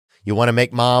You want to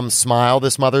make mom smile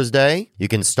this Mother's Day? You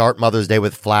can start Mother's Day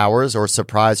with flowers or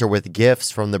surprise her with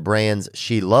gifts from the brands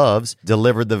she loves,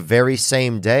 delivered the very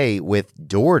same day with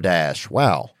DoorDash.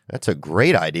 Wow, that's a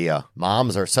great idea.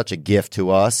 Moms are such a gift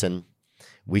to us, and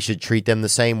we should treat them the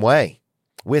same way,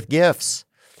 with gifts,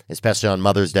 especially on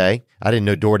Mother's Day. I didn't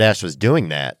know DoorDash was doing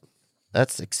that.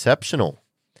 That's exceptional.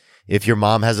 If your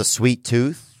mom has a sweet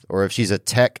tooth, or if she's a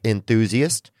tech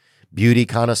enthusiast, beauty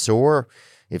connoisseur,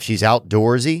 if she's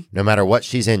outdoorsy, no matter what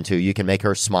she's into, you can make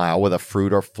her smile with a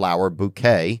fruit or flower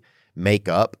bouquet,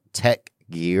 makeup, tech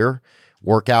gear,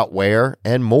 workout wear,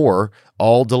 and more,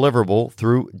 all deliverable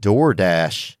through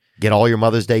DoorDash. Get all your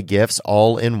Mother's Day gifts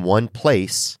all in one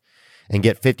place and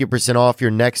get 50% off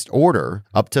your next order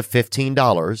up to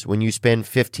 $15 when you spend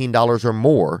 $15 or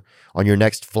more on your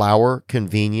next flower,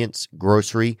 convenience,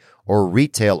 grocery, or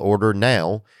retail order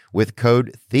now with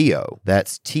code THEO.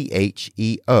 That's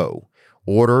THEO.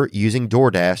 Order using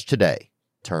DoorDash today.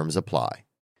 Terms apply.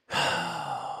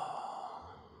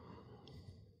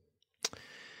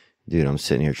 Dude, I'm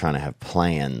sitting here trying to have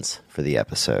plans for the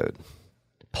episode.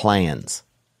 Plans.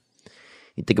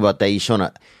 You think about that, you showing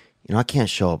up. You know, I can't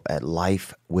show up at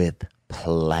life with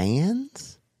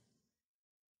plans.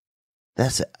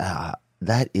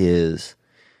 That is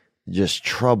just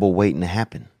trouble waiting to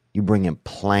happen. You bring in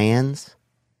plans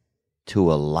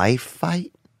to a life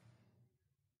fight?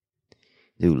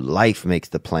 Dude, life makes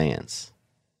the plans.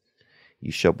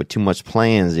 You show up with too much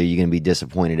plans, you're going to be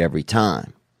disappointed every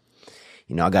time.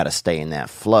 You know, I got to stay in that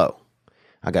flow.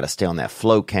 I got to stay on that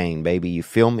flow cane, baby. You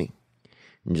feel me?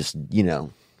 And just, you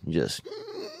know, just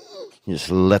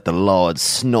let the Lord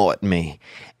snort me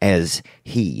as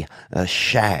he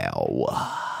shall.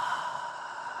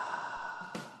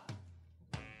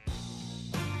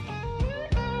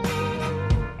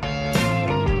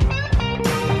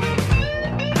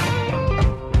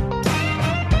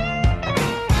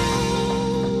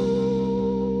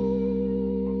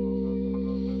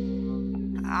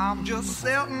 I'm just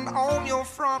sitting on your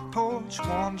front porch,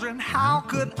 wondering how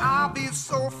could I be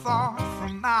so far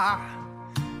from my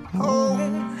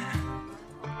home.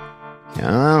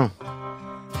 Yeah.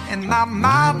 And my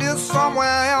mind is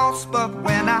somewhere else, but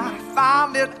when I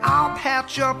find it, I'll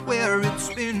patch up where it's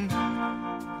been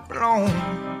blown.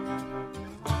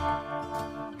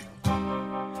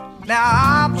 Now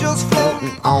I'm just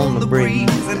floating on the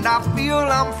breeze, and I feel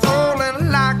I'm falling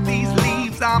like these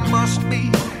leaves. I must be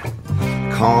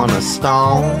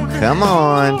cornerstone. Come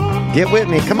on. Get with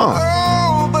me. Come on.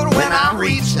 Oh, but when I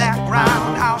reach that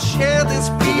ground, I'll share this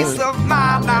peace of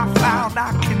mind I found.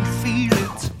 I can feel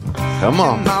it. Come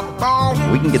on.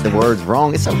 We can get the words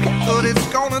wrong. It's okay. But it's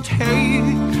gonna take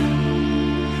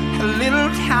a little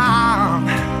time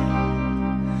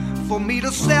for me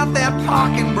to set that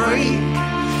parking brake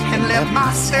and let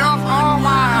myself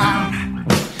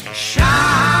unwind.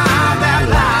 Shine that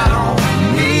light on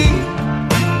me.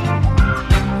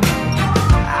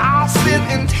 I'll sit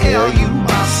and tell you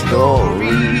my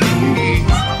story.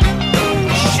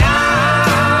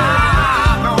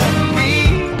 Shine on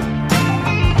me,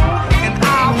 and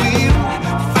I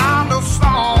will find a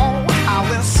song. I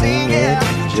will sing it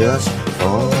just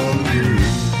for you.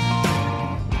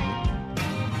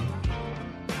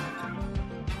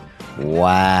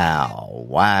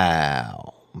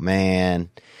 Wow, man.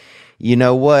 You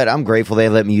know what? I'm grateful they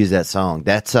let me use that song.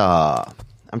 That's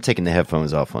I'm taking the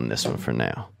headphones off on this one for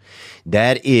now.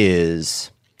 That is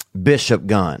Bishop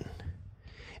Gunn,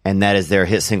 and that is their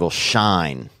hit single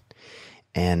Shine.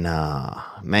 And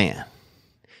man,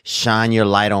 shine your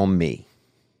light on me.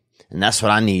 And that's what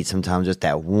I need sometimes, just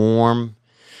that warm.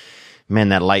 Man,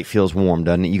 that light feels warm,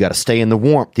 doesn't it? You got to stay in the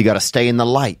warmth. You got to stay in the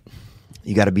light.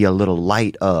 You got to be a little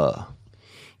light, a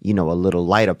little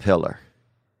lighter pillar.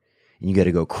 And you got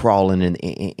to go crawling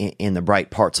in the bright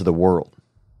parts of the world.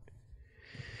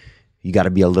 You got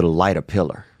to be a little lighter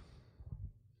pillar.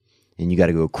 And you got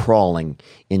to go crawling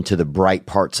into the bright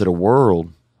parts of the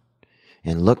world.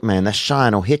 And look, man, that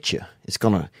shine will hit you. It's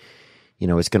going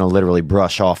to literally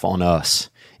brush off on us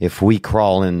if we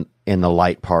crawl in the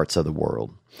light parts of the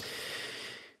world.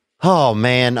 Oh,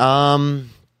 man.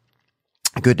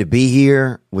 Good to be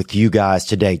here with you guys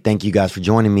today. Thank you guys for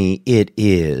joining me. It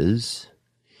is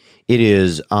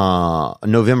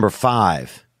November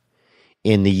 5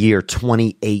 in the year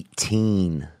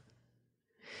 2018.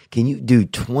 Can you do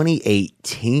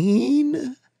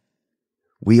 2018?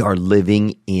 We are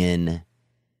living in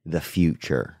the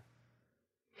future.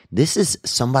 This is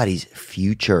somebody's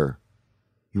future.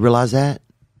 You realize that?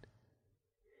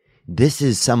 This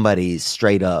is somebody's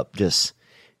straight up just,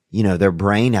 their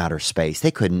brain outer space.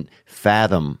 They couldn't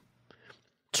fathom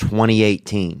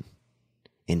 2018.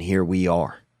 And here we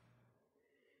are.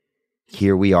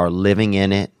 here we are living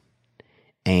in it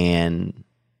and,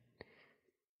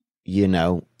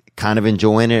 kind of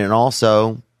enjoying it and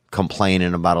also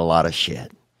complaining about a lot of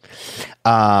shit.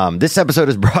 This episode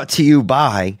is brought to you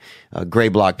by Gray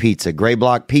Block Pizza. Gray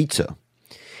Block Pizza.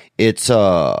 It's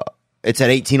at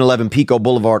 1811 Pico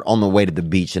Boulevard on the way to the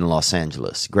beach in Los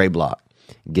Angeles. Gray Block.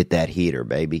 Get that heater,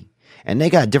 baby. And they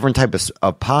got different types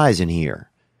of pies in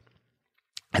here.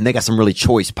 And they got some really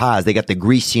choice pies. They got the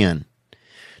Grecian.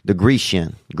 They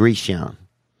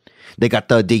got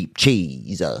the deep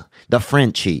cheese, the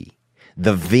Frenchie,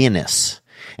 the Venice.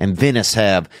 And Venice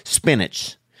have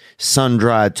spinach,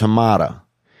 sun-dried tomato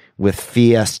with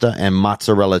fiesta and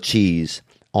mozzarella cheese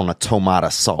on a tomato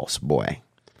sauce, boy.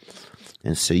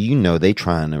 And so they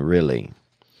trying to really,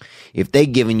 if they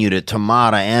giving you the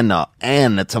tomato and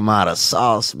the tomato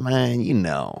sauce, man,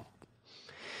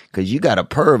 because you got to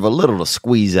perv a little to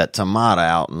squeeze that tomato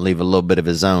out and leave a little bit of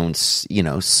his own,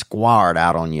 squared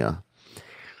out on your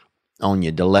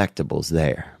delectables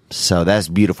there. So that's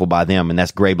beautiful by them, and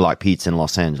that's Gray Block Pizza in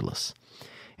Los Angeles.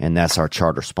 And that's our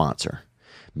charter sponsor.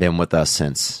 Been with us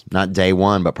since, not day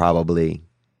one, but probably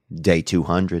day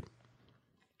 200.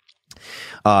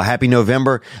 Happy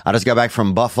November. I just got back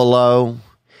from Buffalo.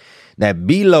 That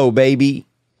B-Lo, baby.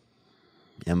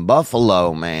 In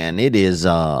Buffalo, man, it is,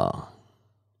 Buffalo's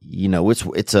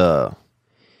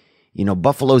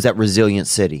that resilient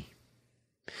city.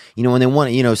 When they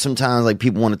want, sometimes like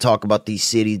people want to talk about these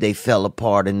cities, they fell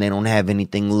apart and they don't have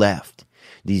anything left.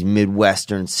 These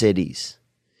Midwestern cities.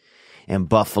 And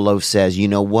Buffalo says, you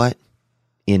know what?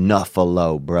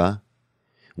 Enough-a-lo, bruh.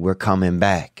 We're coming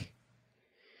back.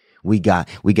 We got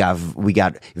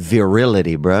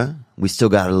virility, bruh. We still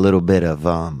got a little bit of,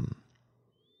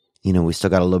 we still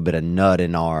got a little bit of nut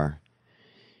in our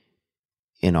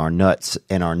nuts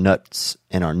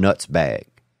bag.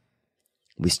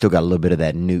 We still got a little bit of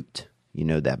that newt,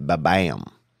 that ba-bam.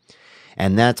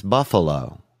 And that's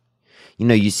Buffalo.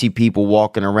 You see people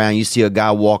walking around. You see a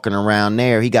guy walking around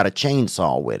there. He got a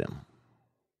chainsaw with him.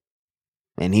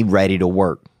 And he ready to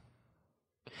work.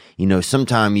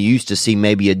 Sometimes you used to see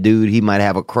maybe a dude, he might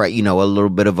have a crack, a little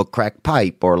bit of a crack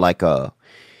pipe or like a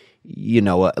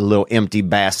little empty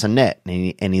bassinet.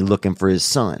 And he looking for his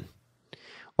son.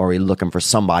 Or he looking for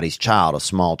somebody's child, a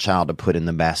small child to put in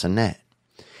the bassinet.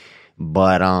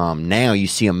 But now you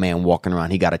see a man walking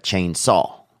around. He got a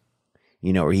chainsaw,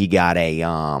 or he got a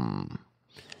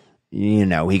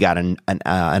he got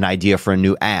an idea for a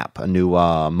new app, a new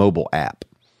mobile app,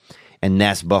 and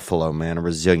that's Buffalo, man, a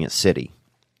resilient city.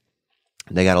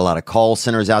 They got a lot of call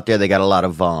centers out there. They got a lot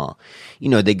of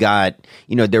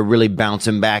they're really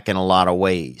bouncing back in a lot of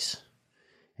ways,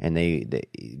 and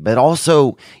but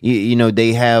also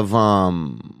they have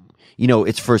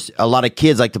it's for a lot of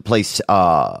kids like to play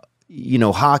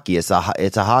hockey. It's a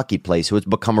hockey place, so it's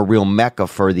become a real mecca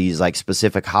for these like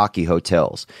specific hockey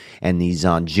hotels and these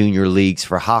junior leagues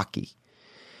for hockey.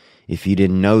 If you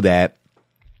didn't know that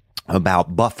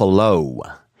about Buffalo,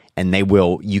 and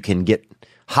you can get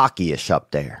hockeyish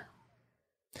up there.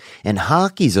 And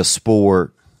hockey's a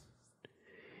sport.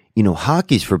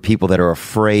 Hockey's for people that are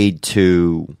afraid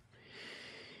to.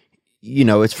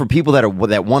 It's for people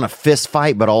that want to fist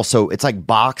fight, but also it's like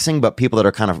boxing, but people that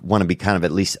are want to be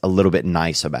at least a little bit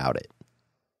nice about it.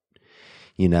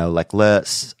 Like I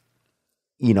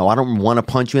don't want to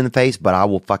punch you in the face, but I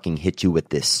will fucking hit you with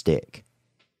this stick.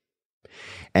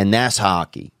 And that's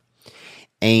hockey.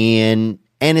 And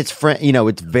it's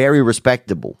it's very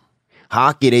respectable.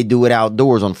 Hockey, they do it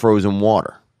outdoors on frozen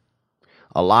water.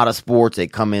 A lot of sports, they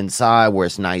come inside where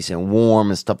it's nice and warm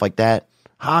and stuff like that.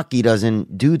 Hockey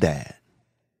doesn't do that.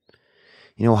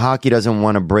 Hockey doesn't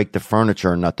want to break the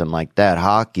furniture or nothing like that.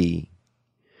 Hockey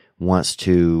will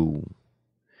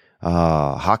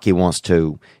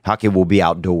be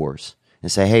outdoors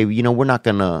and say, hey, we're not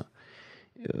going to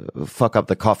fuck up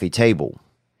the coffee table.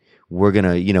 We're going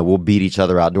to, we'll beat each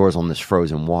other outdoors on this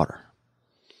frozen water.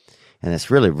 And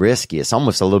it's really risky. It's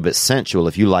almost a little bit sensual.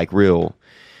 If you like real,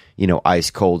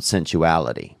 ice cold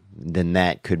sensuality, then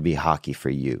that could be hockey for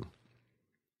you.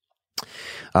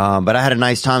 But I had a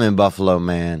nice time in Buffalo,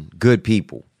 man. Good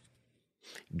people.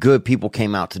 Good people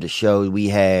came out to the show. We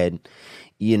had,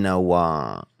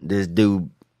 this dude,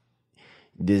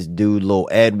 little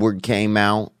Edward came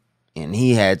out, and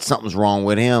he had something's wrong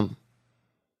with him.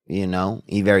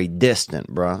 He very distant,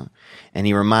 bro. And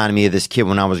he reminded me of this kid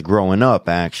when I was growing up,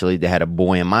 actually. They had a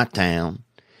boy in my town.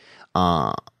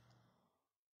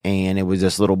 And it was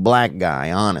this little black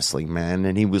guy, honestly, man.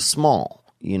 And he was small.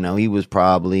 He was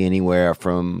probably anywhere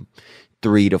from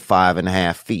 3 to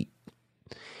 5.5 feet.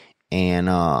 And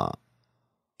I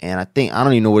think, I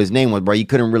don't even know what his name was, bro. You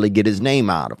couldn't really get his name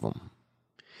out of him.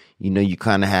 You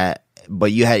kind of had,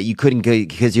 but you couldn't get,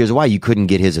 because here's why, you couldn't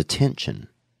get his attention.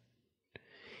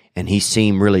 And he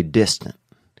seemed really distant.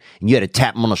 And you had to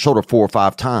tap him on the shoulder 4 or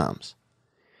 5 times,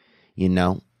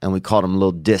 and we called him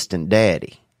Little Distant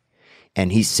Daddy.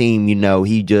 And he seemed, you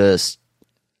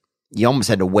almost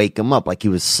had to wake him up like he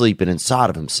was sleeping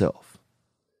inside of himself.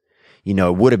 It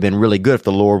would have been really good if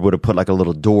the Lord would have put like a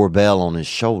little doorbell on his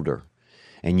shoulder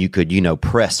and you could,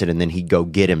 press it, and then he'd go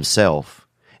get himself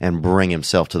and bring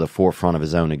himself to the forefront of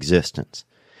his own existence.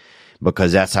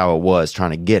 Because that's how it was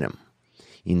trying to get him.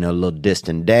 Little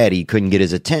Distant Daddy, you couldn't get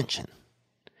his attention.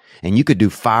 And you could do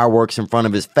fireworks in front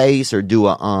of his face or do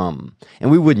and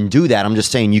we wouldn't do that. I'm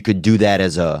just saying you could do that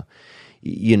as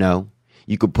you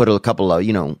could put a couple of,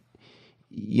 you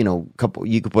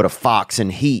could put a fox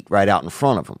in heat right out in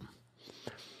front of him.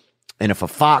 And if a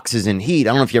fox is in heat, I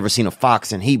don't know if you ever seen a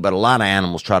fox in heat, but a lot of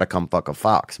animals try to come fuck a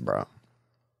fox, bro.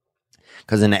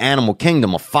 Because in the animal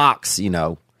kingdom, a fox is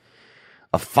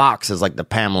like the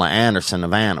Pamela Anderson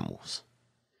of animals.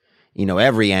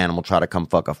 Every animal try to come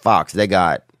fuck a fox. They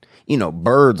got,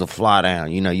 birds will fly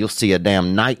down. You'll see a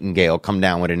damn nightingale come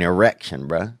down with an erection,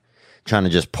 bro. Trying to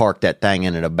just park that thing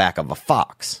into the back of a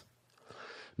fox.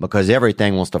 Because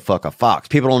everything wants to fuck a fox.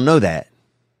 People don't know that.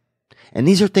 And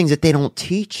these are things that they don't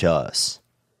teach us.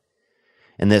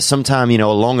 And that sometime,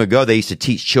 long ago, they used to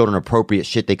teach children appropriate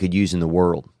shit they could use in the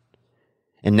world.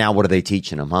 And now what are they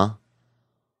teaching them, huh?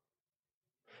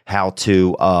 How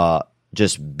to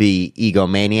just be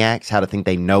egomaniacs, how to think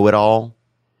they know it all.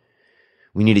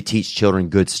 We need to teach children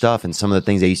good stuff. And some of the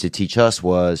things they used to teach us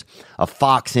was a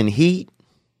fox in heat,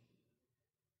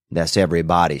 that's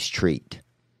everybody's treat.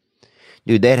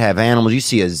 Dude, they'd have animals. You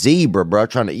see a zebra, bro,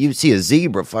 you see a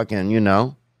zebra fucking,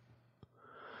 he'll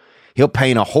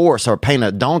paint a horse or paint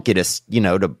a donkey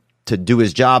to do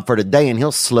his job for the day, and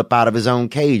he'll slip out of his own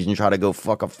cage and try to go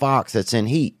fuck a fox that's in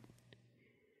heat.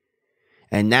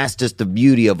 And that's just the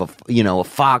beauty of a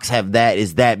fox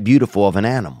is that beautiful of an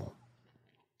animal.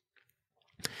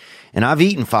 And I've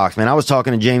eaten fox, man. I was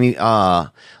talking to Jamie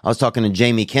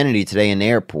Kennedy today in the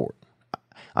airport.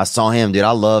 I saw him, dude.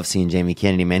 I love seeing Jamie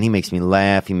Kennedy, man. He makes me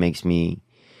laugh. He makes me,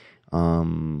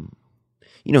 I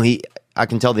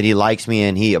can tell that he likes me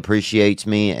and he appreciates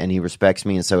me and he respects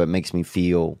me. And so it makes me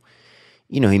feel,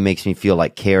 he makes me feel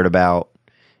like cared about.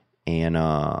 And,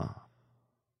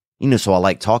 so I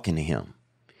like talking to him.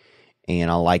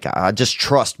 And I just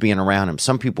trust being around him.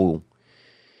 Some people,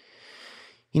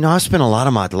 I've spent a lot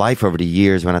of my life over the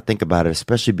years, when I think about it,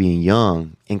 especially being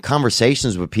young, in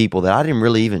conversations with people that I didn't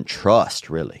really even trust,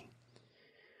 really.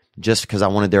 Just because I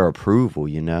wanted their approval,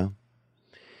 And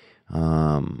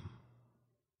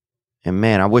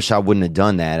man, I wish I wouldn't have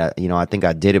done that. I think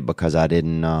I did it because I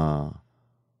didn't, I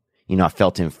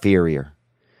felt inferior.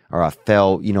 Or I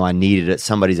felt, I needed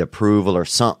somebody's approval or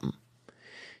something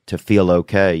to feel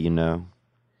okay, And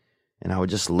I would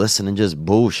just listen and just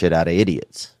bullshit out of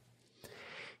idiots.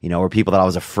 Or people that I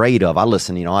was afraid of. I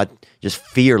listen, I just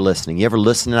fear listening. You ever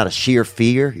listen out of sheer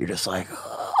fear? You're just like,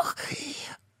 oh,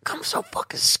 I'm so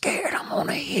fucking scared. I'm going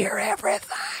to hear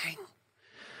everything.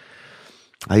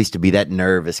 I used to be that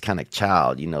nervous kind of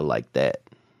child, like that.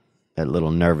 That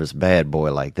little nervous bad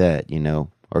boy like that,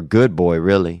 Or good boy,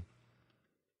 really.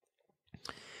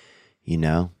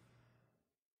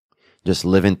 Just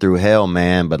living through hell,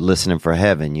 man, but listening for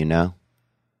heaven,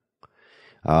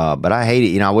 But I hate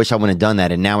it. I wish I wouldn't have done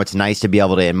that. And now it's nice to be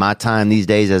able to, in my time these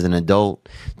days as an adult,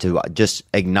 to just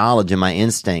acknowledge in my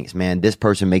instincts, man, this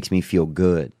person makes me feel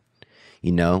good.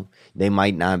 They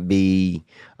might not be,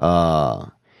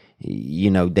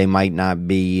 they might not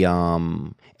be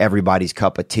everybody's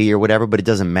cup of tea or whatever, but it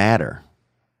doesn't matter.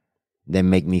 They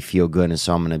make me feel good. And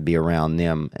so I'm going to be around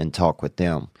them and talk with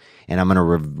them. And I'm going to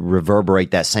reverberate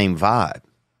that same vibe.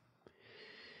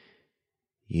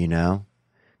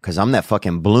 Because I'm that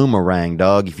fucking bloomerang,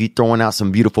 dog. If you throwing out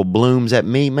some beautiful blooms at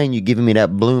me, man, you giving me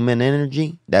that blooming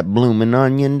energy, that blooming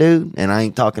onion, dude. And I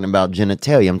ain't talking about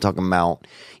genitalia. I'm talking about,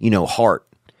 heart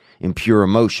and pure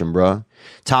emotion, bro.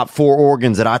 Top 4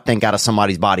 organs that I think out of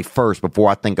somebody's body first before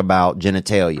I think about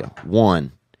genitalia.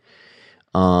 1,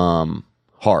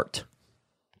 heart.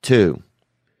 2,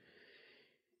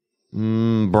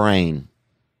 brain.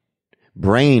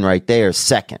 Brain right there is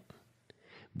second.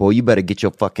 Boy, you better get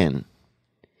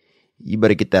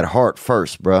that heart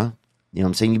first, bruh. You know what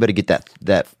I'm saying? You better get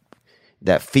that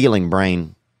feeling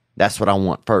brain. That's what I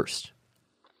want first.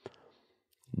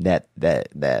 That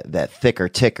thicker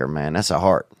ticker, man. That's a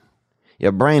heart.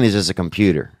 Your brain is just a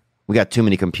computer. We got too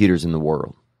many computers in the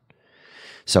world.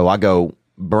 So I go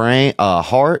brain,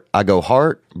 heart. I go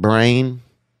heart, brain.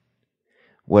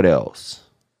 What else?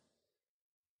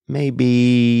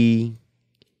 Maybe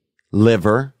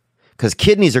liver, because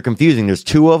kidneys are confusing. There's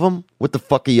 2 of them. What the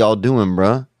fuck are y'all doing,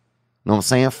 bruh? Know what I'm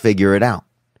saying? Figure it out.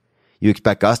 You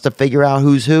expect us to figure out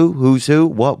who's who,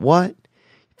 what?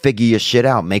 Figure your shit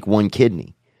out. Make 1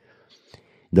 kidney.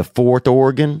 The 4th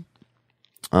organ,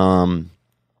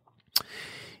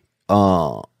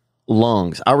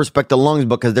 lungs. I respect the lungs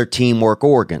because they're teamwork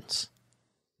organs.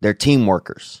 They're team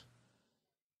workers.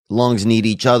 Lungs need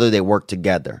each other. They work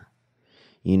together.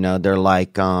 You know, they're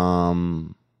like, they're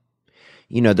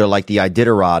like the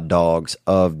Iditarod dogs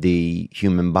of the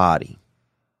human body.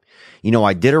 You know,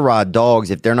 Iditarod dogs,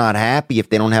 if they're not happy, if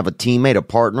they don't have a teammate, a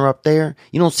partner up there,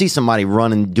 you don't see somebody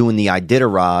running, doing the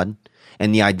Iditarod.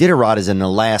 And the Iditarod is an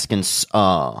Alaskan,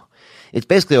 it's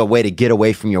basically a way to get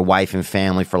away from your wife and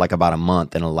family for like about a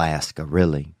month in Alaska,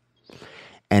 really.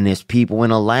 And there's people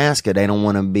in Alaska, they don't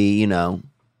want to be, you know,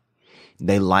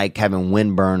 they like having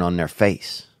windburn on their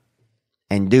face.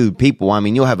 And dude, people, I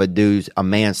mean, you'll have a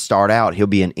man start out, he'll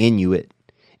be an Inuit.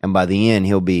 And by the end,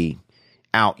 he'll be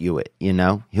out-Inuit, you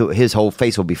know? His whole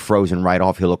face will be frozen right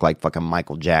off. He'll look like fucking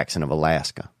Michael Jackson of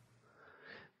Alaska.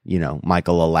 You know,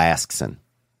 Michael Alaskan.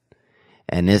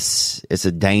 And it's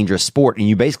a dangerous sport. And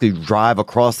you basically drive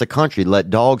across the country, let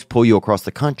dogs pull you across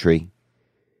the country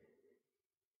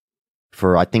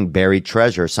for, I think, buried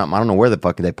treasure or something. I don't know where the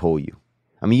fuck they pull you.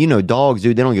 I mean, you know, dogs,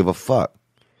 dude, they don't give a fuck.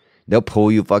 They'll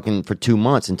pull you fucking for 2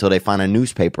 months until they find a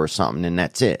newspaper or something, and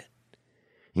that's it.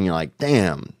 And you're like,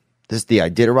 damn, this is the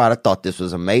Iditarod. I thought this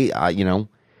was amazing. I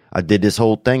did this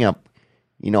whole thing up.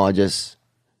 You know, I just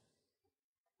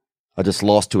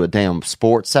lost to a damn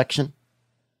sports section.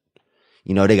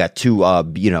 You know, they got 2,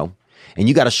 and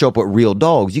you got to show up with real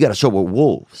dogs. You got to show up with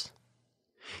wolves.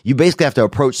 You basically have to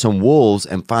approach some wolves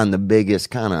and find the biggest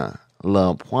kind of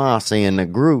little poisse in the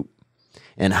group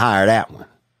and hire that one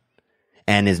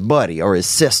and his buddy or his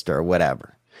sister or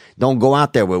whatever. Don't go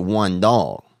out there with 1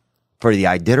 dog. For the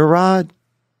Iditarod?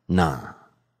 Nah,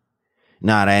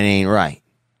 that ain't right.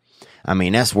 I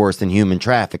mean, that's worse than human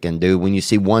trafficking, dude. When you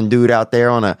see 1 dude out there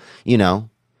on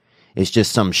it's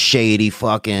just some shady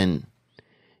fucking,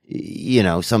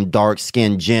 some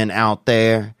dark-skinned gent out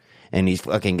there, and he's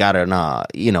fucking got a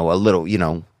little,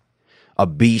 a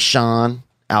Bichon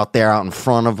out there out in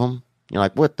front of him. You're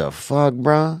like, what the fuck,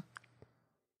 bruh?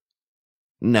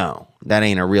 No, that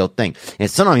ain't a real thing.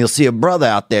 And sometimes you'll see a brother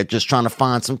out there just trying to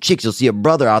find some chicks. You'll see a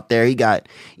brother out there, he got,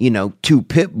 2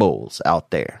 pit bulls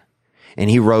out there. And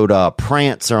he rode a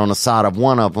Prancer on the side of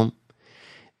one of them,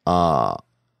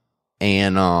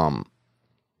 and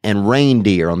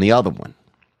reindeer on the other one.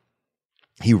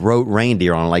 He rode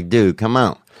reindeer on, like, dude, come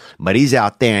on. But he's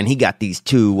out there and he got these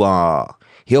 2,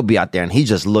 he'll be out there and he's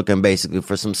just looking basically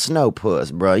for some snow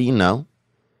puss, bro,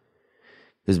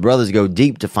 His brothers go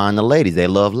deep to find the ladies. They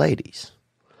love ladies.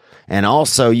 And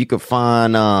also you could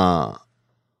find,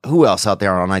 who else out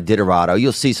there on Iditarod?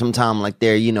 You'll see sometime like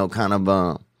they're, kind of,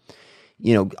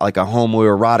 like a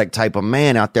homoerotic type of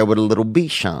man out there with a little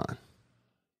Bichon.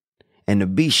 And the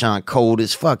Bichon cold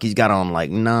as fuck. He's got on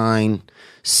like 9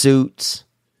 suits.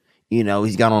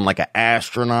 He's got on like an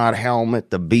astronaut helmet,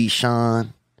 the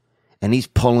Bichon. And he's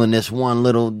pulling this one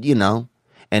little,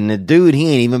 and the dude, he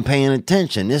ain't even paying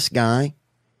attention. This guy,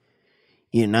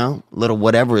 little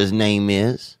whatever his name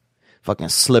is, fucking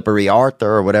Slippery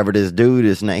Arthur or whatever this dude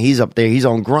is. He's up there. He's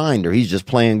on Grindr. He's just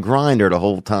playing Grindr the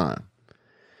whole time.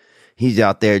 He's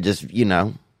out there just,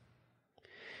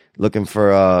 looking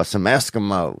for some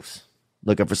Eskimos,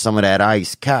 looking for some of that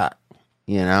ice cock,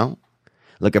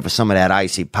 looking for some of that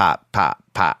icy pop.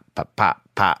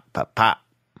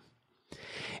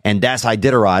 And that's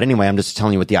Iditarod. Anyway, I'm just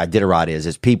telling you what the Iditarod is.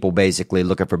 It's people basically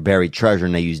looking for buried treasure,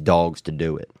 and they use dogs to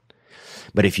do it.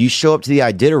 But if you show up to the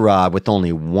Iditarod with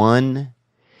only 1,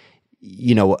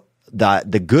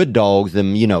 the good dogs,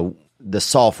 the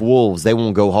soft wolves, they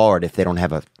won't go hard if they don't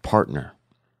have a partner.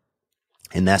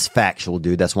 And that's factual,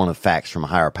 dude. That's one of the facts from a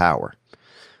higher power.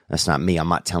 That's not me. I'm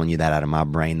not telling you that out of my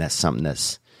brain. That's something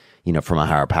that's, from a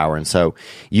higher power. And so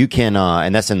you can,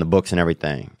 and that's in the books and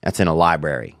everything. That's in a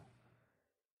library.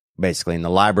 Basically, in the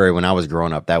library when I was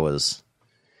growing up, it was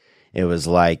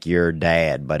like your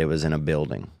dad, but it was in a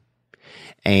building.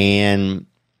 And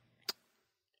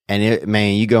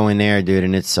man, you go in there, dude,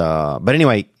 and it's, but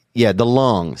anyway, yeah, the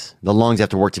lungs have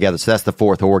to work together. So that's the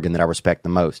 4th organ that I respect the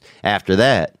most. After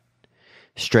that,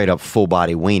 straight up full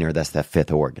body wiener, that's that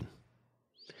 5th organ.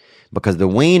 Because the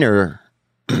wiener,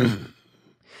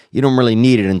 you don't really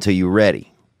need it until you're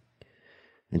ready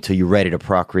to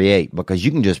procreate, because you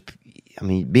can just,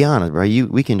 be honest, bro,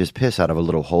 we can just piss out of a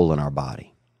little hole in our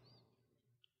body.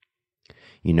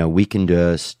 We can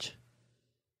just,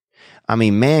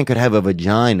 man could have a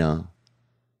vagina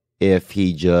if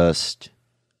he just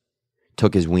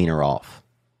took his wiener off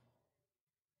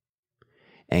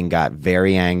and got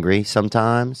very angry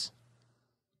sometimes.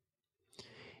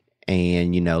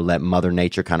 And, let Mother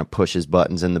Nature kind of push his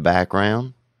buttons in the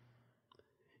background,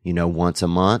 once a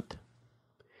month.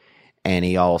 And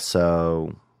he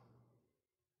also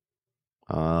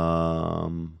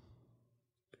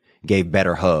gave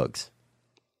better hugs.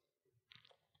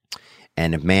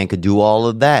 And if man could do all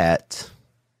of that,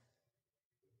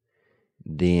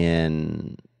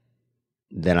 then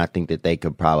I think that they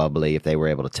could probably, if they were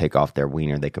able to take off their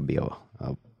wiener, they could be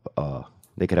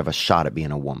they could have a shot at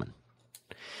being a woman.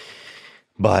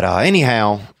 But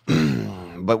anyhow, I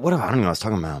don't know what I was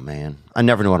talking about, man. I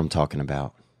never know what I'm talking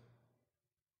about.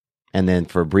 And then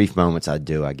for brief moments, I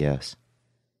do, I guess.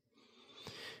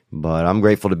 But I'm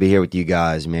grateful to be here with you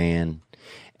guys, man.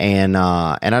 And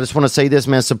I just want to say this,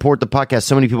 man, support the podcast.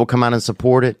 So many people come out and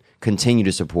support it. Continue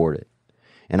to support it.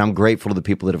 And I'm grateful to the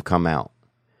people that have come out.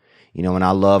 And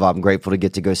I'm grateful to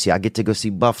get to go see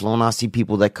Buffalo, and I see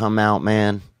people that come out,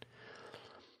 man.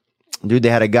 Dude, they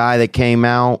had a guy that came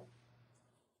out,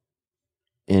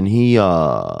 and he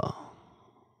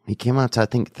came out to, I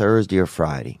think, Thursday or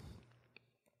Friday.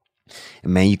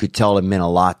 And, man, you could tell it meant a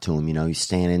lot to him, He's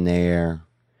standing there, and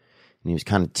he was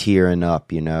kind of tearing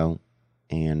up, And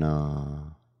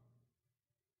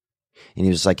he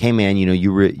was like, hey, man, your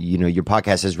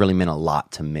podcast has really meant a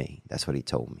lot to me. That's what he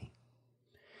told me.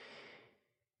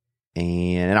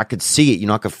 And I could see it,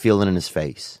 I could feel it in his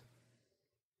face.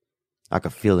 I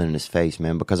could feel it in his face,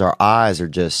 man, because our eyes are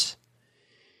just,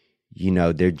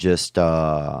 they're just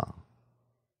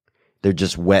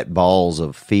wet balls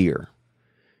of fear,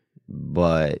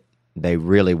 but they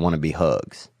really want to be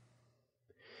hugs.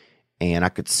 And I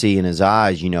could see in his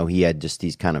eyes, he had just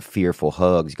these kind of fearful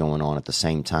hugs going on at the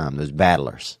same time, those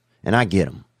battlers. And I get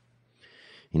them.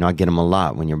 I get them a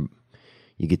lot when you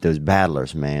get those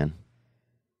battlers, man.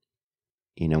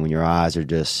 When your eyes are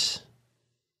just,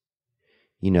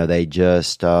 they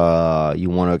just, you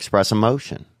want to express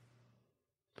emotion.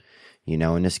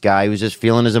 And this guy, he was just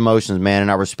feeling his emotions, man,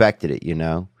 and I respected it,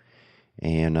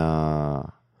 And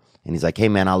he's like, hey,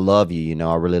 man, I love you,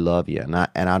 I really love you. And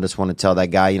I just want to tell that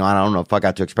guy, I don't know if I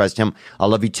got to express to him, I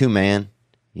love you too, man,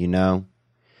 And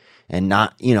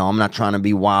not, I'm not trying to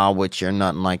be wild with you or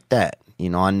nothing like that.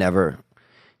 I've never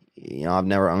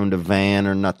owned a van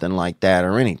or nothing like that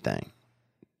or anything.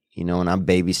 And I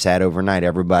babysat overnight.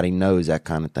 Everybody knows that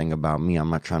kind of thing about me.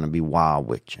 I'm not trying to be wild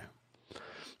with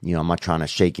you. I'm not trying to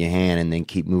shake your hand and then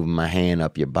keep moving my hand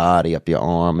up your body, up your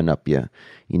arm, and up your,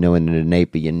 into the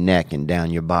nape of your neck and down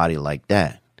your body like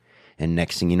that. And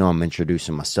next thing you know, I'm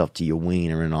introducing myself to your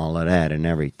wiener and all of that and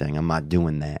everything. I'm not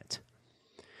doing that.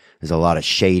 There's a lot of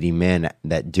shady men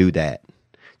that do that.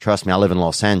 Trust me, I live in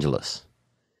Los Angeles.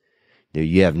 Dude,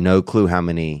 you have no clue how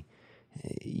many,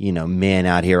 men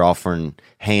out here offering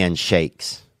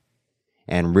handshakes.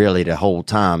 And really the whole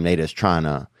time they just trying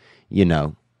to,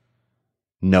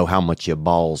 know how much your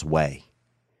balls weigh.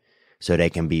 So they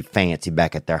can be fancy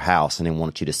back at their house and they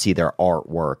want you to see their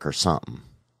artwork or something.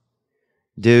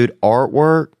 Dude,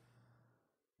 artwork?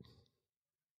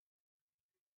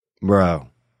 Bro,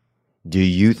 do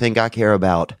you think I care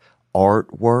about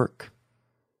artwork?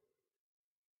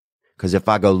 Because if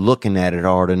I go looking at it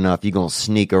hard enough, you're going to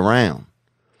sneak around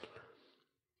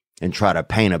and try to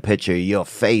paint a picture of your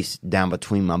face down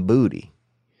between my booty.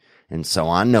 And so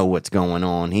I know what's going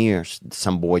on here.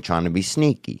 Some boy trying to be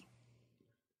sneaky.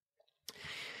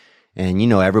 And,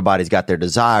 everybody's got their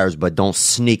desires, but don't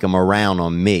sneak them around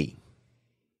on me.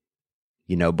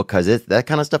 Because that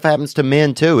kind of stuff happens to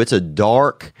men, too. The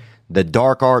dark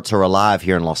arts are alive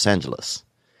here in Los Angeles.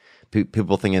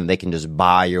 People thinking they can just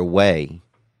buy your way.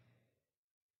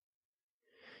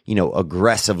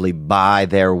 Aggressively buy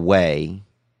their way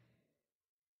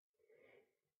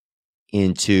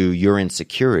into your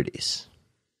insecurities.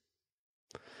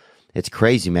 It's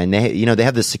crazy, man. They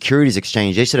have the securities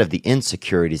exchange. They should have the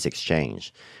insecurities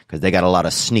exchange because they got a lot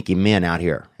of sneaky men out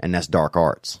here, and that's dark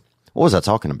arts. What was I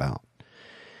talking about?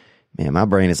 Man, my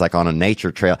brain is like on a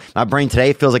nature trail. My brain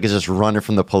today feels like it's just running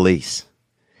from the police,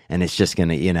 and it's just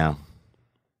gonna,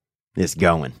 it's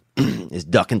going. It's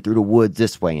ducking through the woods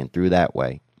this way and through that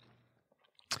way.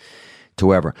 To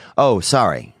wherever. Oh,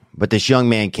 sorry. But this young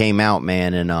man came out,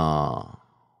 man, and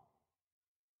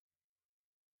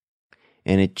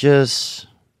it just,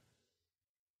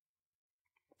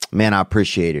 man, I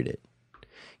appreciated it.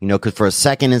 Because for a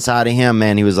second inside of him,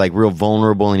 man, he was like real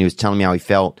vulnerable and he was telling me how he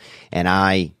felt. And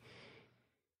I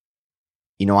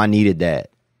needed that.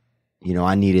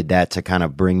 I needed that to kind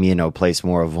of bring me into a place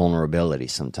more of vulnerability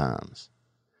sometimes.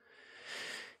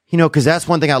 You know, because that's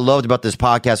one thing I loved about this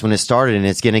podcast when it started, and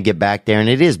it's going to get back there, and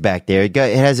it is back there. It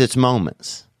has its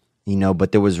moments, you know,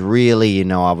 but there was really, you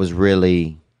know, I was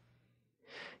really,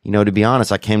 you know, to be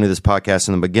honest, I came to this podcast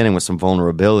in the beginning with some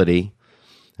vulnerability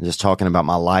and just talking about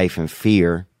my life and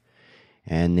fear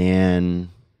and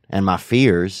my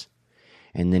fears.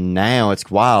 And then now it's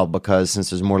wild because since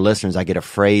there's more listeners, I get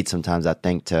afraid sometimes, I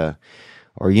think,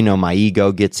 or, you know, my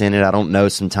ego gets in it. I don't know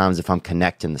sometimes if I'm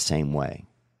connecting the same way.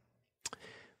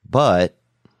 But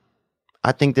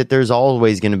I think that there's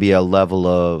always going to be a level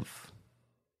of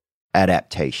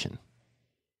adaptation.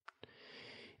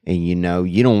 And, you know,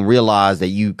 you don't realize that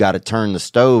you got to turn the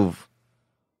stove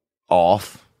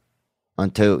off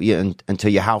until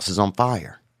your house is on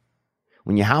fire.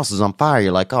 When your house is on fire,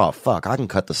 you're like, oh, fuck, I can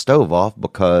cut the stove off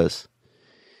because,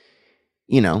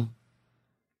 you know,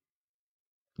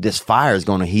 this fire is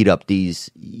going to heat up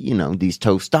these, you know, these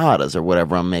tostadas or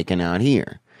whatever I'm making out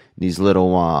here. These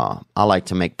little, I like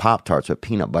to make Pop-Tarts with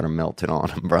peanut butter melted on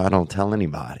them, bro. Don't tell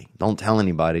anybody. Don't tell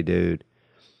anybody, dude.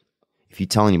 If you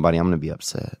tell anybody, I'm going to be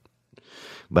upset.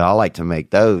 But I like to make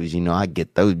those, you know, I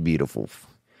get those beautiful.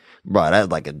 Bro,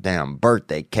 that's like a damn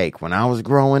birthday cake. When I was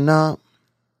growing up,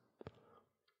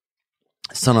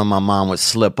 some of my mom would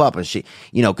slip up and she,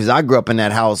 you know, because I grew up in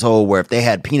that household where if they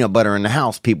had peanut butter in the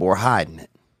house, people were hiding it.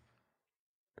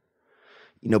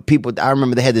 You know, people, I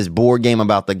remember they had this board game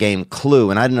about the game Clue,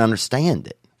 and I didn't understand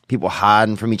it. People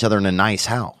hiding from each other in a nice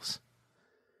house.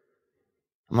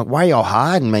 I'm like, why y'all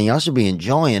hiding, man? Y'all should be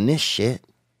enjoying this shit.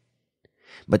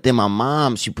 But then my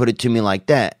mom, she put it to me like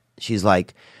that. She's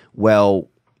like, well,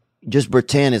 just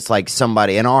pretend it's like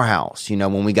somebody in our house, you know,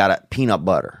 when we got a peanut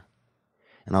butter.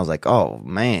 And I was like, oh,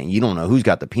 man, you don't know who's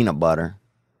got the peanut butter.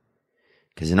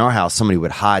 Because in our house, somebody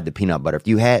would hide the peanut butter. If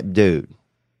you had, dude.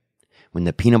 When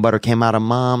the peanut butter came out of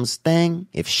mom's thing,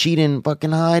 if she didn't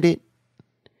fucking hide it,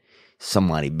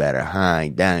 somebody better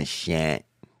hide that shit.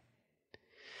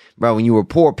 Bro, when you were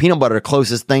poor, peanut butter the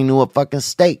closest thing to a fucking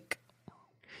steak.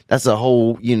 That's a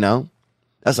whole, you know,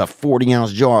 that's a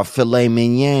 40-ounce jar of filet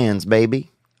mignons,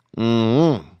 baby.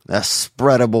 That's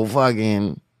spreadable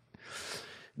fucking,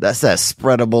 that's that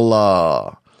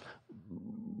spreadable,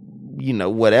 you know,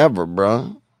 whatever,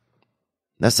 bro.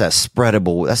 That's that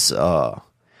spreadable,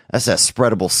 that's that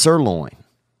spreadable sirloin.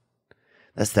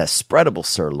 That's that spreadable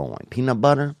sirloin. Peanut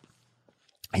butter.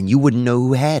 And you wouldn't know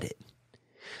who had it.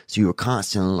 So you were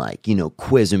constantly like, you know,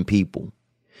 quizzing people.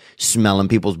 Smelling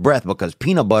people's breath. Because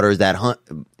peanut butter is that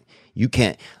you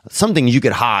can't. Something you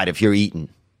could hide if you're eating.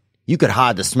 You could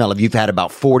hide the smell if you've had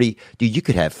about 40. Dude, you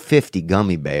could have 50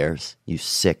 gummy bears. You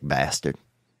sick bastard.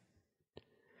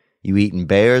 You eating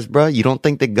bears, bro? You don't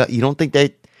think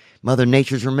that Mother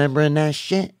Nature's remembering that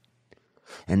shit?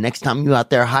 And next time you out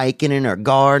there hiking and or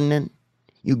gardening,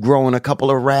 you growing a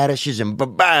couple of radishes and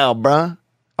bow, bruh.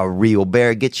 A real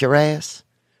bear gets your ass.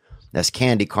 That's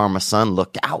Candy Karma, son.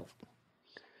 Look out.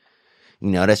 You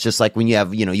know, that's just like when you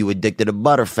have, you know, you addicted to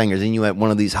Butterfingers and you at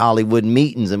one of these Hollywood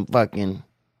meetings and fucking,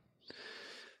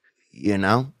 you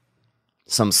know,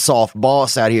 some soft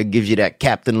boss out here gives you that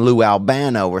Captain Lou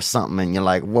Albano or something and you're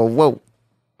like, whoa.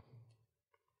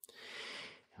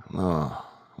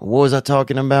 What was I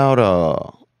talking about?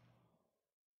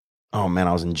 Oh man,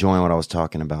 I was enjoying what I was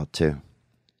talking about too.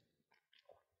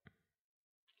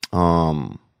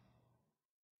 Let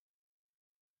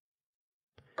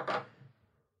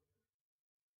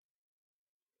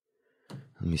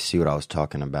me see what I was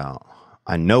talking about.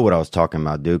 I know what I was talking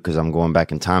about, dude, because I'm going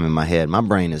back in time in my head. My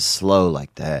brain is slow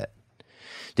like that.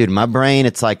 Dude, my brain,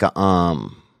 it's like a,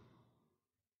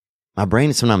 my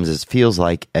brain sometimes it feels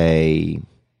like a,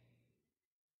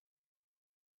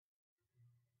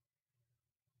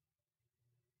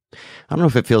 I don't know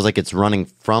if it feels like it's running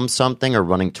from something or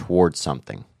running towards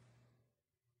something.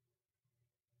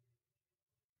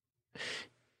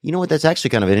 You know what? That's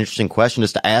actually kind of an interesting question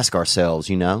just to ask ourselves,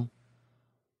 you know?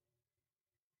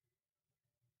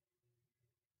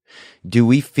 Do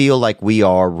we feel like we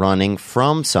are running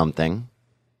from something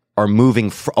or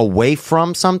moving away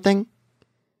from something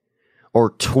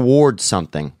or towards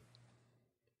something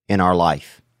in our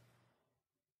life?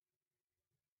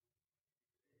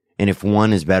 And if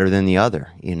one is better than the other,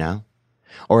 you know?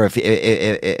 Or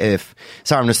if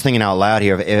sorry, I'm just thinking out loud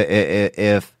here.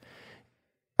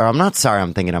 Or I'm not sorry,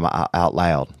 I'm thinking out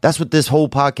loud. That's what this whole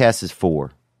podcast is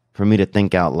for me to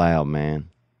think out loud, man.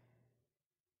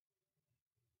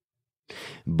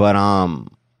 But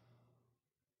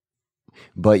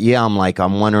yeah,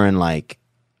 I'm wondering, like,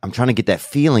 I'm trying to get that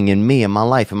feeling in me, in my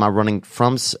life. Am I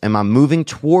moving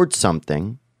towards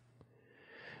something?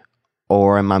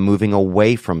 Or am I moving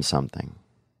away from something?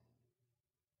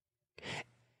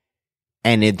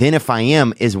 And then if I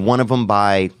am, is one of them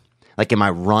by, like, am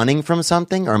I running from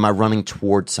something or am I running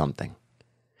towards something?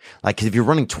 Like, 'cause if you're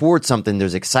running towards something,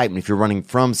 there's excitement. If you're running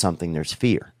from something, there's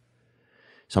fear.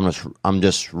 So I'm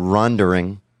just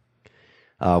wondering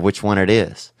which one it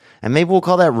is. And maybe we'll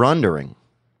call that rundering.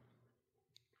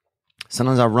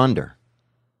 Sometimes I runder.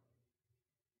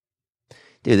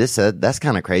 Dude, that's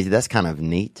kind of crazy. That's kind of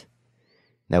neat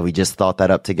that we just thought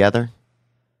that up together.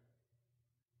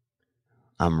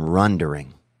 I'm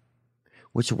rundering.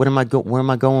 Where am I going?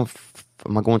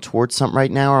 Am I going towards something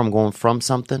right now, or am I going from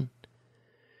something?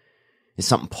 Is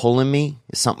something pulling me?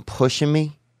 Is something pushing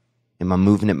me? Am I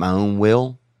moving at my own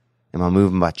will? Am I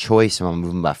moving by choice? Am I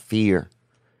moving by fear?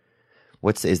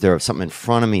 Is there something in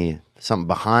front of me? Something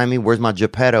behind me? Where's my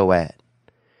Geppetto at?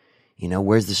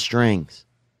 Where's the strings?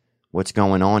 What's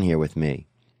going on here with me?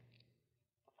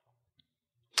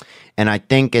 And I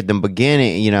think at the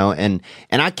beginning, and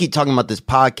I keep talking about this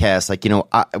podcast,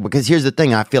 because here's the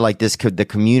thing. I feel like the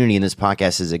community in this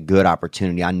podcast is a good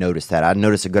opportunity. I noticed that. I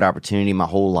noticed a good opportunity my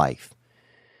whole life.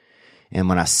 And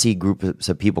when I see groups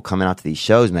of people coming out to these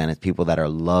shows, man, it's people that are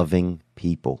loving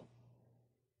people.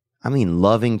 I mean,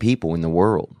 loving people in the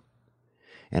world.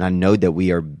 And I know that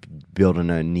we are building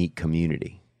a neat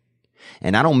community.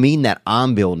 And I don't mean that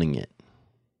I'm building it.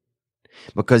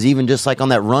 Because even just like on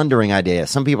that rundering idea,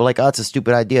 some people are like, oh, it's a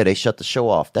stupid idea. They shut the show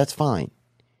off. That's fine.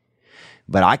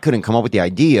 But I couldn't come up with the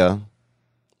idea.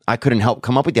 I couldn't help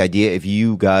come up with the idea if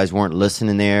you guys weren't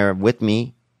listening there with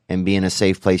me and being a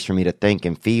safe place for me to think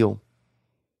and feel.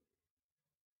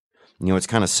 It's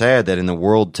kind of sad that in the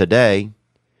world today,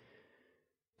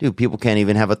 dude, people can't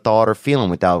even have a thought or feeling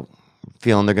without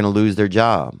feeling they're going to lose their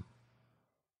job.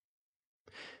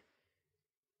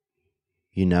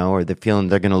 Or the feeling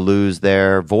they're going to lose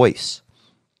their voice.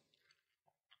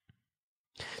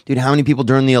 Dude, how many people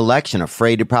during the election are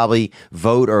afraid to probably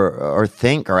vote or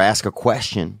think or ask a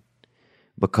question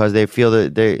because they feel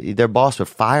that their boss would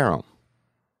fire them?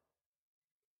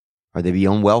 Or they'd be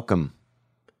unwelcome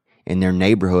in their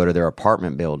neighborhood or their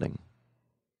apartment building.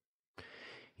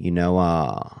 And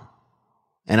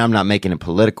I'm not making it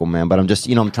political, man, but I'm just,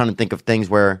 I'm trying to think of things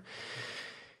where,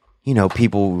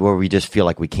 people where we just feel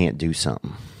like we can't do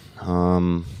something.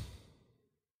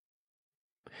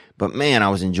 But man, I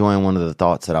was enjoying one of the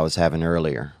thoughts that I was having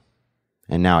earlier.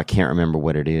 And now I can't remember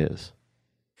what it is.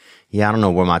 Yeah, I don't know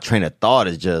where my train of thought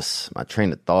is just, I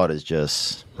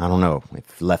don't know, it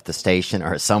left the station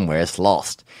or somewhere, it's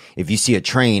lost. If you see a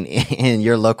train in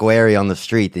your local area on the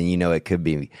street, then it could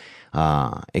be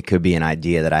an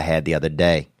idea that I had the other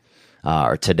day,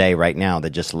 or today right now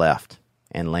that just left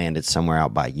and landed somewhere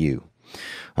out by you.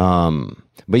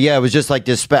 But yeah, it was just like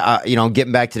this,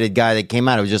 getting back to the guy that came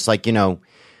out, it was just like, it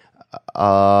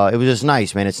was just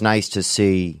nice, man. It's nice to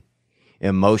see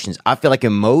emotions. I feel like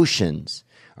emotions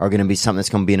are going to be something that's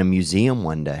going to be in a museum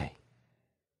one day.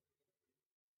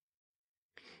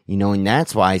 And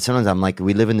that's why sometimes I'm like,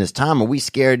 we live in this time, are we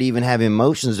scared to even have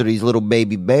emotions or these little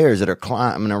baby bears that are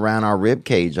climbing around our rib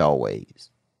cage always?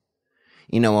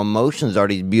 Emotions are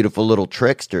these beautiful little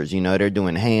tricksters. They're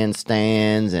doing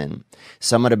handstands, and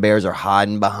some of the bears are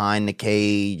hiding behind the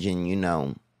cage,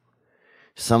 and,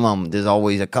 some of them, there's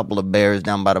always a couple of bears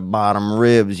down by the bottom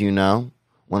ribs, One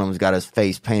of them's got his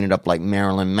face painted up like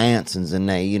Marilyn Manson's, and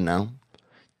they,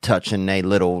 touching their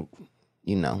little,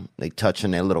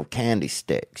 touching their little candy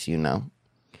sticks,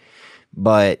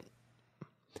 But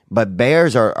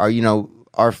bears are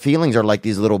our feelings are like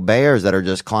these little bears that are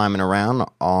just climbing around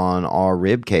on our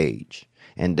rib cage.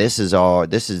 And this is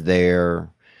their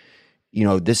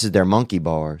monkey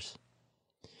bars.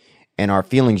 And our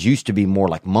feelings used to be more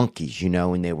like monkeys,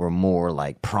 and they were more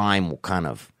like primal kind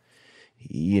of,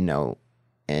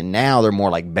 and now they're more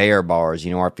like bear bars.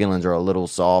 Our feelings are a little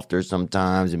softer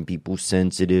sometimes, and people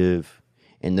sensitive,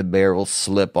 and the bear will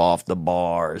slip off the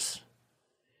bars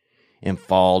and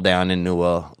fall down into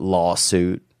a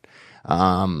lawsuit.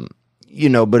 But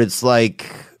it's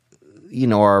like,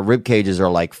 our rib cages are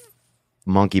like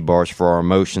monkey bars for our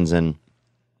emotions, and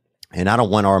I don't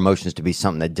want our emotions to be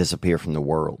something that disappear from the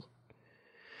world.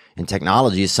 And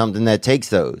technology is something that takes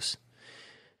those.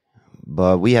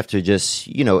 But we have to just,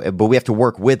 but we have to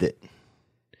work with it.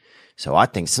 So I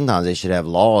think sometimes they should have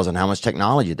laws on how much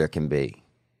technology there can be.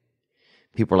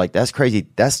 People are like, that's crazy.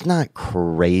 That's not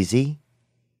crazy.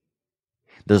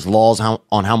 There's laws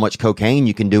on how much cocaine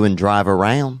you can do and drive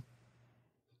around.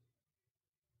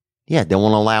 Yeah, they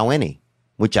won't allow any,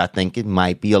 which I think it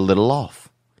might be a little off.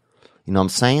 You know what I'm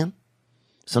saying?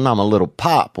 Sometimes a little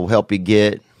pop will help you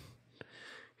get,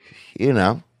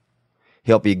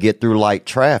 help you get through light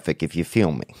traffic, if you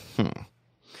feel me.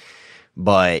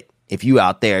 But if you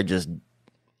out there just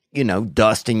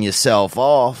dusting yourself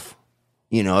off,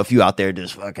 if you out there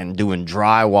just fucking doing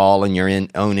drywall in your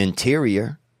own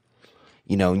interior,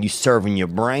 and you serving your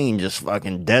brain just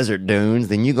fucking desert dunes,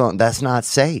 then that's not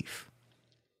safe.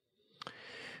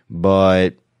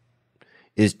 But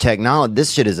is technology,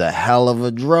 this shit is a hell of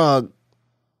a drug.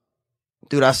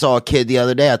 Dude, I saw a kid the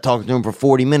other day. I talked to him for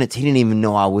 40 minutes. He didn't even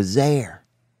know I was there.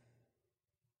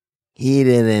 He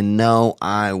didn't know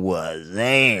I was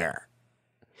there.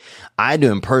 I had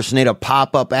to impersonate a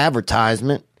pop-up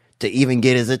advertisement to even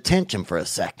get his attention for a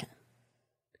second.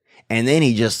 And then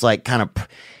he just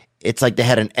it's like they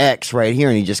had an X right here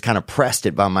and he just kind of pressed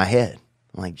it by my head.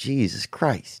 I'm like, Jesus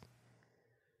Christ.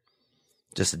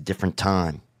 Just a different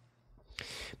time.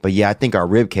 But yeah, I think our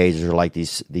rib cages are like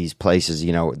these places,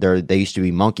 they used to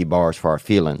be monkey bars for our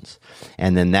feelings.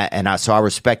 And then so I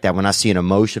respect that when I see an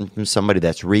emotion from somebody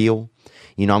that's real.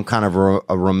 I'm kind of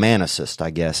a romanticist, I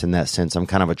guess, in that sense. I'm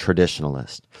kind of a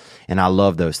traditionalist. And I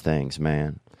love those things,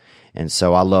 man. And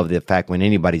so I love the fact when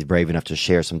anybody's brave enough to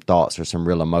share some thoughts or some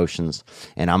real emotions.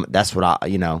 And that's one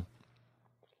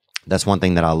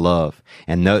thing that I love.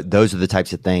 And those are the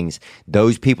types of things.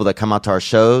 Those people that come out to our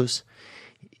shows,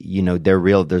 they're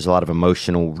real. There's a lot of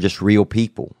emotional, just real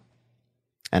people.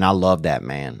 And I love that,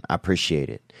 man. I appreciate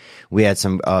it. We had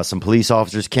some police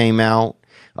officers came out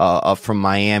up from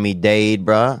Miami-Dade,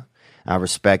 bruh. I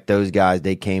respect those guys.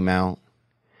 They came out.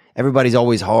 Everybody's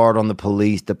always hard on the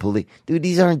police. Dude,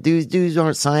 these aren't dudes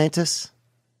aren't scientists.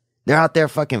 They're out there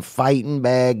fucking fighting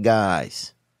bad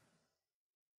guys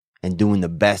and doing the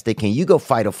best they can. You go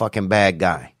fight a fucking bad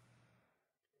guy.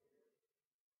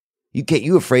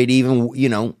 You afraid to even,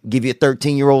 give your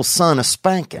 13-year-old son a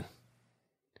spanking.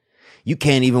 You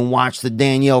can't even watch the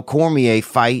Danielle Cormier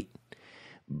fight,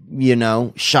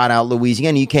 shot out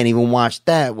Louisiana. You can't even watch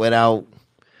that without,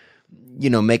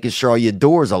 making sure all your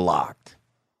doors are locked.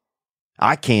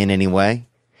 I can anyway.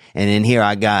 And then here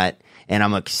and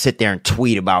I'm going to sit there and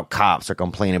tweet about cops or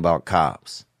complain about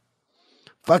cops.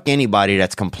 Fuck anybody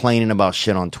that's complaining about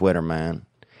shit on Twitter, man.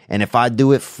 And if I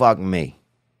do it, fuck me.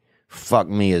 Fuck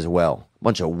me as well.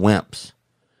 Bunch of wimps.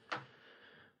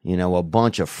 A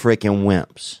bunch of freaking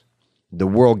wimps. The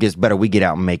world gets better. We get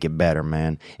out and make it better,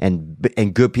 man. And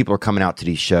good people are coming out to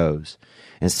these shows.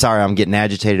 And sorry, I'm getting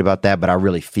agitated about that, but I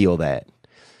really feel that.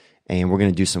 And we're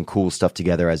going to do some cool stuff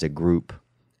together as a group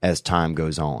as time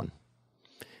goes on.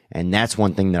 And that's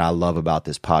one thing that I love about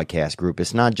this podcast group.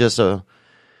 It's not just I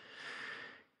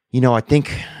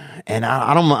think, and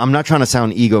I'm not trying to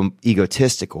sound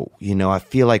egotistical. I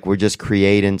feel like we're just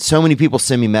creating. So many people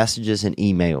send me messages and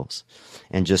emails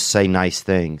and just say nice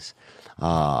things. Dude,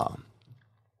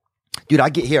 I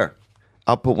get here.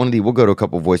 I'll put one of these. We'll go to a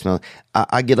couple of voicemails.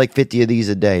 I get like 50 of these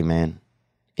a day, man.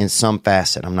 In some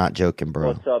facet. I'm not joking,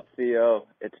 bro. What's up, Theo?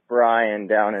 It's Brian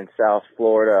down in South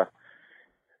Florida.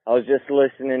 I was just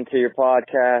listening to your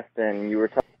podcast, and you were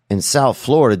talking. In South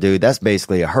Florida, dude, that's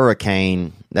basically a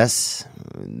hurricane. That's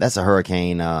a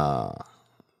hurricane.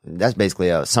 That's basically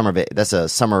a summer.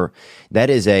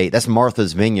 That's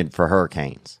Martha's Vineyard for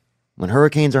hurricanes. When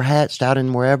hurricanes are hatched out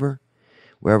in wherever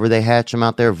they hatch them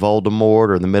out there, Voldemort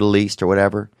or the Middle East or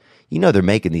whatever, they're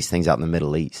making these things out in the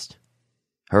Middle East.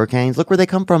 Hurricanes, look where they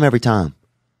come from every time.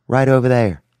 Right over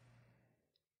there.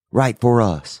 Right for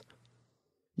us.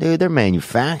 Dude, they're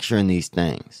manufacturing these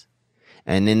things.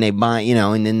 And then they buy,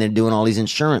 and then they're doing all these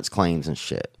insurance claims and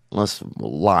shit. Let's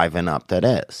liven up to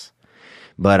this.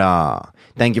 But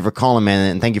thank you for calling,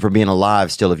 man, and thank you for being alive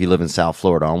still if you live in South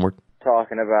Florida. Onward.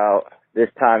 Talking about this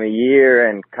time of year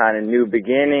and kind of new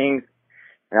beginnings.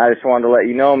 And I just wanted to let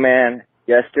you know, man,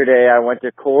 yesterday I went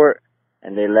to court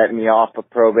and they let me off of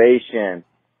probation.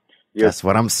 That's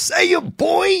what I'm saying,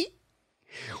 boy.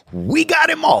 We got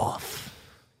him off.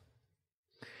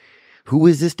 Who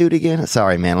is this dude again?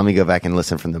 Sorry, man. Let me go back and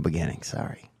listen from the beginning.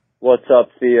 Sorry. What's up,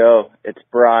 Theo? It's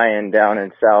Brian down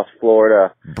in South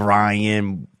Florida.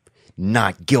 Brian,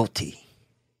 not guilty.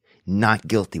 Not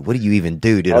guilty. What do you even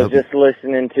do, dude? I was just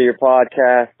listening to your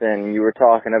podcast, and you were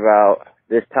talking about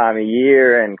this time of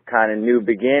year and kind of new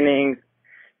beginnings.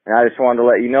 And I just wanted to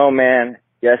let you know, man,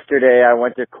 yesterday I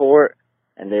went to court,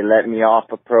 and they let me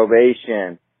off of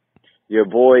probation. Your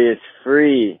boy is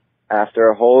free after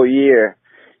a whole year,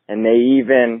 and they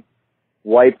even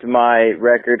wiped my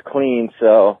record clean,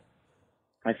 so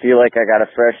I feel like I got a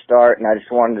fresh start, and I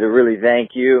just wanted to really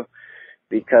thank you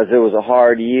because it was a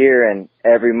hard year, and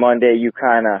every Monday you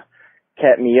kind of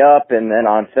kept me up, and then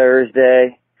on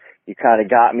Thursday you kind of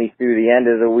got me through the end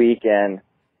of the week, and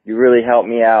you really helped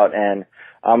me out, and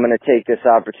I'm going to take this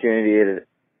opportunity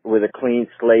with a clean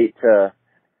slate to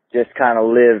just kind of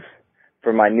live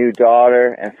for my new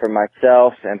daughter and for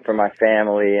myself and for my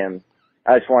family, and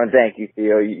I just want to thank you,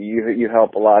 Theo. You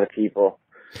help a lot of people.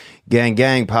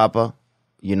 Gang, Papa.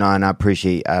 You know, and I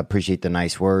appreciate the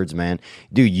nice words, man.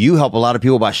 Dude, you help a lot of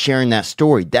people by sharing that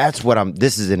story. That's what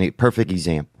this is a perfect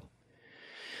example.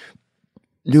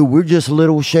 Dude, we're just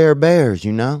little share bears,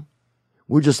 you know?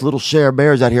 We're just little share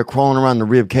bears out here crawling around the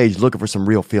rib cage looking for some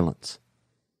real feelings.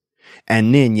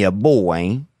 And then your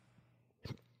boy,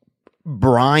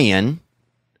 Brian,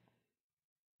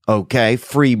 okay,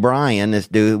 free Brian, this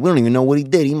dude, we don't even know what he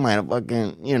did. He might have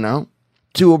fucking, you know,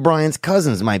 2 of Brian's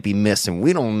cousins might be missing.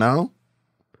 We don't know.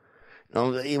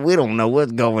 We don't know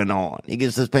what's going on. He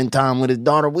gets to spend time with his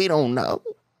daughter. We don't know.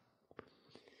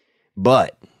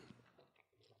 But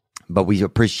we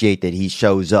appreciate that he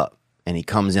shows up and he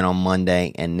comes in on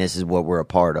Monday, and this is what we're a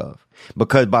part of.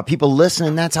 Because by people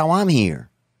listening, that's how I'm here.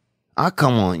 I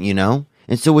come on, you know?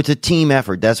 And so it's a team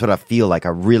effort. That's what I feel like. I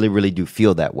really, really do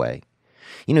feel that way.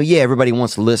 You know, yeah, everybody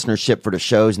wants listenership for the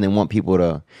shows and they want people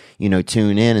to, you know,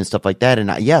 tune in and stuff like that. And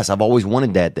yes, I've always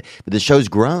wanted that. But the show's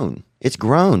grown. It's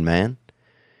grown, man.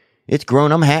 It's grown.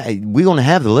 We're going to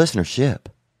have the listenership.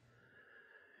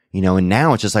 You know, and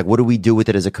now it's just like, what do we do with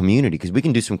it as a community? Because we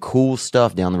can do some cool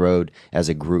stuff down the road as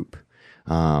a group.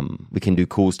 We can do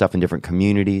cool stuff in different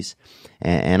communities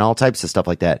and all types of stuff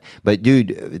like that. But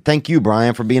dude, thank you,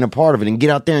 Brian, for being a part of it, and get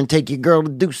out there and take your girl to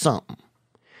do something.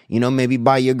 You know, maybe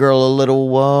buy your girl a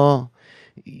little,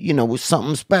 you know, with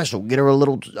something special. Get her a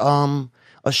little,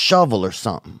 a shovel or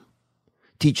something.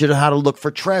 Teach her how to look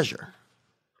for treasure.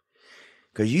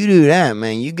 Cause you do that,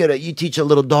 man. You teach a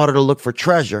little daughter to look for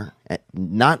treasure,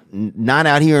 not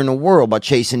out here in the world by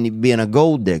being a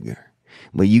gold digger,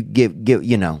 but you give,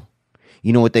 you know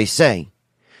what they say.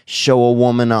 Show a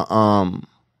woman a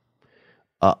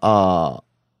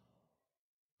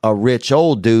rich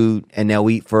old dude and they'll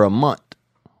eat for a month.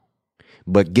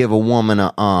 But give a woman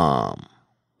a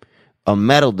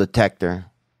metal detector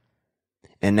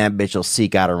and that bitch will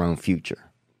seek out her own future.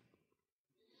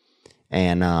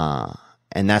 And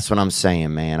that's what I'm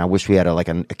saying, man. I wish we had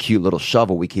a cute little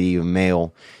shovel we could even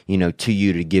mail, you know, to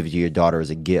you to give to your daughter as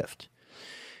a gift.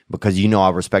 Because you know I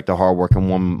respect a hardworking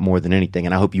woman more than anything,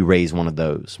 and I hope you raise one of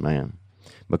those, man.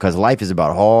 Because life is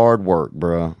about hard work,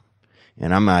 bro.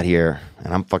 And I'm out here,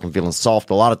 and I'm fucking feeling soft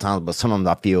a lot of times, but sometimes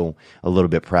I feel a little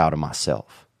bit proud of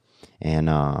myself. And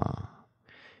I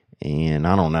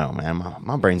don't know, man.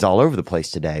 My brain's all over the place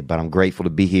today, but I'm grateful to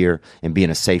be here and be in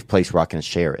a safe place where I can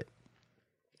share it.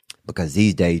 Because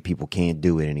these days, people can't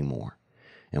do it anymore.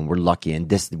 And we're lucky, and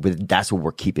that's what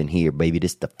we're keeping here, baby.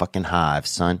 This is the fucking hive,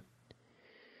 son.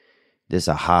 This is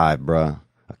a hive, bruh.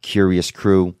 A curious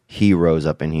crew, heroes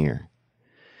up in here.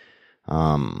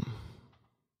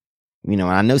 You know,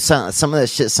 I know some of that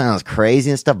shit sounds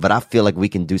crazy and stuff, but I feel like we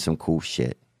can do some cool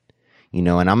shit. You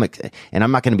know, and I'm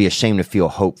not going to be ashamed to feel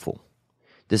hopeful.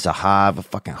 This is a hive of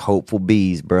fucking hopeful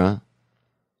bees, bruh.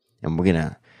 And we're going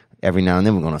to, every now and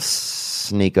then, we're going to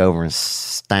sneak over and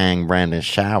stang Brendan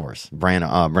Schaub's.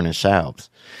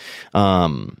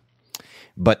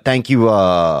 But thank you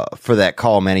for that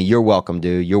call, Manny. You're welcome,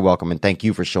 dude. You're welcome. And thank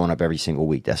you for showing up every single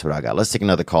week. That's what I got. Let's take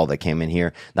another call that came in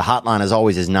here. The hotline, as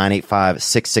always, is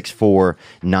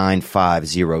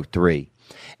 985-664-9503.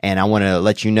 And I want to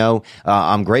let you know,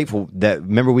 I'm grateful that,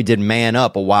 remember, we did Man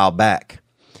Up a while back.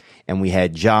 And we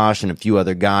had Josh and a few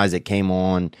other guys that came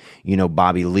on. You know,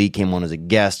 Bobby Lee came on as a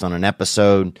guest on an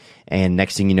episode. And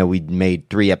next thing you know, we made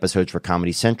 3 episodes for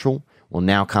Comedy Central. Well,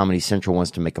 now Comedy Central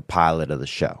wants to make a pilot of the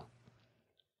show.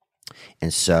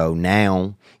 And so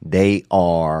now they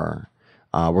are,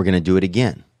 we're going to do it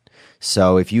again.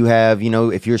 So if you have, you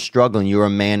know, if you're struggling, you're a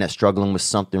man that's struggling with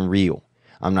something real.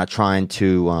 I'm not trying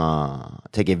to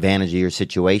take advantage of your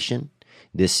situation.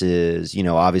 This is, you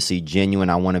know, obviously genuine.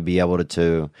 I want to be able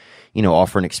to, you know,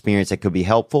 offer an experience that could be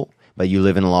helpful. But you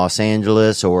live in Los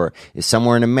Angeles or is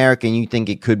somewhere in America and you think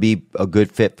it could be a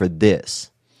good fit for this.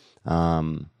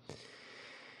 You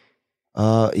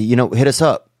know, hit us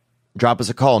up. Drop us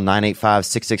a call,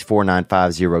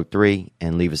 985-664-9503,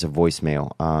 and leave us a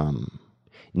voicemail.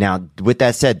 Now, with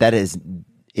that said, that is,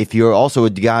 if you're also a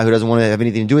guy who doesn't want to have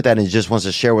anything to do with that and just wants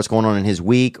to share what's going on in his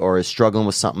week or is struggling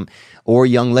with something, or a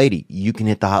young lady, you can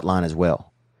hit the hotline as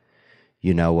well.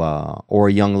 You know, or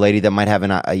a young lady that might have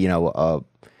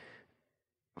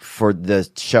for the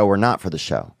show or not for the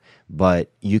show, but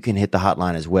you can hit the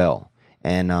hotline as well.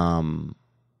 And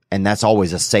that's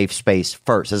always a safe space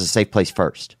first. That's a safe place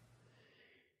first.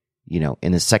 You know,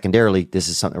 and then secondarily, this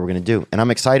is something we're going to do. And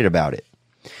I'm excited about it.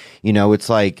 You know, it's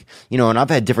like, you know, and I've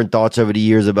had different thoughts over the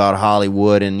years about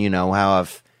Hollywood and, you know, how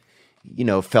I've, you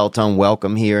know, felt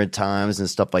unwelcome here at times and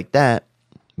stuff like that.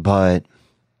 But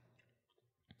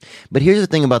here's the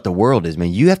thing about the world is,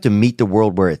 man, you have to meet the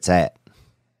world where it's at.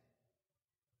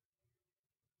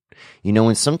 You know,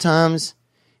 and sometimes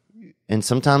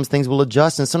things will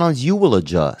adjust, and sometimes you will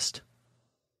adjust.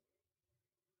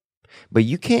 But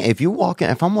you can't, if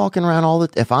I'm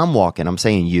walking, I'm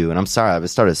saying you, and I'm sorry, I've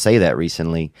started to say that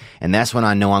recently, and that's when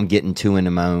I know I'm getting too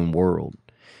into my own world,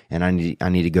 and I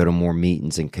need to go to more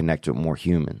meetings and connect with more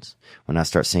humans. When I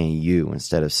start saying you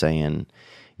instead of saying,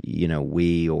 you know,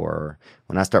 we, or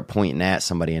when I start pointing at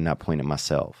somebody and not pointing at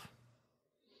myself.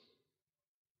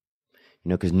 You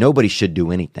know, because nobody should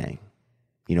do anything.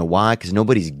 You know why? Because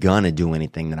nobody's gonna do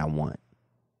anything that I want.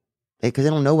 Because they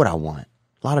don't know what I want.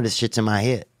 A lot of this shit's in my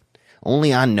head.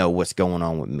 Only I know what's going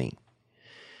on with me.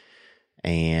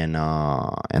 And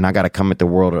I got to come at the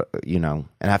world, you know,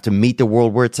 and I have to meet the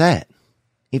world where it's at.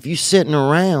 If you sitting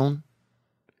around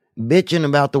bitching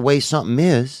about the way something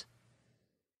is,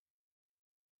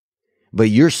 but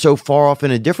you're so far off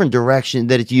in a different direction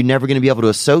that you're never going to be able to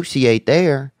associate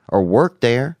there or work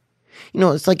there. You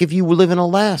know, it's like if you live in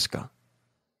Alaska,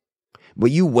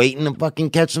 but you waiting to fucking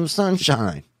catch some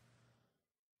sunshine.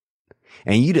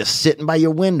 And you just sitting by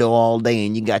your window all day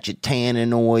and you got your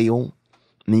tanning oil.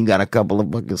 And you got a couple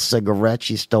of fucking cigarettes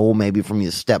you stole maybe from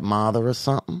your stepmother or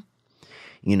something.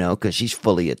 You know, because she's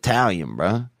fully Italian,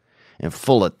 bruh. And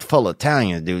full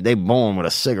Italians, dude. They born with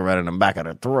a cigarette in the back of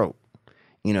their throat.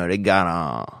 You know, they got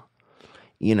all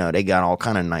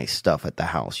kind of nice stuff at the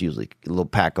house. Usually a little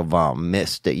pack of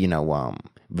Virginia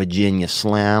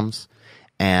Slims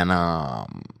and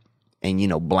you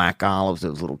know, black olives,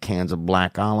 those little cans of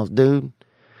black olives, dude.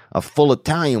 A full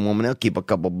Italian woman, they'll keep a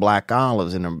couple black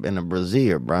olives in a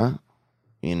brassiere, bruh.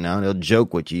 You know, they'll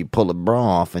joke with you. You pull the bra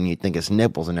off and you think it's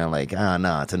nipples, and they're like,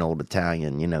 no, it's an old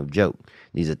Italian, you know, joke.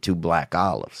 These are 2 black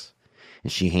olives.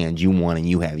 And she hands you one, and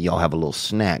y'all have a little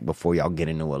snack before y'all get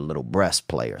into a little breast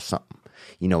play or something.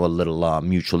 You know, a little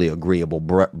mutually agreeable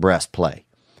breast play.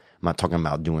 I'm not talking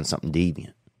about doing something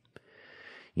deviant.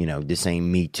 You know, this ain't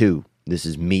Me Too. This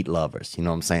is Meat Lovers. You know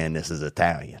what I'm saying? This is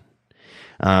Italian.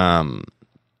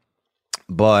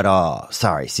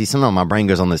 Sorry. See, sometimes my brain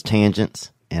goes on those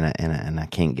tangents, and I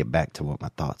can't get back to what my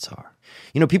thoughts are.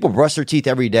 You know, people brush their teeth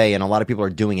every day, and a lot of people are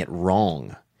doing it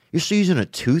wrong. You're still using a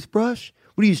toothbrush?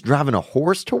 What are you, driving a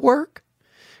horse to work?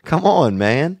 Come on,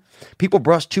 man. People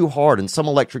brush too hard, and some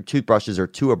electric toothbrushes are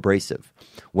too abrasive.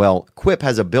 Well, Quip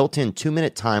has a built-in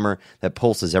 2-minute timer that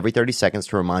pulses every 30 seconds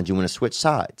to remind you when to switch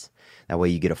sides. That way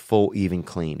you get a full, even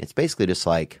clean. It's basically just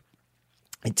like,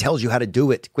 it tells you how to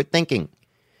do it. Quit thinking,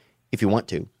 if you want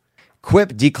to. Quip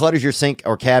declutters your sink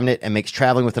or cabinet and makes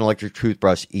traveling with an electric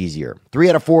toothbrush easier. 3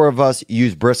 out of 4 of us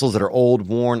use bristles that are old,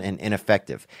 worn, and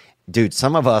ineffective. Dude,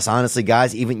 some of us, honestly,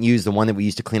 guys, even use the one that we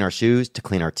used to clean our shoes to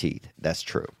clean our teeth. That's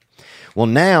true. Well,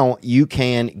 now you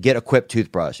can get a Quip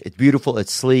toothbrush. It's beautiful.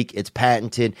 It's sleek. It's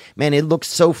patented. Man, it looks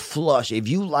so flush. If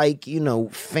you like, you know,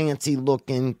 fancy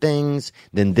looking things,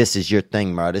 then this is your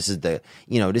thing, bro. This is the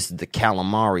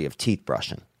calamari of teeth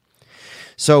brushing.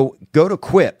 So go to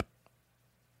Quip.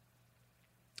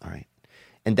 All right.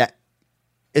 And that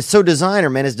it's so designer,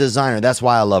 man. It's designer. That's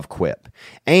why I love Quip.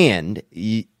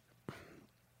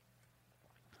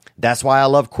 That's why I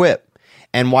love Quip.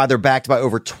 And why they're backed by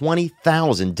over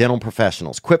 20,000 dental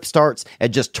professionals. Quip starts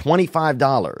at just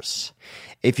 $25.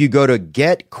 If you go to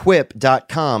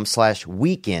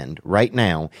getquip.com/weekend right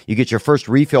now, you get your first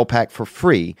refill pack for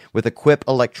free with a Quip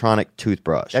electronic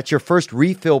toothbrush. That's your first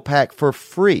refill pack for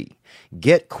free.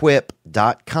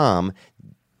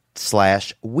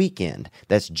 getquip.com/weekend.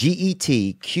 That's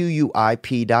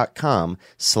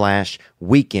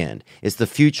getquip.com/weekend. It's the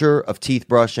future of teeth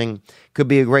brushing. Could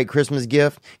be a great Christmas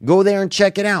gift. Go there and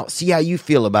check it out. See how you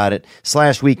feel about it.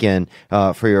 /weekend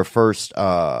for your first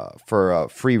for a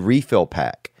free refill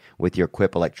pack with your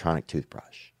Quip electronic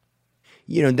toothbrush.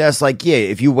 You know, that's like, yeah,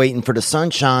 if you're waiting for the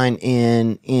sunshine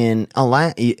in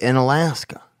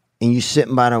Alaska, and you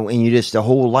sitting by and you just the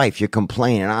whole life you're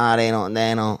complaining, they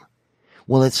don't.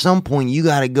 Well, at some point, you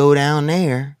got to go down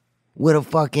there with a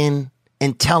fucking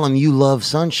and tell them you love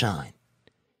sunshine.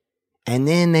 And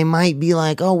then they might be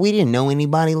like, oh, we didn't know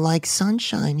anybody liked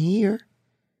sunshine here.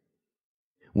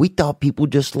 We thought people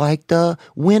just liked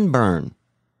windburn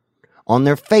on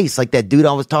their face, like that dude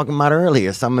I was talking about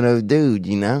earlier. Some of those dudes,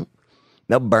 you know,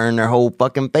 they'll burn their whole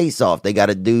fucking face off. They got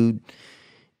a dude,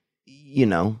 you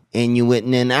know, Inuit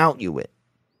and then out you it.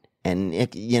 And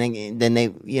then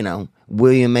they, you know,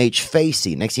 William H.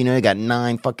 Facey. Next thing you know, they got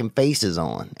 9 fucking faces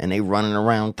on, and they running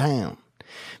around town.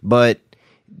 But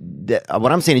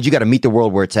what I'm saying is you got to meet the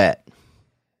world where it's at.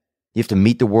 You have to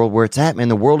meet the world where it's at, man.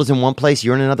 The world is in one place.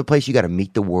 You're in another place. You got to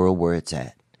meet the world where it's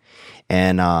at.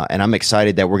 And I'm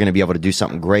excited that we're going to be able to do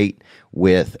something great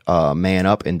with Man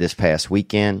Up in this past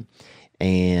weekend.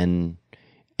 And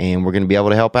we're going to be able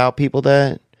to help out people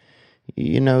that,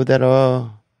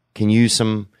 that can use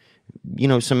some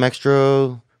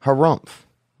extra harumph,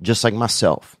 just like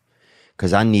myself,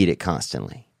 because I need it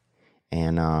constantly.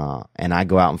 And I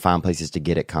go out and find places to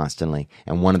get it constantly.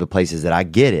 And one of the places that I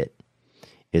get it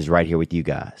is right here with you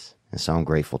guys. And so I'm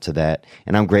grateful to that.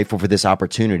 And I'm grateful for this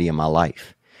opportunity in my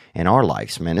life, in our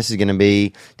lives, man. This is going to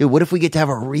be, dude, what if we get to have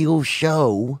a real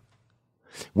show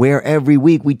where every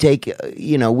week we take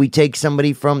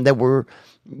somebody from that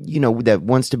that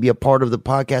wants to be a part of the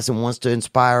podcast and wants to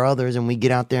inspire others, and we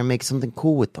get out there and make something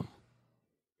cool with them.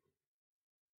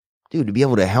 Dude, to be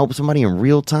able to help somebody in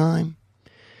real time,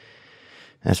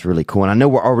 that's really cool. And I know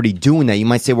we're already doing that. You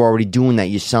might say we're already doing that.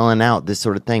 You're selling out, this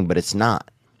sort of thing, but it's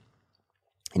not.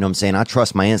 You know what I'm saying? I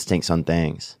trust my instincts on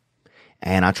things,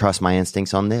 and I trust my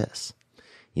instincts on this.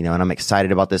 And I'm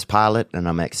excited about this pilot, and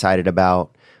I'm excited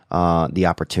about the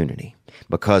opportunity,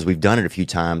 because we've done it a few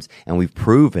times, and we've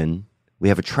proven we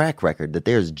have a track record that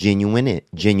there's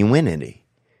genuinity.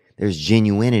 There's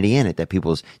genuinity in it, that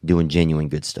people's doing genuine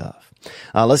good stuff.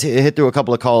 Let's hit through a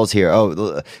couple of calls here.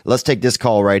 Oh, let's take this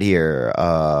call right here.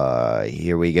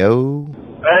 Here we go.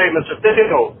 Hey, Mr.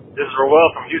 Theo. This is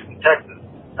Roel from Houston, Texas.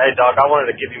 Hey, Doc, I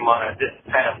wanted to give you my this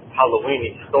past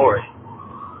Halloweeny story.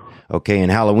 Okay,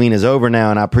 and Halloween is over now,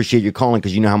 and I appreciate you calling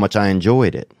because you know how much I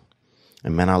enjoyed it.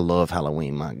 And man, I love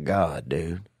Halloween. My God,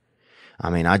 dude. I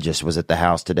mean, I just was at the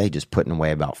house today just putting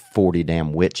away about 40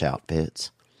 damn witch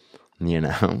outfits,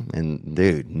 and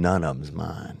dude, none of them's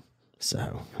mine.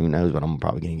 So who knows what I'm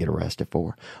probably going to get arrested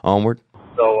for. Onward.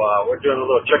 So we're doing a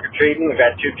little trick-or-treating. We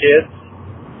got 2 kids.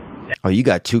 Oh, you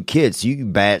got 2 kids. You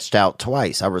batched out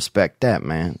twice. I respect that,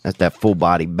 man. That's that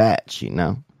full-body batch,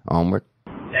 Onward.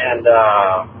 And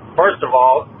first of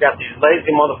all, got these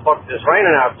lazy motherfuckers. It's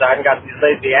raining outside, and got these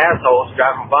lazy assholes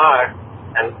driving by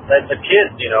and let the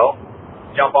kids,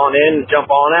 jump on in and jump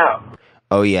on out.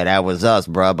 Oh, yeah, that was us,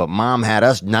 bro. But Mom had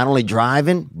us not only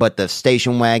driving, but the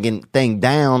station wagon thing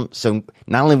down. So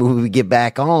not only would we get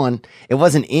back on, it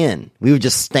wasn't in. We were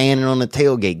just standing on the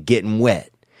tailgate getting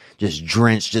wet. Just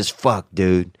drenched as fuck,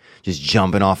 dude. Just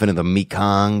jumping off into the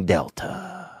Mekong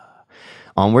Delta.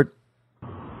 Onward.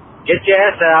 Get your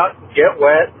ass out, get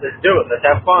wet, let's do it, let's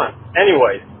have fun.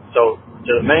 Anyways, so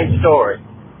to the main story.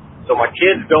 So my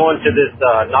kid's going to this,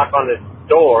 knock on this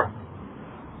door,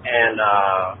 and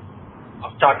I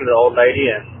was talking to the old lady,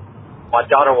 and my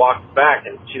daughter walks back,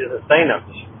 and she doesn't say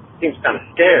nothing. She seems kind of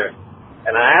scared.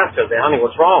 And I asked her, honey,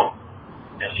 what's wrong?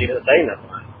 And she didn't say nothing.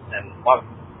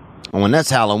 And when that's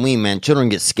Halloween, man, children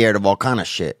get scared of all kind of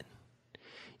shit.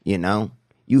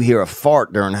 You hear a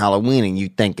fart during Halloween, and you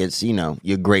think it's,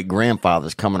 your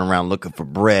great-grandfather's coming around looking for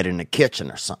bread in the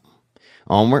kitchen or something.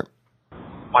 Onward.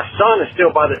 My son is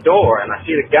still by the door, and I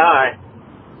see the guy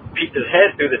peek his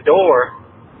head through the door.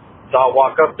 So I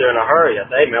walk up there in a hurry. I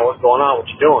say, hey, man, what's going on? What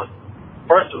you doing?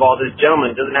 First of all, this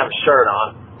gentleman doesn't have a shirt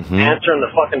on. Mm-hmm. Answering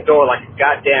the fucking door like a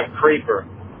goddamn creeper.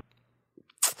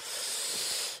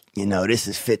 This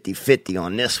is 50-50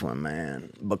 on this one,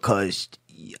 man. Because,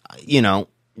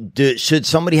 should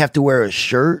somebody have to wear a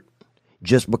shirt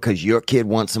just because your kid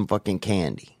wants some fucking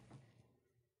candy?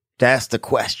 That's the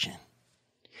question.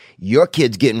 Your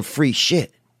kid's getting free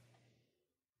shit.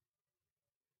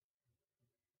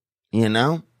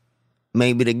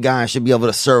 Maybe the guy should be able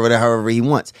to serve it however he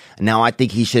wants. Now, I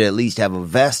think he should at least have a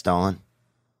vest on.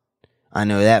 I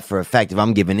know that for a fact. If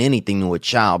I'm giving anything to a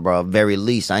child, bro, at very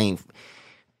least, I ain't,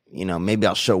 maybe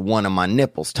I'll show one of my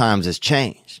nipples. Times has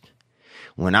changed.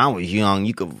 When I was young,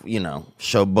 you could,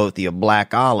 show both of your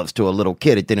black olives to a little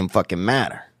kid. It didn't fucking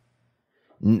matter.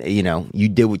 You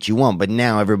did what you want. But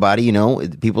now everybody,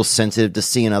 people's sensitive to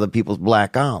seeing other people's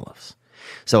black olives.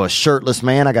 So a shirtless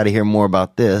man, I got to hear more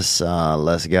about this.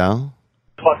 Let's go.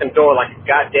 Fucking door like a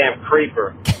goddamn creeper,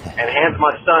 and hands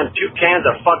my son 2 cans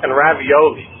of fucking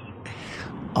raviolis.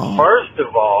 Oh. First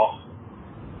of all,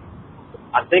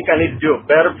 I think I need to do a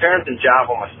better parenting job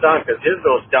on my son, because his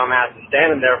little dumbass is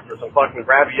standing there for some fucking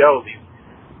raviolis,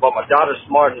 but my daughter's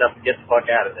smart enough to get the fuck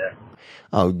out of there.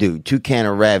 Oh, dude, 2 cans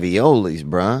of raviolis,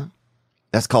 bruh.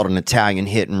 That's called an Italian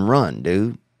hit and run,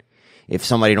 dude. If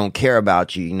somebody don't care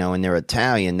about you, and they're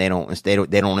Italian, they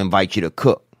don't invite you to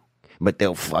cook. But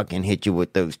they'll fucking hit you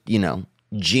with those,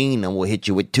 Gina will hit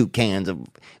you with 2 cans of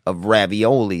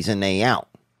raviolis and they out.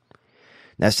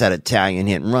 That's that Italian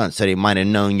hit and run. So they might have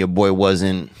known your boy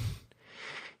wasn't,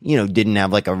 didn't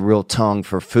have like a real tongue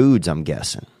for foods, I'm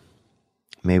guessing.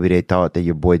 Maybe they thought that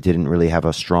your boy didn't really have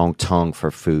a strong tongue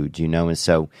for foods, and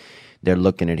so they're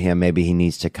looking at him. Maybe he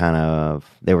needs to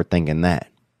they were thinking that.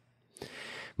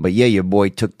 But yeah, your boy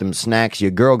took them snacks.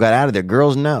 Your girl got out of there.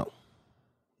 Girls know.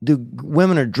 Dude,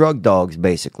 women are drug dogs,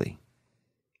 basically.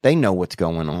 They know what's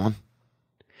going on.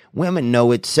 Women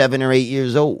know at 7 or 8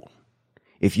 years old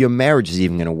if your marriage is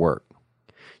even going to work.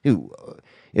 Dude,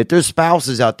 if there's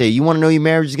spouses out there, you want to know your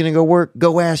marriage is going to go work?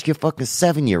 Go ask your fucking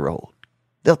 7-year-old.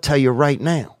 They'll tell you right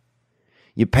now.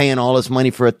 You're paying all this money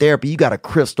for a therapy. You got a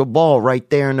crystal ball right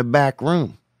there in the back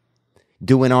room,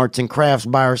 doing arts and crafts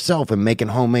by herself and making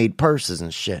homemade purses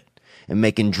and shit and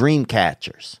making dream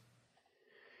catchers.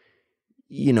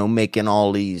 Making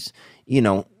all these, these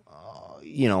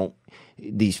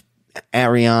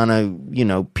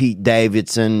Ariana, Pete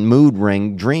Davidson mood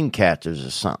ring dream catchers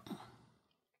or something.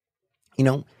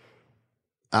 I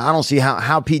don't see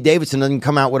how Pete Davidson doesn't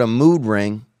come out with a mood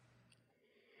ring.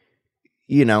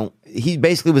 He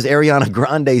basically was Ariana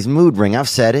Grande's mood ring. I've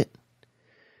said it.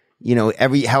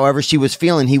 However she was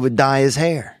feeling, he would dye his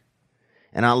hair.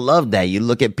 And I love that. You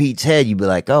look at Pete's head, you'd be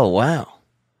like, oh, wow.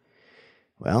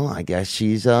 Well, I guess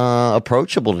she's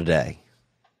approachable today.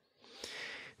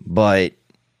 But,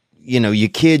 your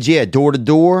kids, door to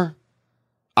door.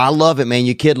 I love it, man.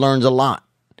 Your kid learns a lot.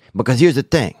 Because here's the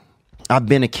thing. I've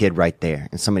been a kid right there.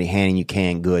 And somebody handing you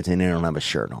canned goods and they don't have a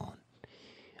shirt on.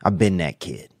 I've been that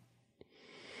kid.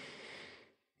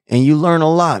 And you learn a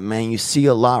lot, man. You see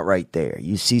a lot right there.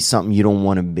 You see something you don't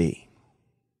want to be.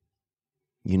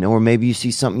 Or maybe you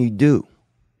see something you do.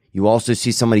 You also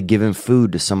see somebody giving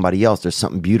food to somebody else. There's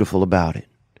something beautiful about it.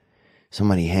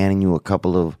 Somebody handing you a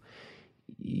couple of,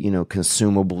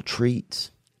 consumable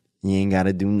treats. You ain't got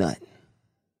to do nothing.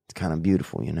 It's kind of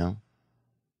beautiful,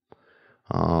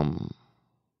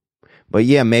 But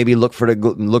yeah, maybe look for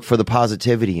the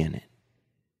positivity in it.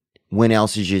 When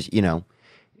else is just,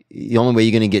 the only way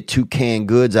you're going to get 2 canned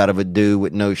goods out of a dude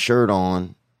with no shirt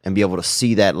on and be able to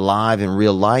see that live in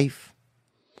real life,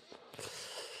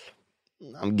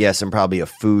 I'm guessing probably a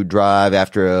food drive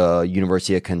after a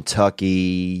University of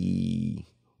Kentucky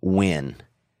win.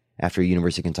 After a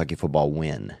University of Kentucky football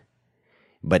win.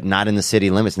 But not in the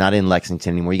city limits, not in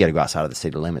Lexington anymore. You got to go outside of the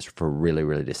city limits for really,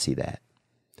 really to see that.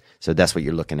 So that's what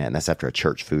you're looking at, and that's after a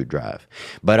church food drive.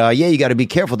 But you got to be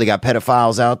careful. They got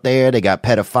pedophiles out there. They got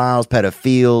pedophiles,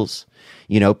 pedophiles,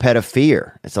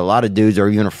 pedophilia. It's a lot of dudes are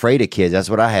even afraid of kids. That's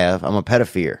what I have. I'm a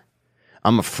pedophilia.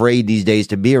 I'm afraid these days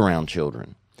to be around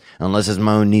children, unless it's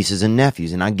my own nieces and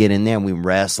nephews. And I get in there and we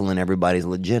wrestle and everybody's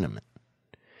legitimate.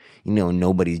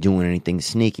 Nobody's doing anything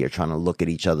sneaky or trying to look at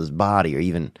each other's body or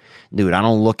even, dude, I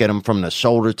don't look at them from the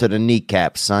shoulder to the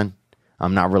kneecap, son.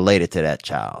 I'm not related to that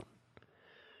child.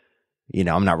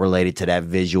 I'm not related to that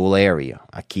visual area.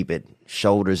 I keep it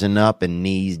shoulders and up and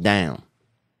knees down.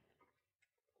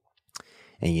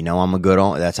 And I'm a good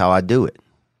on. That's how I do it.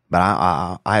 But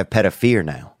I have pedophilia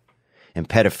now. And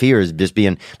pedophilia is just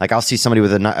being like, I'll see somebody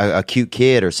with a cute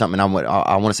kid or something. I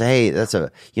want to say, hey, that's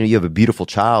you have a beautiful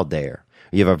child there.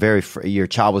 You have your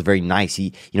child was very nice.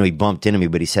 He bumped into me,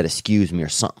 but he said, excuse me or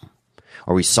something.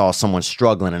 Or we saw someone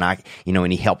struggling and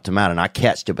and he helped him out and I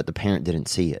catched it, but the parent didn't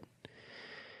see it.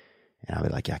 And I'll be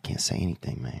like, I can't say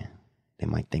anything, man. They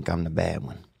might think I'm the bad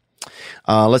one.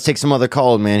 Let's take some other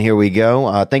calls, man. Here we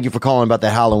go. Thank you for calling about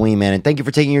that Halloween, man. And thank you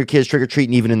for taking your kids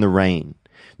trick-or-treating even in the rain.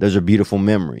 Those are beautiful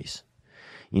memories.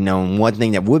 And one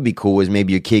thing that would be cool is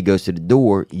maybe your kid goes to the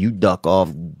door, you duck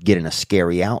off getting a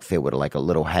scary outfit with like a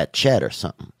little hatchet or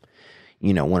something.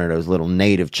 One of those little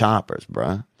native choppers,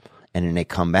 bruh. And then they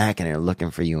come back and they're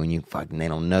looking for you and they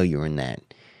don't know you're in that,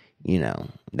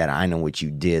 that I know what you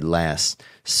did last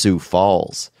Sioux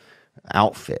Falls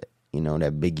outfit.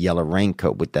 That big yellow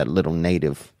raincoat with that little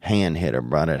native hand hitter,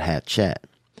 bro, that hatchet.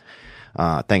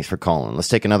 Thanks for calling. Let's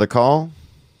take another call.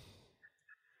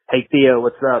 Hey, Theo,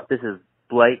 what's up? This is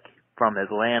Blake from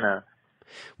Atlanta.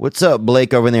 What's up,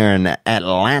 Blake, over there in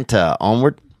Atlanta?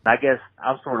 Onward? I guess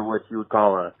I'm sort of what you would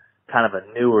call a kind of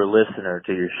a newer listener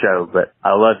to your show, but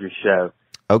I love your show.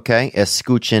 Okay.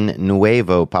 Escuchen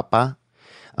nuevo, papá.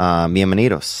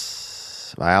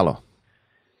 Bienvenidos. Váyalo.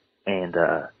 And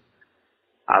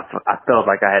I felt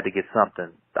like I had to get something.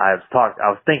 I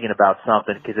was thinking about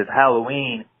something because it's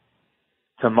Halloween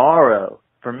tomorrow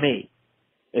for me.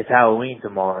 It's Halloween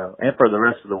tomorrow and for the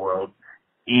rest of the world.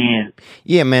 And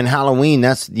yeah, man, Halloween,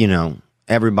 that's,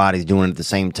 everybody's doing it at the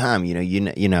same time,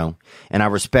 and I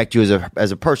respect you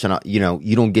as a person.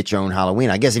 You don't get your own Halloween.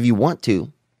 I guess if you want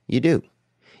to, you do.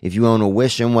 If you own a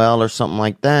wishing well or something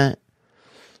like that,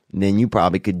 then you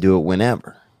probably could do it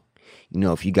whenever.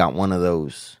 If you got one of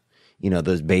those,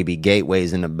 those baby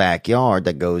gateways in the backyard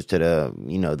that goes to the,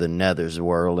 the Nethers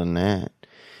world and that,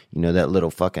 that little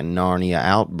fucking Narnia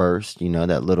outburst,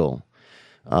 that little,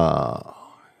 that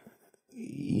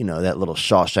little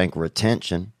Shawshank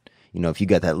retention. If you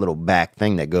got that little back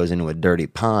thing that goes into a dirty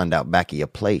pond out back of your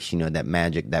place, that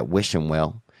magic, that wishing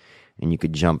well, and you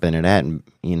could jump into that and,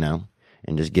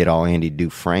 and just get all Andy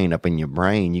Dufresne up in your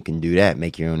brain, you can do that,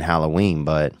 make your own Halloween.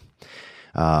 But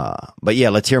yeah,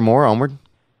 let's hear more. Onward.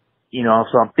 You know,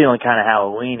 so I'm feeling kind of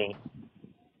Halloweeny,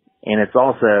 and it's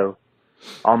also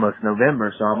almost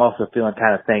November, so I'm also feeling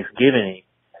kind of Thanksgiving-y.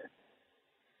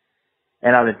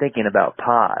 And I've been thinking about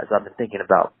pies. I've been thinking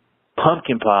about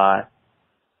pumpkin pie,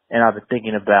 and I've been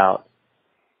thinking about,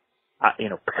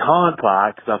 pecan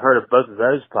pie, because I've heard of both of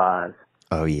those pies.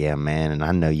 Oh, yeah, man, and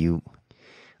I know you,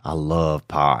 I love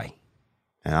pie.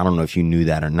 And I don't know if you knew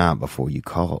that or not before you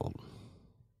called.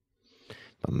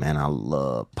 But, man, I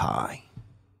love pie.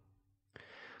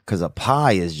 Because a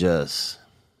pie just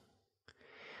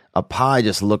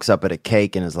looks up at a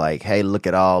cake and is like, hey, look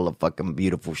at all the fucking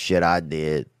beautiful shit I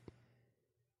did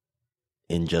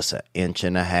in just 1.5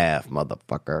 inches,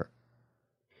 motherfucker.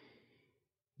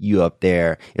 You up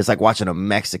there. It's like watching a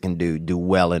Mexican dude do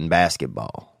well in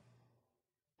basketball.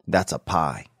 That's a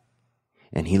pie.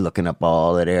 And he looking up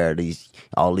all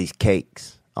these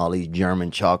cakes, all these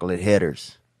German chocolate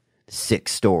hitters,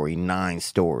 6-story,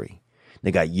 9-story.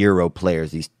 They got Euro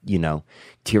players, these,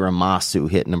 tiramisu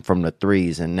hitting them from the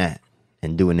threes and that,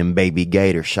 and doing them baby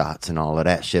gator shots and all of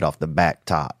that shit off the back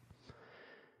top.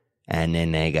 And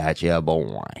then they got your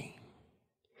boy,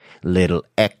 little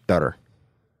Hector.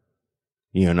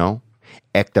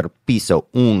 Hector Piso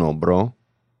Uno, bro.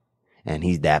 And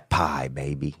he's that pie,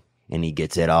 baby. And he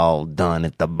gets it all done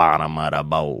at the bottom of the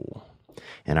bowl.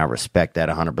 And I respect that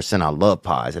 100%. I love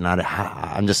pies. And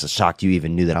I'm just shocked you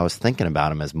even knew that I was thinking about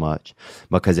them as much.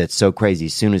 Because it's so crazy.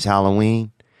 As soon as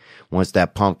Halloween, once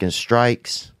that pumpkin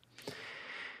strikes,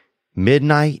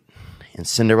 midnight, and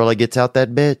Cinderella gets out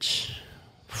that bitch,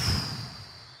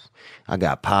 I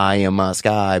got pie in my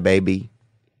sky, baby.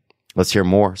 Let's hear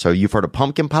more. So you've heard of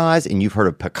pumpkin pies and you've heard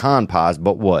of pecan pies,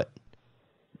 but what?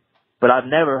 But I've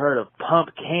never heard of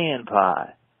pumpkin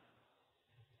pie.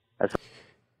 That's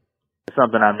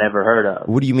something I've never heard of.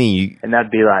 What do you mean? And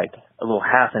that'd be like a little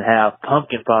half and half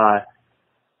pumpkin pie,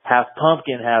 half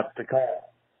pumpkin, half pecan.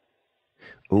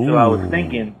 Ooh. So I was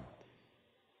thinking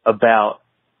about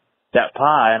that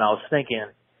pie, and I was thinking,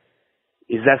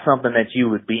 is that something that you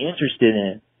would be interested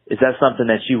in? Is that something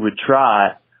that you would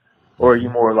try? Or are you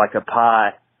more like a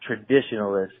pie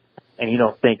traditionalist, and you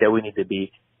don't think that we need to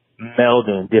be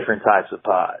melding different types of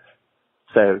pies?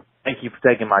 So thank you for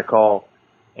taking my call,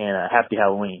 and happy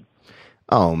Halloween.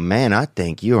 Oh, man, I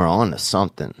think you're on to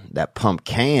something. That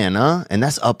pumpkin, huh? And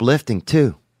that's uplifting,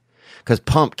 too. Because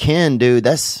pumpkin, dude,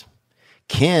 that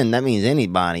means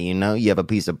anybody, You have a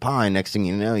piece of pie, next thing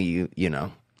you know, you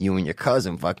and your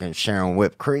cousin fucking sharing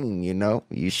whipped cream,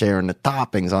 You sharing the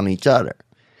toppings on each other.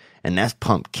 And that's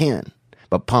pumpkin.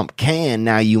 But pumpkin,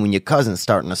 now you and your cousin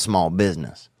starting a small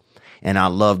business. And I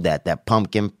love that. That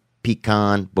pumpkin,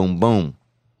 pecan, boom, boom.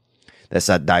 That's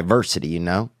a diversity,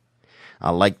 I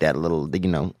like that little,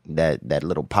 that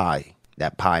little pie,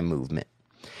 that pie movement.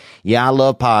 Yeah, I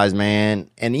love pies,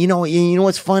 man. And you know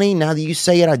what's funny? Now that you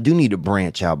say it, I do need to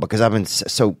branch out because I've been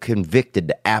so convicted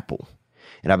to apple.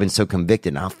 And I've been so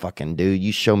convicted. Now, fucking dude,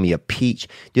 you show me a peach.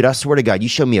 Dude, I swear to God, you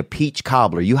show me a peach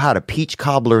cobbler. You hide a peach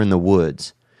cobbler in the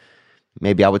woods.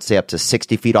 Maybe I would say up to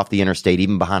 60 feet off the interstate,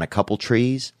 even behind a couple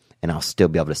trees. And I'll still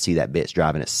be able to see that bitch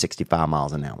driving at 65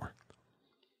 miles an hour.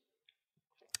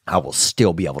 I will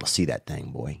still be able to see that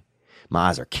thing, boy. My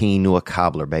eyes are keen to a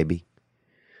cobbler, baby.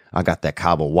 I got that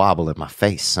cobble wobble in my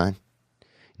face, son. You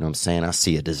know what I'm saying? I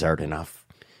see a dessert and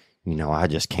I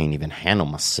just can't even handle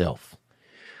myself.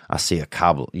 I see a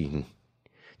cobbler.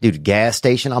 Dude, gas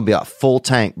station, I'll be at full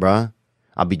tank, bruh.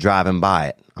 I'll be driving by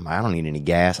it. I don't need any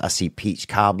gas. I see peach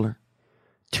cobbler,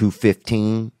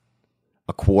 $2.15,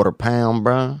 a quarter pound,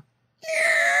 bruh.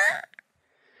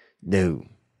 Dude,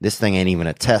 this thing ain't even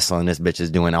a Tesla, and this bitch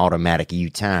is doing automatic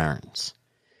U-turns.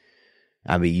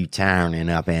 I be U-turning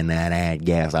up in that ad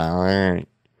gas. All right.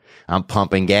 I'm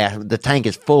pumping gas. The tank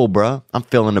is full, bro. I'm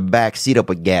filling the back seat up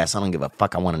with gas. I don't give a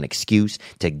fuck. I want an excuse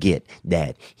to get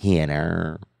that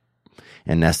hitter.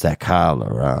 And that's that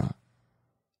cobbler,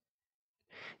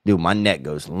 Dude, my neck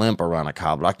goes limp around a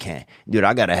cobbler. I can't. Dude,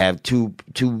 I gotta have two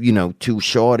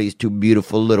shorties, two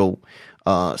beautiful little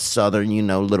southern,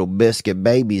 little biscuit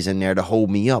babies in there to hold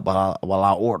me up while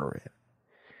I order it.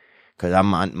 Because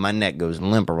my neck goes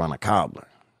limp around a cobbler.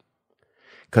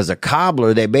 Because a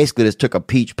cobbler, they basically just took a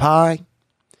peach pie,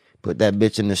 put that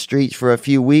bitch in the streets for a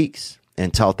few weeks,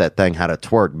 and taught that thing how to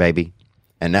twerk, baby.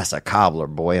 And that's a cobbler,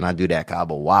 boy, and I do that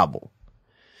cobble wobble.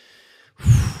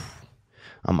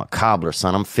 I'm a cobbler,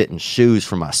 son. I'm fitting shoes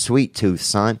for my sweet tooth,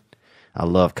 son. I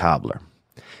love cobbler.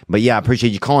 But yeah, I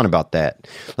appreciate you calling about that.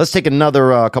 Let's take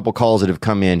another couple calls that have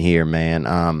come in here,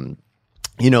 man.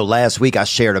 Last week I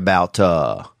shared about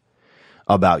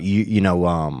about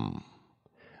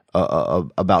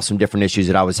about some different issues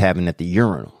that I was having at the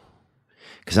urinal.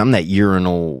 Because I'm that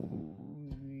urinal,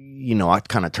 I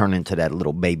kind of turn into that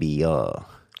little baby, I'm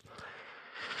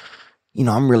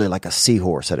really like a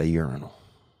seahorse at a urinal.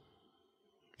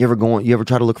 You ever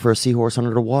try to look for a seahorse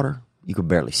under the water? You could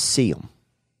barely see them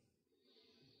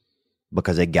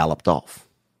because they galloped off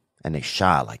and they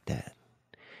shy like that.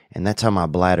 And that's how my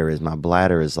bladder is. My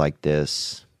bladder is like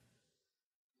this.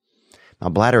 My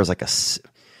bladder is like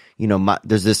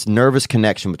there's this nervous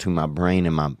connection between my brain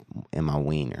and my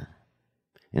wiener.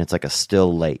 And it's like a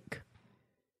still lake.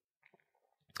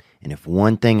 And if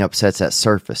one thing upsets that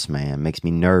surface, man, makes me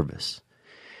nervous,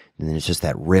 and then it's just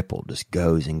that ripple just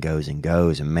goes and goes and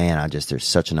goes. And man, there's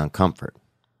such an uncomfort.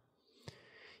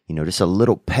 Just a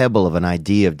little pebble of an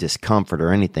idea of discomfort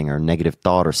or anything or a negative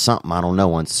thought or something, I don't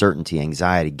know, uncertainty,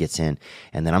 anxiety gets in.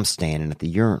 And then I'm standing at the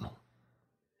urinal.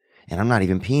 And I'm not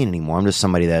even peeing anymore. I'm just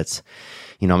somebody that's,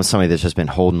 I'm somebody that's just been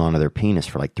holding onto their penis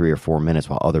for like 3 or 4 minutes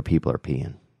while other people are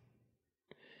peeing.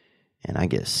 And I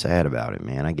get sad about it,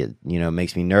 man. I get, it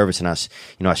makes me nervous. And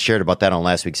I shared about that on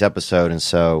last week's episode. And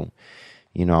so,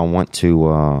 some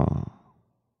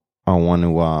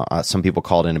people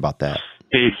called in about that.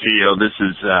 Hey, Theo, this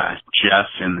is Jeff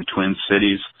in the Twin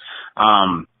Cities.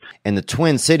 In the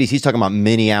Twin Cities, he's talking about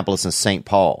Minneapolis and St.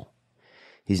 Paul.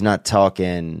 He's not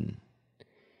talking,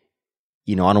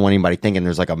 I don't want anybody thinking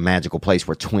there's like a magical place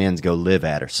where twins go live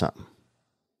at or something.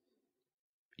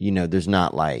 There's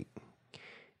not like,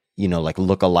 like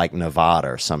look-alike Nevada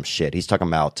or some shit. He's talking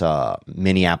about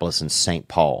Minneapolis and St.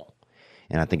 Paul.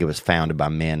 And I think it was founded by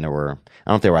men that were, I don't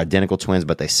know if they were identical twins,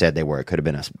 but they said they were. It could have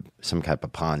been some type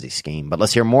of Ponzi scheme. But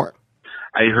let's hear more.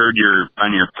 I heard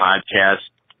on your podcast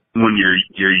when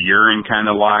your urine kind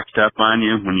of locked up on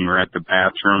you when you were at the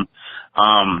bathroom.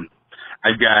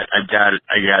 I got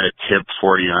a tip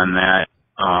for you on that.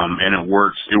 And it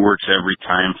works every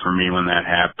time for me when that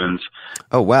happens.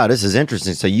 Oh, wow. This is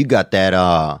interesting. So you got that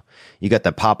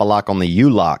Papa lock on the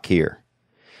U-lock here.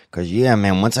 Cause yeah,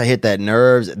 man, once I hit that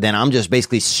nerves, then I'm just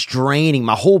basically straining.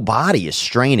 My whole body is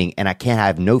straining and I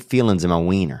have no feelings in my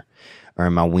wiener or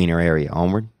in my wiener area.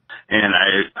 Onward. And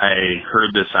I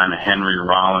heard this on a Henry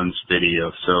Rollins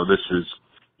video. So this is,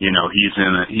 he's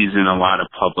in a lot of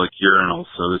public urinals.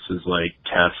 So this is like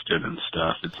tested and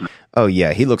stuff. Oh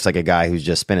yeah. He looks like a guy who's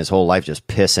just spent his whole life just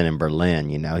pissing in Berlin.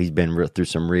 He's been through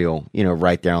some real,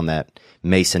 right there on that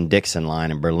Mason-Dixon line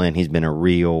in Berlin. He's been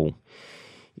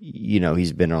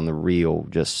he's been on the real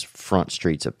just front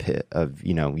streets of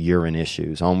urine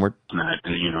issues. Onward.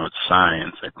 It's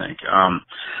science, I think.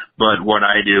 But what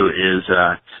I do is,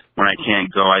 when I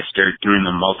can't go, I start doing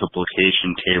the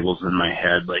multiplication tables in my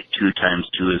head, like 2 times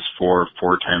 2 is 4,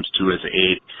 4 times 2 is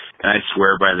 8. And I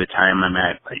swear by the time I'm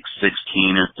at like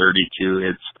 16 or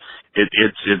 32, it's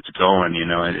going,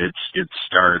 it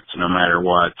starts no matter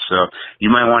what. So you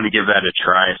might want to give that a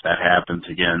try if that happens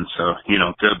again. So,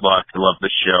 good luck. I love the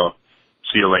show.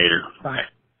 See you later. Bye.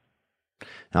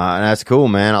 That's cool,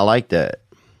 man. I like that.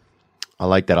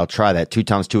 I'll try that. 2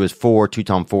 times 2 is 4. 2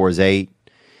 times 4 is 8.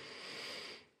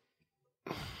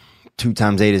 2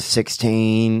 times 8 is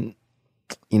 16.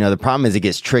 The problem is it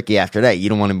gets tricky after that. You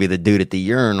don't want to be the dude at the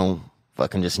urinal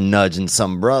fucking just nudging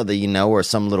some brother, or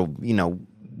some little,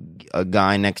 a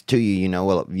guy next to you,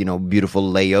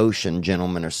 beautiful Laotian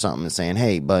gentleman or something and saying,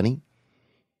 hey, buddy,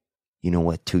 you know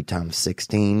what 2 times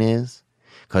 16 is?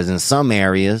 Because in some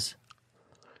areas,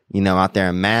 out there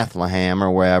in Bethlehem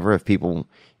or wherever, if people,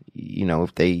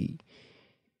 if they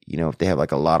have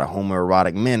like a lot of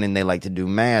homoerotic men and they like to do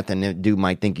math and the dude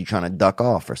might think you're trying to duck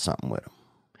off or something with them.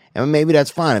 And maybe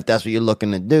that's fine if that's what you're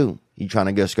looking to do. You're trying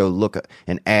to just go look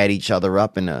and add each other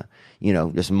up and,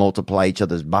 just multiply each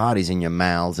other's bodies in your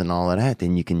mouths and all of that,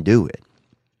 then you can do it.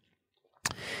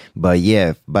 But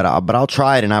yeah, but I'll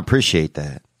try it and I appreciate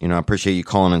that. I appreciate you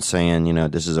calling and saying,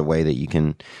 this is a way that you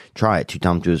can try it. 2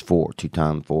 times 2 is 4. 2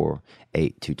 times 4,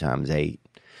 8. 2 times 8,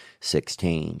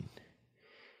 16.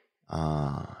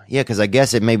 Yeah, because I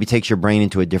guess it maybe takes your brain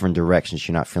into a different direction so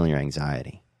you're not feeling your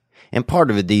anxiety. And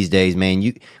part of it these days,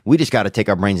 man, we just got to take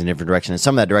our brains in a different direction. And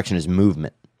some of that direction is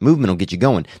movement. Movement will get you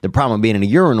going. The problem with being in a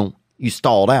urinal, you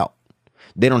stalled out.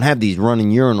 They don't have these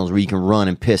running urinals where you can run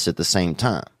and piss at the same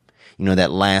time.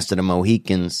 That last of the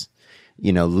Mohicans,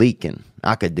 leaking.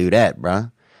 I could do that,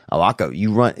 bruh. Oh, I could.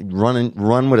 You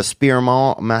run with a spear in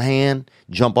my hand,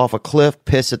 jump off a cliff,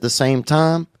 piss at the same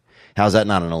time. How's that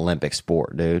not an Olympic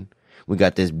sport, dude? We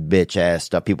got this bitch ass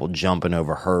stuff, people jumping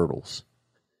over hurdles.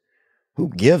 Who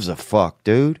gives a fuck,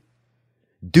 dude?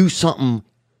 Do something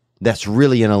that's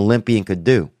really an Olympian could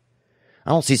do. I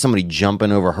don't see somebody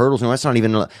jumping over hurdles. No, that's not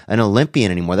even an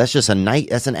Olympian anymore. That's just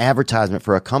that's an advertisement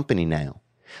for a company now.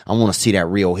 I want to see that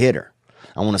real hitter.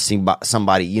 I want to see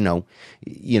somebody,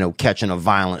 catching a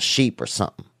violent sheep or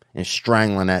something and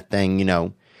strangling that thing,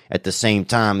 at the same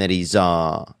time that he's,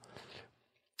 doing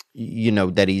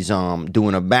a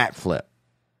backflip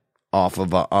off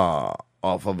of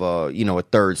a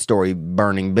third story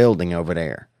burning building over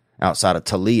there outside of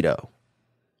Toledo.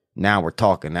 Now we're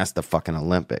talking. That's the fucking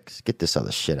Olympics. Get this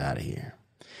other shit out of here.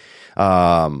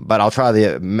 But I'll try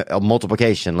the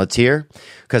multiplication. Let's hear.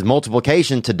 Because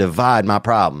multiplication to divide my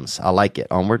problems. I like it.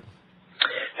 Onward.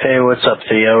 Hey, what's up,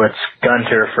 Theo? It's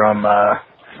Gunter from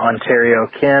Ontario,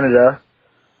 Canada.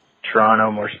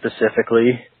 Toronto, more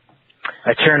specifically.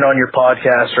 I turned on your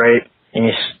podcast, right, and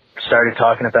you started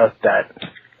talking about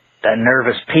that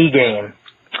nervous pee game.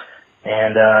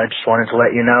 And I just wanted to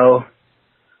let you know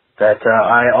that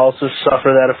I also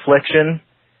suffer that affliction.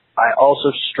 I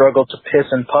also struggle to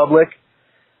piss in public.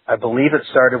 I believe it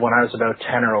started when I was about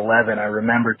 10 or 11. I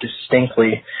remember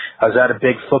distinctly I was at a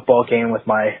big football game with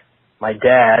my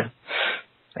dad,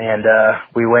 and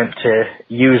we went to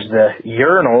use the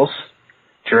urinals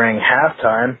during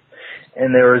halftime,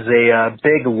 and there was a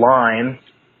big line.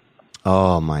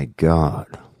 Oh, my God.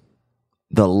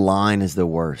 The line is the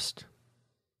worst.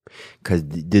 Because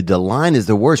the line is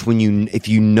the worst if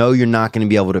you know you're not going to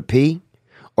be able to pee,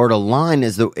 or the line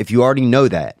is if you already know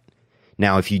that.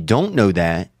 Now, if you don't know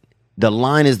that, the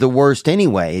line is the worst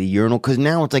anyway at a urinal, because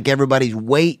now it's like everybody's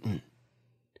waiting.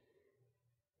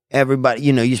 Everybody,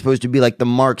 you're supposed to be like the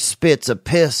Mark Spitz of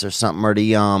piss or something, or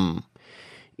the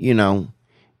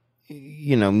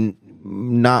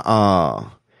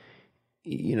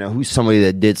who's somebody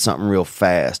that did something real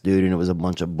fast, dude, and it was a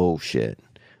bunch of bullshit.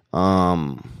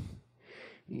 I'm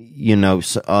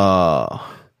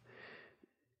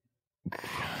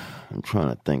trying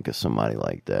to think of somebody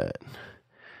like that.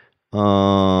 It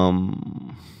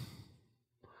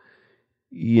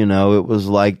was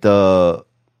like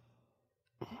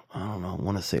I don't know, I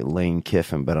want to say Lane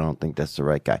Kiffin, but I don't think that's the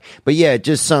right guy. But yeah,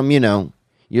 just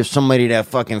you're somebody that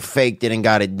fucking faked it and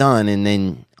got it done, and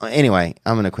then, anyway,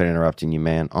 I'm going to quit interrupting you,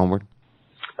 man. Onward.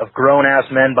 Of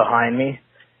grown-ass men behind me,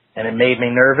 and it made me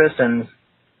nervous, and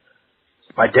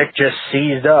my dick just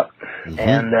seized up. Mm-hmm.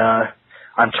 And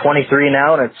I'm 23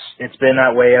 now, and it's been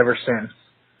that way ever since.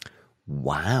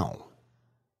 Wow.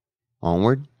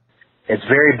 Onward. It's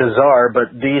very bizarre,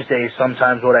 but these days,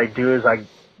 sometimes what I do is I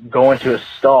go into a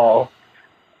stall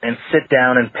and sit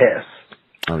down and piss.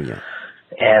 Oh, yeah.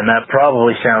 And that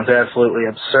probably sounds absolutely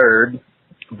absurd,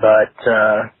 but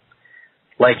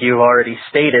like you've already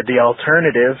stated, the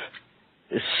alternative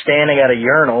is standing at a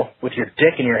urinal with your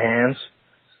dick in your hands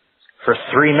for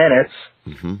 3 minutes,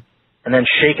 mm-hmm. and then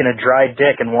shaking a dry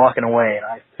dick and walking away. And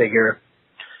I figure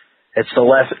it's the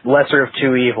lesser of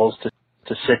two evils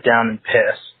to sit down and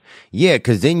piss. Yeah,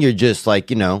 because then you're just like,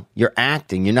 you're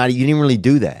acting. You didn't really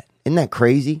do that. Isn't that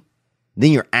crazy?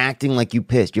 Then you're acting like you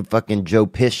pissed. You're fucking Joe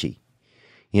Pishy.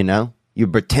 You're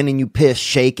pretending you pissed,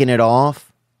 shaking it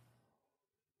off.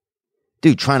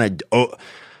 Dude, trying to,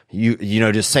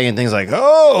 just saying things like,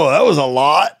 oh, that was a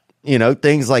lot.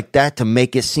 Things like that to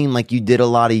make it seem like you did a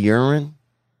lot of urine.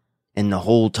 And the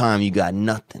whole time you got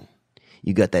nothing.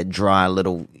 You got that dry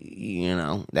little,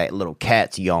 that little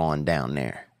cat's yawn down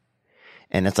there.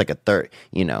 And it's like a third,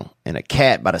 and a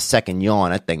cat, by the second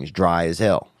yawn, that thing's dry as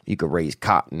hell. You could raise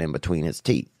cotton in between its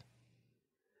teeth.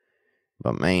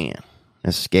 But man,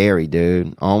 that's scary,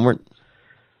 dude. Onward.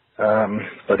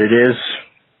 But it is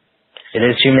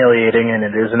humiliating, and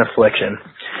it is an affliction.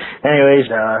 Anyways,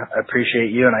 I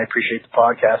appreciate you, and I appreciate the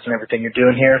podcast and everything you're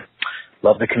doing here.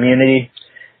 Love the community.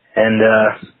 And,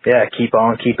 keep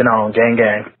on keeping on. Gang,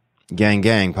 gang. Gang,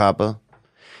 gang, Papa.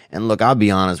 And look, I'll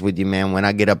be honest with you, man, when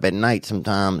I get up at night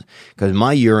sometimes, because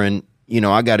my urine,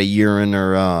 I got a urine,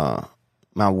 or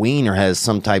my wiener has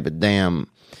some type of damn,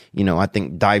 I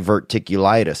think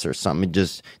diverticulitis or something.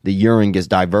 The urine gets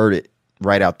diverted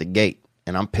right out the gate.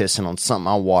 And I'm pissing on something.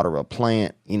 I'll water a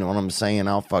plant. You know what I'm saying?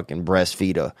 I'll fucking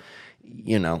breastfeed a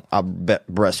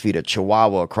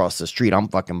chihuahua across the street. I'm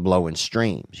fucking blowing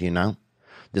streams,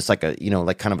 Just like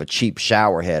like kind of a cheap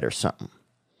shower head or something.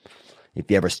 If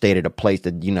you ever stayed at a place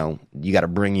that, you got to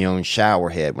bring your own shower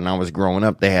head. When I was growing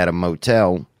up, they had a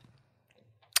motel.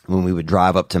 When we would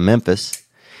drive up to Memphis,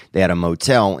 they had a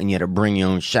motel, and you had to bring your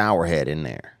own shower head in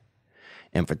there.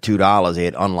 And for $2, they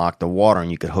had unlocked the water,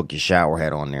 and you could hook your shower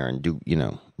head on there and do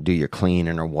your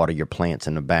cleaning or water your plants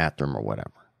in the bathroom or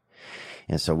whatever.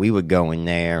 And so we would go in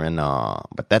there, and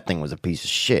but that thing was a piece of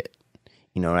shit.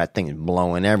 That thing is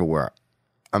blowing everywhere.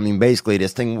 I mean, basically,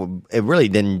 this thing, it really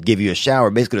didn't give you a shower.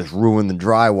 Basically, just ruined the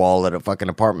drywall at a fucking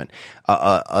apartment,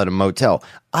 at a motel.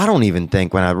 I don't even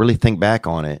think, when I really think back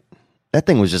on it, that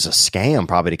thing was just a scam,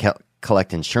 probably to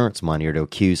collect insurance money or to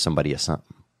accuse somebody of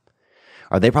something.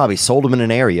 Or they probably sold them in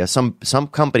an area. Some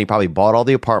company probably bought all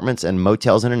the apartments and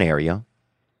motels in an area,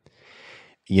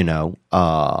 you know,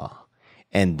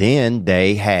 and then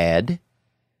they had,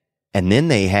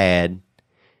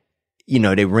 you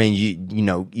know, they ran you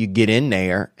know, you get in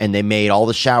there and they made all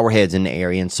the shower heads in the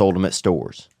area and sold them at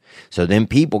stores. So then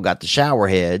people got the shower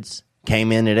heads,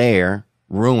 came in there,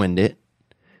 ruined it,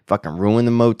 fucking ruined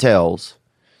the motels.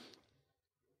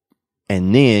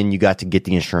 And then you got to get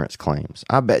the insurance claims.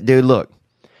 I bet, dude, look,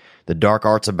 the dark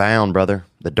arts abound, brother.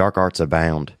 The dark arts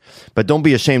abound. But don't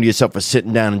be ashamed of yourself for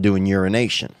sitting down and doing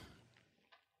urination.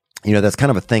 You know, that's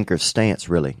kind of a thinker's stance,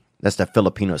 really. That's that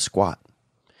Filipino squat.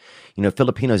 You know,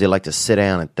 Filipinos, they like to sit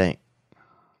down and think.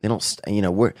 They don't, you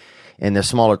know, and they're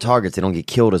smaller targets. They don't get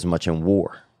killed as much in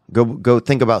war. Go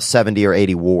think about 70 or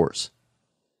 80 wars.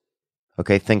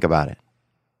 Okay, think about it.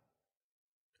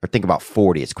 Or think about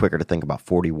 40. It's quicker to think about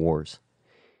 40 wars.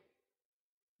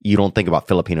 You don't think about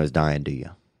Filipinos dying, do you?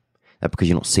 That's because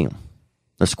you don't see them.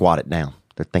 They're squatted down.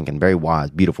 They're thinking, very wise,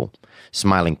 beautiful,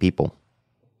 smiling people.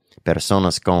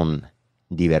 Personas con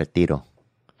divertido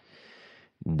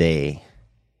de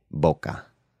boca.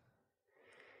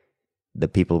 The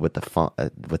people with the fun,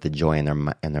 with the joy in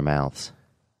their mouths.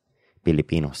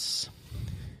 Filipinos.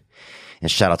 And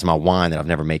shout out to my wine that I've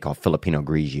never made called Filipino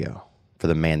Grigio. For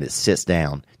the man that sits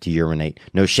down to urinate.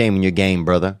 No shame in your game,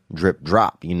 brother. Drip,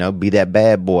 drop, you know. Be that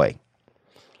bad boy.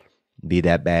 Be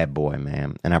that bad boy,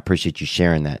 man. And I appreciate you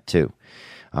sharing that, too.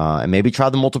 And maybe try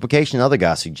the multiplication the other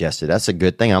guy suggested. That's a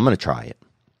good thing. I'm going to try it.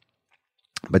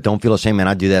 But don't feel ashamed, man.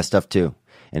 I do that stuff, too.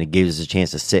 And it gives us a chance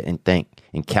to sit and think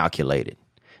and calculate it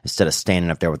instead of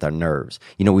standing up there with our nerves.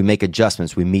 You know, we make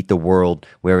adjustments. We meet the world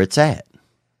where it's at.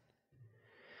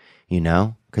 You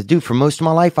know? Because, dude, for most of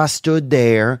my life, I stood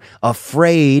there,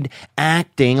 afraid,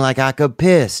 acting like I could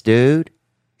piss, dude.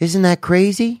 Isn't that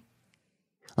crazy?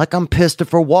 Like I'm pissed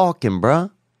for walking, bruh.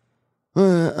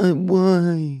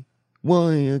 Why?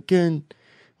 Why again?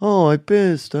 Oh, I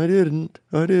pissed. I didn't.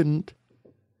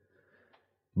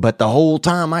 But the whole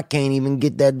time, I can't even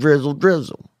get that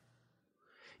drizzle.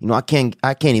 You know, I can't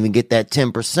even get that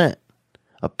 10%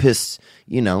 of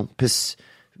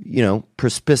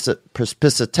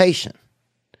precipitation.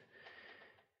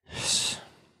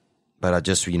 But I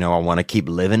just, you know, I want to keep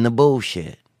living the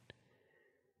bullshit.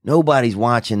 Nobody's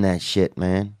watching that shit,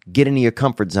 man. Get into your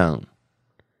comfort zone.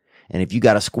 And if you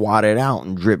got to squat it out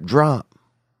and drip drop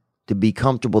to be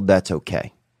comfortable, that's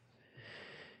okay.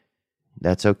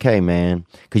 That's okay, man.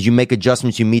 Because you make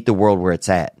adjustments, you meet the world where it's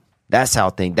at. That's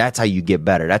how you get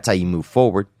better. That's how you move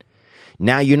forward.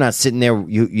 Now you're not sitting there,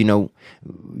 you know,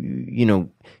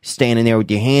 standing there with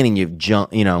your hand and you've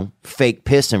fake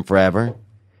pissing forever.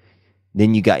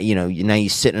 Then you got, you know, now you're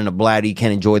sitting in a bladder. You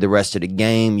can't enjoy the rest of the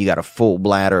game. You got a full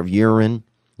bladder of urine.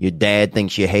 Your dad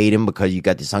thinks you hate him because you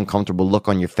got this uncomfortable look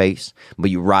on your face,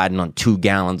 but you're riding on 2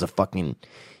 gallons of fucking,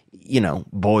 you know,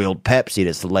 boiled Pepsi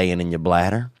that's laying in your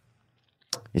bladder.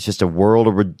 It's just a world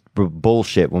of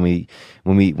bullshit when we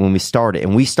start it.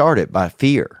 And we start it by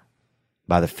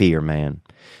the fear, man.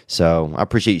 So I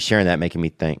appreciate you sharing that, making me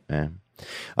think, man.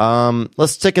 We'll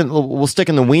stick in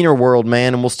the wiener world,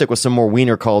 man, and we'll stick with some more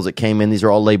wiener calls that came in. These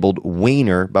are all labeled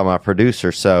wiener by my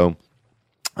producer. So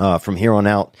from here on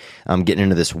out, I'm getting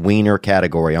into this wiener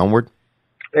category. Onward.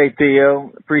 Hey,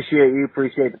 Theo. Appreciate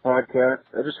the podcast.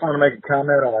 I just want to make a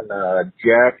comment on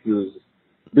Jack, who's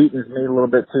beating his meat a little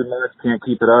bit too much, can't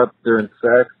keep it up during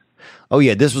sex. Oh,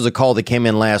 yeah, this was a call that came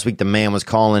in last week. The man was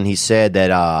calling. He said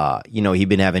that, he'd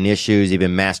been having issues. He'd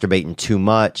been masturbating too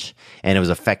much, and it was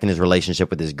affecting his relationship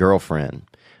with his girlfriend.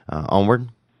 Onward?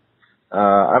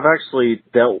 I've actually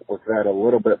dealt with that a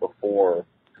little bit before,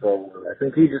 so I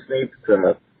think he just needs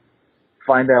to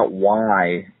find out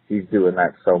why he's doing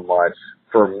that so much.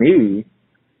 For me,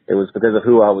 it was because of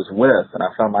who I was with, and I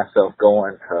found myself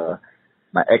going to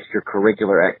my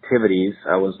extracurricular activities.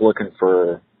 I was looking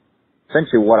for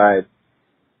essentially what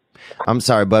I'm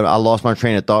sorry, but I lost my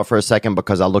train of thought for a second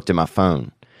because I looked at my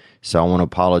phone. So I want to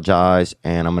apologize,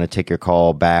 and I'm going to take your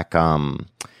call back and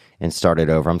start it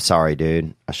over. I'm sorry,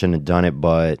 dude. I shouldn't have done it,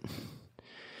 but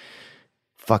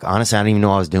fuck, honestly, I didn't even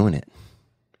know I was doing it.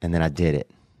 And then I did it.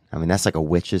 I mean, that's like a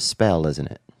witch's spell,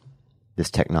 isn't it?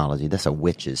 This technology, that's a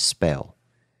witch's spell.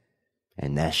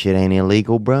 And that shit ain't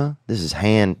illegal, bro. This is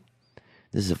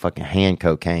a fucking hand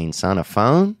cocaine, son. A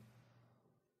phone?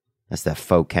 That's that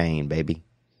cocaine, baby.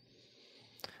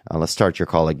 Let's start your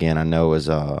call again. I know it was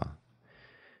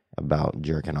about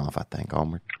jerking off, I think,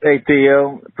 Almond. Hey,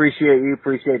 Theo. Appreciate you.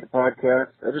 Appreciate the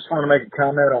podcast. I just want to make a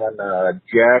comment on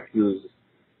Jack, who's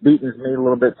beating his meat a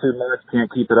little bit too much.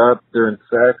 Can't keep it up during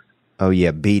sex. Oh,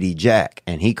 yeah, Beatty Jack.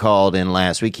 And he called in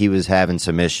last week. He was having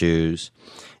some issues,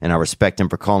 and I respect him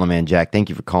for calling, man. Jack, thank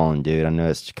you for calling, dude. I know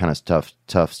it's kind of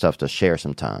tough stuff to share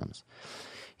sometimes,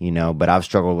 you know, but I've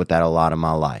struggled with that a lot in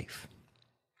my life.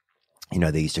 You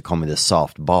know, they used to call me the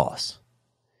soft boss,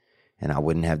 and I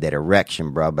wouldn't have that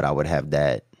erection, bro, but I would have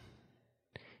that,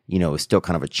 you know, it's still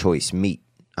kind of a choice meat.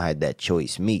 I had that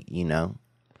choice meat, you know.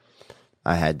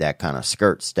 I had that kind of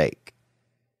skirt steak.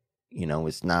 You know,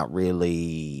 it's not really,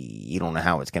 you don't know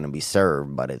how it's going to be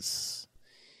served, but it's,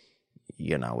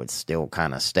 you know, it's still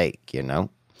kind of steak, you know.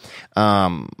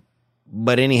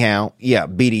 But anyhow, yeah,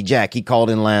 BD Jack, he called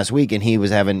in last week and he was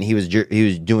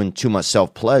doing too much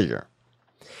self-pleasure,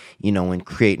 you know, and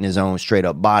creating his own straight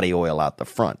up body oil out the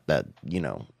front, that, you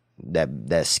know,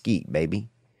 that skeet, baby.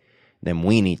 Them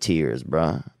weenie tears,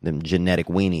 bruh. Them genetic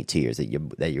weenie tears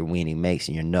that your weenie makes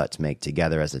and your nuts make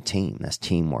together as a team. That's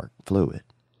teamwork fluid.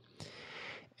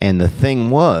 And the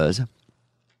thing was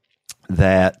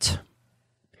that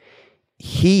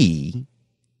he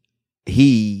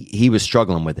was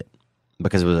struggling with it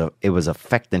because it was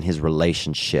affecting his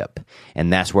relationship,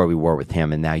 and that's where we were with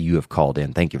him. And now you have called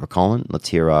in. Thank you for calling. Let's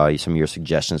hear some of your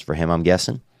suggestions for him, I'm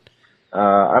guessing.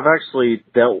 I've actually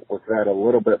dealt with that a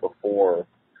little bit before,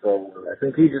 so I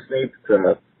think he just needs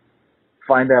to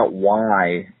find out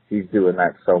why he's doing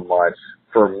that so much.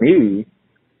 For me,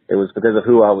 it was because of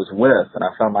who I was with, and I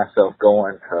found myself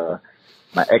going to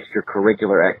my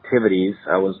extracurricular activities.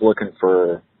 I was looking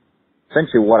for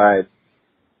essentially what I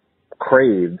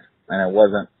craved, and it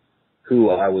wasn't who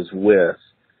I was with.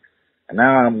 And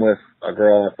now I'm with a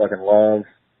girl I fucking love,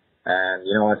 and,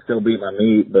 you know, I still beat my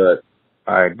meat, but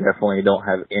I definitely don't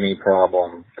have any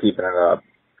problem keeping it up.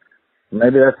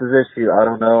 Maybe that's his issue. I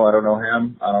don't know. I don't know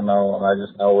him. I don't know. I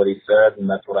just know what he said, and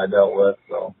that's what I dealt with,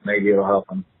 so maybe it'll help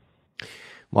him.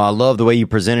 Well, I love the way you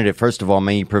presented it. First of all,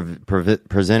 man, you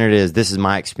presented it as this is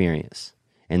my experience.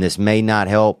 And this may not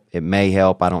help. It may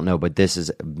help. I don't know. But this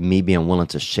is me being willing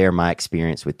to share my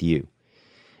experience with you.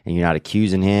 And you're not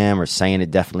accusing him or saying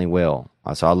it definitely will.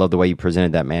 So I love the way you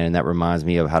presented that, man. And that reminds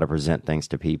me of how to present things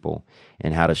to people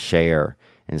and how to share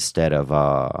instead of,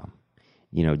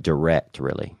 you know, direct,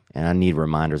 really. And I need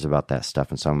reminders about that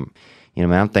stuff. And so,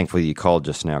 I'm thankful that you called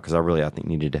just now because I think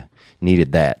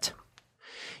needed that.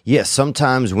 Yes,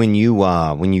 sometimes when you're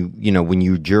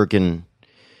jerking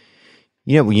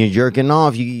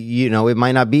off, you know, it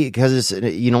might not be because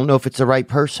you don't know if it's the right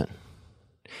person.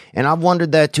 And I've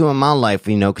wondered that too in my life,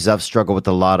 you know, because I've struggled with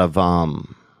a lot of,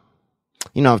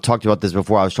 I've talked about this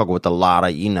before. I've struggled with a lot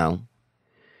of,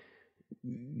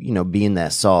 being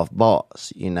that soft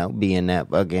boss, being that,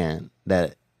 again,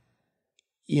 that,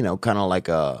 kind of like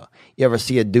you ever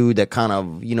see a dude that kind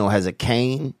of, has a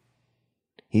cane?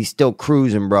 He's still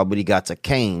cruising, bro, but he got a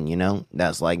cane,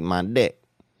 That's like my dick.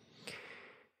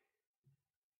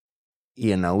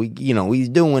 He's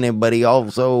doing it, but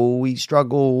he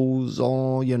struggles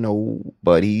on,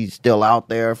 but he's still out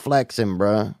there flexing,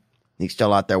 bro. He's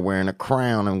still out there wearing a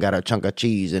crown and got a chunk of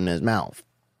cheese in his mouth.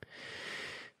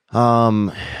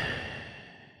 But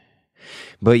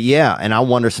yeah, and I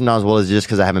wonder sometimes, well, is it just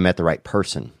because I haven't met the right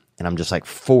person? And I'm just like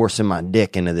forcing my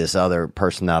dick into this other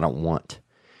person that I don't want,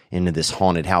 into this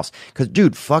haunted house. Because,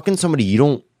 dude, fucking somebody you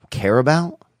don't care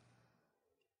about?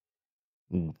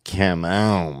 Come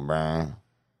on, bro.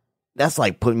 That's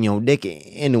like putting your dick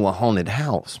into a haunted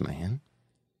house, man.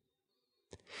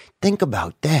 Think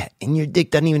about that. And your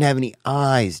dick doesn't even have any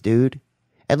eyes, dude.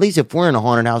 At least if we're in a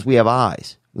haunted house, we have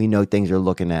eyes. We know things are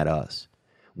looking at us.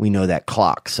 We know that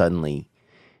clock suddenly,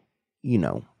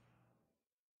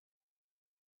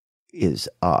 is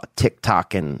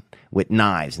tick-tocking with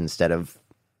knives instead of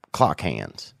clock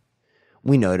hands.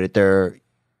 We know that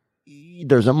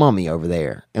there's a mummy over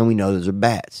there, and we know there's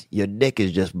bats. Your dick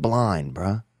is just blind,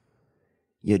 bruh.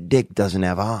 Your dick doesn't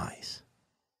have eyes.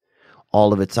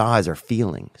 All of its eyes are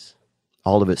feelings.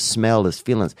 All of its smell is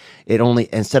feelings. It only,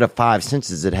 instead of 5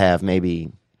 senses, it have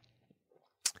maybe,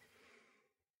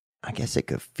 I guess it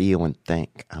could feel and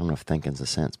think. I don't know if thinking's a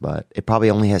sense, but it probably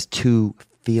only has 2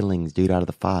 feelings, dude, out of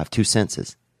the 5. 2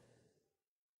 senses.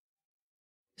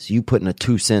 So you putting a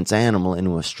 2-sense animal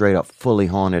into a straight up fully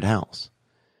haunted house.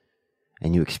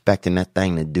 And you expecting that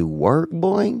thing to do work,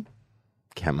 boy?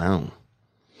 Come on.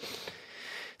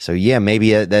 So yeah,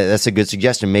 maybe that's a good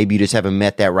suggestion. Maybe you just haven't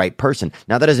met that right person.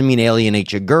 Now that doesn't mean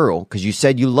alienate your girl, because you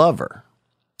said you love her,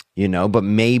 but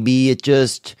maybe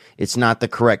it's not the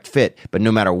correct fit. But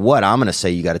no matter what, I'm going to say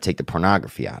you got to take the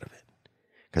pornography out of it.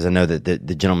 because I know that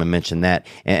the gentleman mentioned that,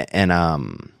 and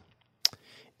I'm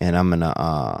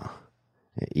gonna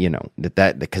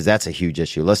that because that's a huge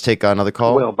issue. Let's take another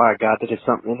call. Well, by God, that is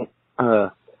something in it.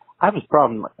 I have this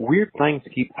problem. Like, weird things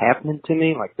keep happening to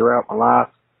me, like throughout my life,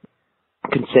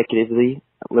 consecutively.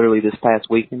 Literally this past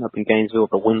weekend up in Gainesville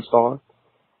at the WinStar.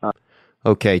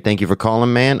 Okay, thank you for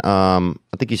calling, man. I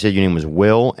think you said your name was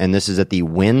Will, and this is at the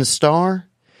WinStar,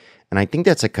 and I think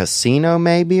that's a casino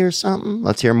maybe or something.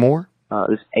 Let's hear more.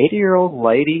 This 80-year-old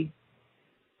lady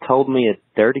told me a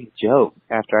dirty joke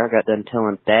after I got done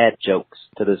telling dad jokes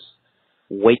to this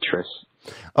waitress.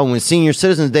 Oh, when senior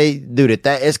citizens,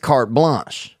 it's carte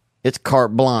blanche. It's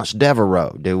carte blanche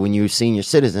Devereaux, dude. When you're a senior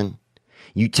citizen,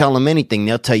 you tell them anything,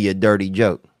 they'll tell you a dirty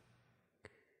joke.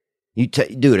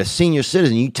 Dude, a senior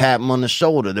citizen, you tap them on the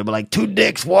shoulder, they'll be like, 2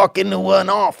 dicks walk into an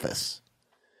office.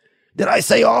 Did I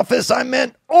say office? I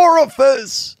meant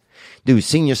orifice. Dude,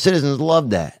 senior citizens love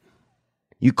that.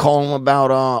 You call them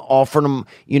about offering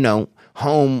them,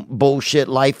 home bullshit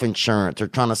life insurance or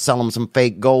trying to sell them some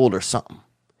fake gold or something.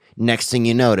 Next thing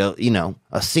you know, they'll,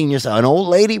 an old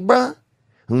lady, bruh,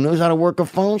 who knows how to work a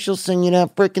phone, she'll send you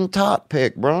that freaking top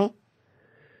pic, bro.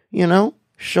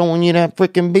 Showing you that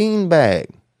freaking beanbag.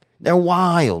 They're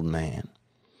wild, man.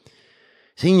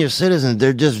 Senior citizens,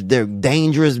 they're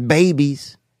dangerous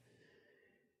babies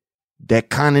that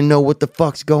kind of know what the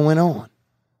fuck's going on,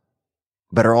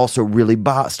 but are also really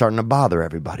starting to bother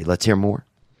everybody. Let's hear more.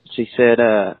 She said,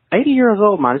 80 years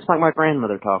old, man. It's like my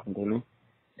grandmother talking to me.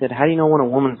 Said, how do you know when a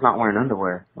woman's not wearing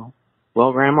underwear?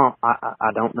 Well, Grandma,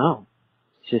 I don't know.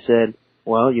 She said,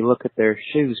 well, you look at their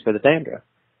shoes for the dandruff.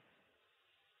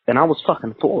 And I was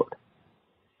fucking floored.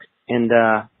 And,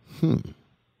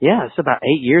 yeah, it's about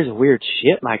 8 years of weird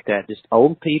shit like that. Just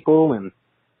old people and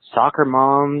soccer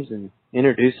moms and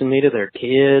introducing me to their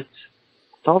kids.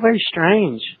 It's all very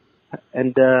strange.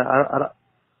 And,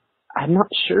 I'm not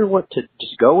sure what to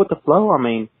just go with the flow. I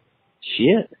mean,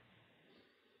 shit.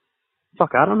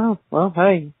 Fuck, I don't know. Well,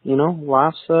 hey,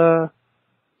 life's, a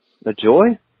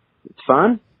joy. It's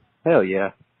fun. Hell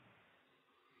yeah.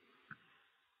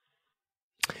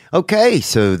 Okay,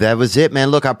 so that was it, man.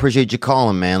 Look, I appreciate you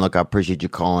calling, man. Look, I appreciate you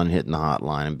calling, hitting the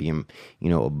hotline, and being,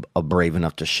 a brave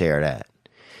enough to share that.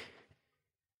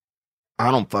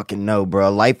 I don't fucking know, bro.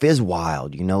 Life is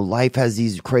wild, Life has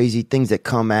these crazy things that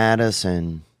come at us,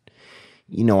 and,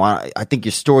 I think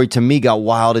your story to me got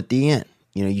wild at the end.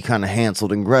 You kind of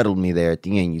Hanseled and Greteled me there at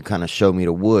the end. You kind of showed me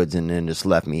the woods and then just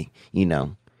left me,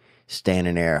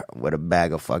 standing there with a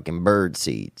bag of fucking bird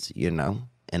seeds,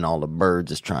 and all the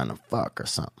birds is trying to fuck or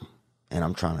something, and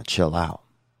I'm trying to chill out.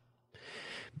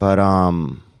 But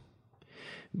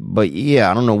yeah,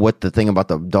 I don't know what the thing about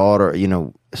the daughter,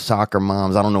 soccer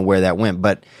moms, I don't know where that went,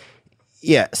 but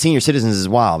yeah, senior citizens is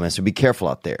wild, man, so be careful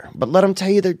out there. But let them tell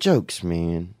you their jokes,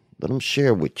 man. Let them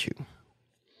share with you.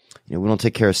 We don't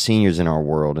take care of seniors in our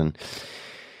world, and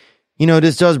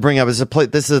this does bring up, this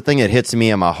is a thing that hits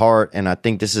me in my heart, and I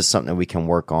think this is something that we can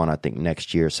work on, I think,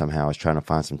 next year somehow, is trying to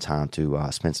find some time to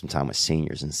spend some time with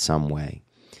seniors in some way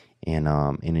and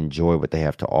enjoy what they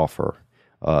have to offer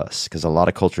us, because a lot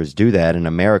of cultures do that. In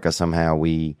America, somehow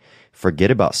we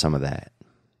forget about some of that,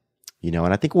 and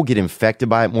I think we'll get infected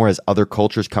by it more as other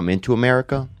cultures come into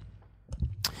America.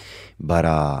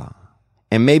 But,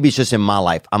 and maybe it's just in my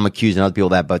life, I'm accusing other people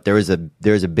of that, but there's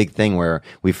a big thing where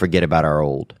we forget about our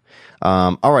old.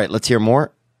 All right, let's hear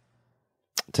more.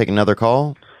 Take another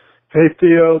call. Hey,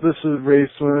 Theo, this is Ray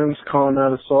Swims calling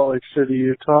out of Salt Lake City,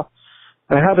 Utah.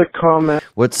 I had a comment.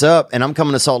 What's up? And I'm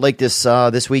coming to Salt Lake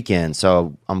this weekend,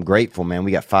 so I'm grateful, man.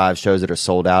 We got 5 shows that are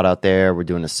sold out there. We're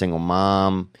doing a single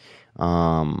mom.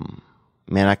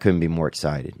 Man, I couldn't be more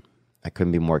excited. I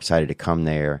couldn't be more excited to come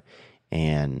there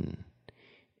and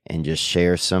just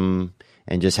share some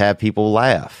and just have people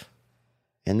laugh.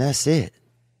 And that's it.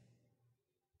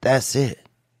 That's it.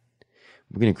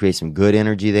 We're going to create some good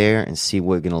energy there and see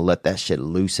we're going to let that shit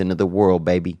loose into the world,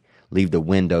 baby. Leave the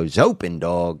windows open,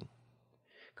 dog.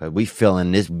 Because we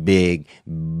filling this big,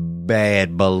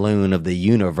 bad balloon of the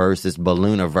universe, this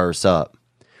ballooniverse up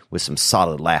with some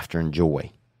solid laughter and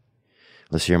joy.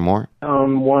 Let's hear more.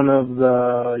 One of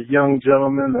the young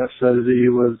gentlemen that said he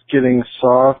was getting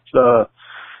soft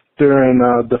during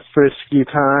the frisky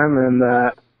time and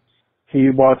that he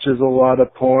watches a lot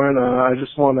of porn. I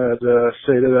just wanted to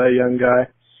say to that young guy,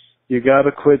 you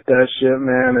gotta quit that shit,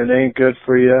 man. It ain't good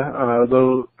for you.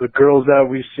 The girls that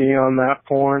we see on that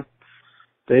porn,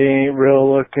 they ain't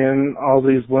real looking. All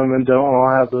these women don't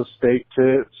all have those fake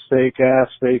tits, fake ass,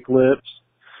 fake lips.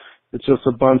 It's just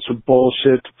a bunch of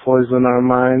bullshit to poison our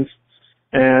minds.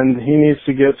 And he needs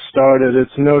to get started.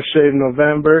 It's No Shave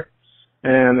November.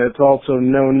 And it's also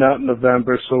No Nut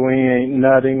November, so we ain't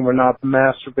nutting. We're not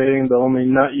masturbating. The only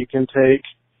nut you can take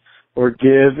or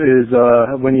give is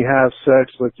when you have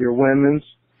sex with your women's.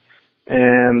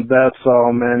 And that's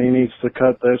all, man. He needs to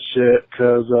cut that shit,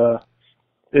 because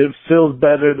it feels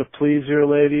better to please your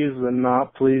ladies than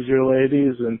not please your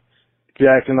ladies. And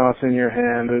jacking off in your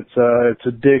hand, it's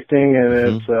addicting, and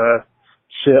it's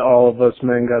shit all of us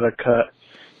men gotta cut.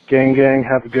 Gang, gang,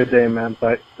 have a good day, man.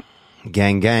 Bye.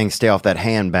 Gang, gang, stay off that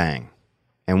hand bang.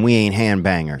 And we ain't hand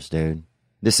bangers, dude.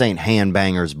 This ain't hand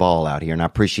bangers ball out here, and I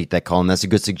appreciate that call, and that's a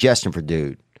good suggestion for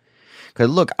dude. Because,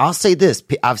 look, I'll say this.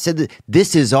 I've said that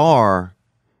this is our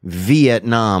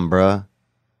Vietnam, bruh.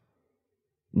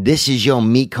 This is your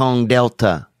Mekong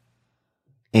Delta,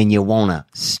 and you want to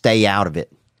stay out of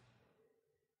it.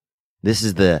 This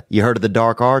is you heard of the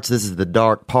dark arts? This is the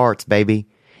dark parts, baby.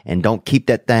 And don't keep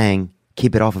that thing.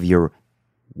 Keep it off of your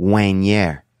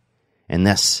wanier. And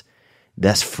that's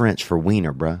French for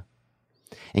wiener, bruh.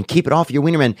 And keep it off your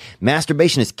wiener, man.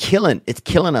 Masturbation is killing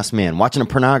us, man. Watching a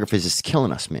pornography is just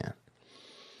killing us, man.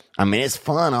 I mean, it's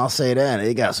fun, I'll say that.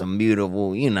 They got some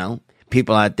beautiful,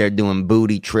 people out there doing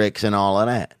booty tricks and all of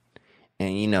that.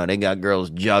 And, they got girls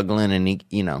juggling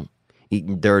and,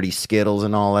 eating dirty Skittles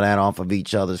and all of that off of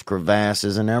each other's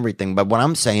crevasses and everything. But what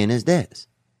I'm saying is this.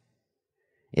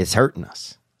 It's hurting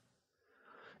us.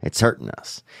 It's hurting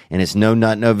us. And it's No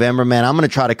Nut November, man. I'm going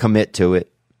to try to commit to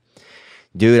it.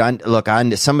 Dude,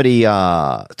 somebody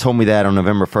told me that on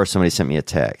November 1st. Somebody sent me a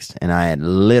text, and I had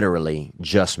literally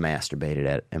just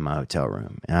masturbated in my hotel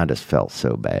room, and I just felt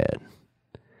so bad.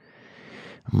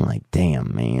 I'm like,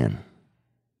 damn, man.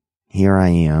 Here I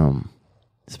am,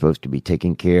 supposed to be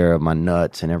taking care of my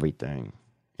nuts and everything,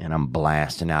 and I'm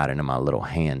blasting out into my little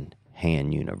hand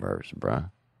universe,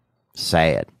 bruh.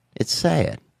 Sad. It's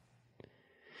sad.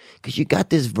 Because you got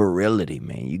this virility,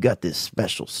 man. You got this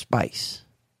special spice.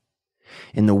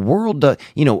 In the world, a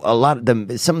lot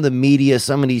of some of the media,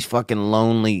 some of these fucking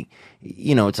lonely,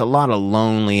 it's a lot of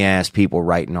lonely ass people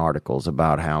writing articles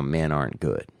about how men aren't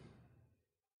good.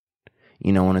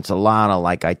 And it's a lot of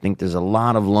I think there's a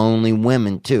lot of lonely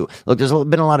women too. Look, there's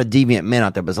been a lot of deviant men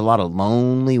out there, but there's a lot of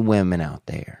lonely women out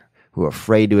there who are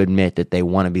afraid to admit that they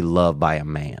want to be loved by a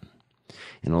man.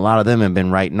 And a lot of them have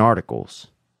been writing articles.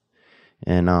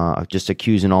 And just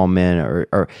accusing all men,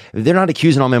 or they're not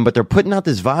accusing all men, but they're putting out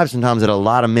this vibe sometimes that a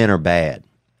lot of men are bad.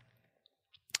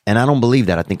 And I don't believe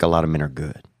that. I think a lot of men are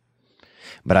good.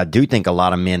 But I do think a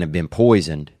lot of men have been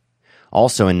poisoned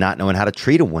also in not knowing how to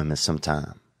treat a woman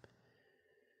sometime.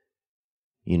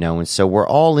 And so we're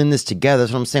all in this together.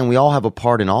 That's what I'm saying. We all have a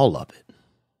part in all of it.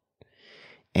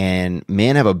 And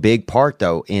men have a big part,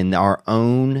 though, in our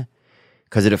own,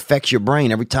 because it affects your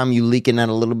brain. Every time you leaking out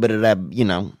a little bit of that,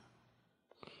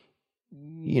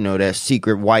 that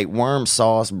secret white worm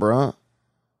sauce, bruh.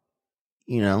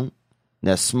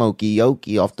 That smoky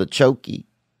okie off the chokey.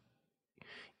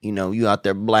 You out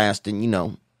there blasting,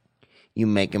 you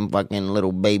making fucking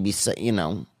little baby, you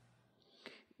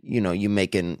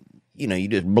making, you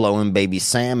just blowing baby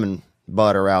salmon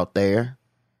butter out there.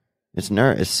 It's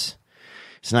not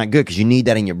good because you need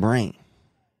that in your brain.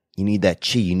 You need that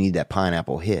chi, you need that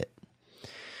pineapple hit.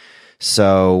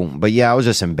 So, but yeah, I was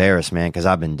just embarrassed, man, because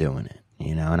I've been doing it.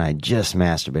 And I just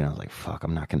masturbated. I was like, fuck,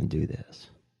 I'm not going to do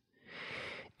this.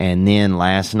 And then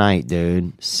last night,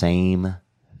 dude, same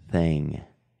thing.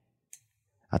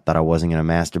 I thought I wasn't going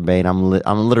to masturbate.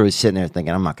 I'm literally sitting there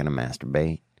thinking, I'm not going to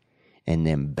masturbate. And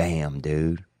then bam,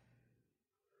 dude.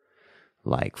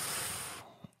 Like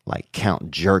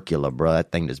Count Jerkula, bro.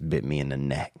 That thing just bit me in the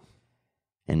neck.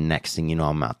 And next thing you know,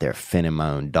 I'm out there finning my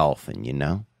own dolphin,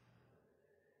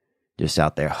 Just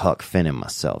out there huck finning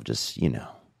myself, just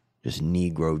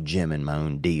Negro Jimming my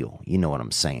own deal. You know what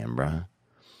I'm saying, bruh.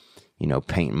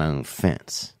 Painting my own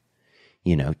fence.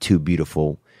 Two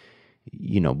beautiful,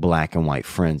 black and white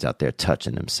friends out there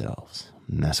touching themselves.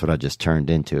 And that's what I just turned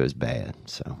into as bad.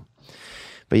 So,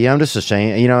 but yeah, I'm just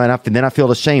ashamed, and then I feel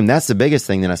ashamed. That's the biggest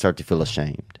thing. Then I start to feel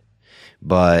ashamed.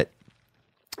 But,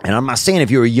 and I'm not saying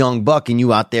if you're a young buck and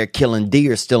you out there killing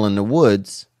deer still in the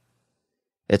woods,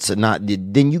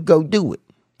 then you go do it.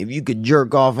 If you could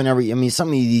jerk off and some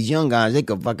of these young guys, they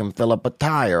could fucking fill up a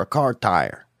car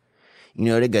tire.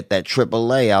 They got that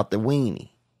AAA out the weenie.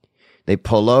 They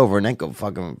pull over and they could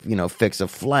fucking, fix a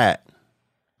flat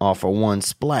off of one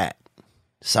splat.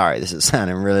 Sorry, this is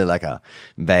sounding really like a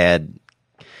bad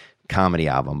comedy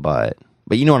album, but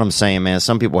you know what I'm saying, man.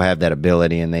 Some people have that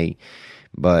ability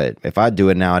but if I do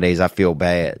it nowadays, I feel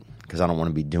bad. Because I don't want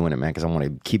to be doing it, man, because I want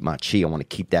to keep my chi. I want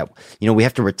to keep that. We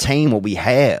have to retain what we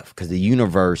have because the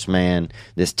universe, man,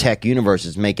 this tech universe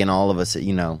is making all of us,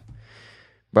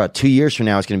 About 2 years from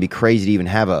now, it's going to be crazy to even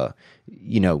have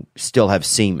still have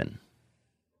semen.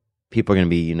 People are going to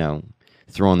be,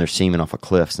 throwing their semen off of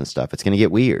cliffs and stuff. It's going to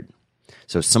get weird.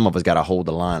 So some of us got to hold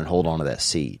the line and hold on to that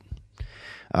seed.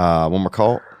 One more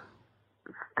call.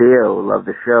 Still love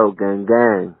the show, gang,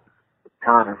 gang.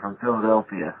 Thomas from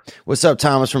Philadelphia. What's up,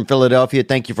 Thomas from Philadelphia?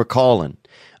 Thank you for calling.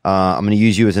 I'm going to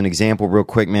use you as an example real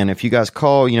quick, man. If you guys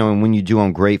call, and when you do,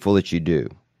 I'm grateful that you do.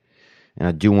 And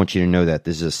I do want you to know that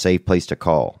this is a safe place to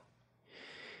call.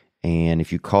 And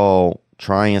if you call,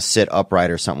 try and sit upright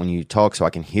or something when you talk so I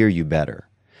can hear you better.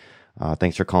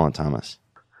 Thanks for calling, Thomas.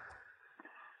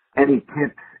 Any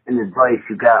tips and advice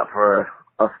you got for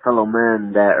us fellow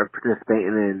men that are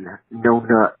participating in No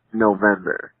Nut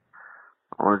November?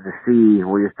 I wanted to see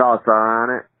what your thoughts are on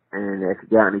it, and if you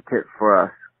got any tips for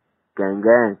us. Gang,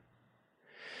 gang.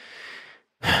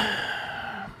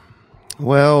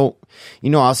 Well,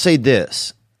 I'll say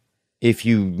this. If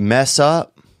you mess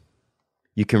up,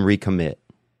 you can recommit.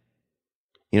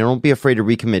 Don't be afraid to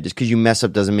recommit. Just because you mess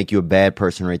up doesn't make you a bad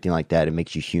person or anything like that. It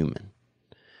makes you human.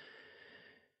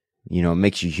 It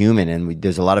makes you human. And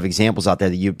there's a lot of examples out there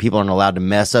that people aren't allowed to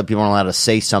mess up. People aren't allowed to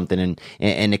say something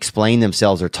and explain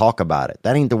themselves or talk about it.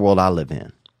 That ain't the world I live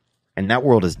in. And that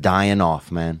world is dying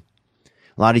off, man.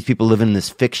 A lot of these people live in this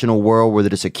fictional world where they're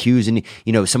just accusing,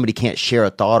 somebody can't share a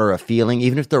thought or a feeling,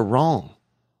 even if they're wrong.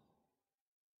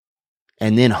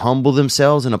 And then humble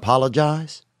themselves and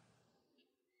apologize.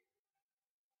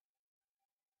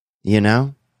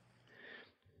 People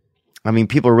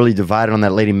are really divided on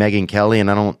that lady Megyn Kelly,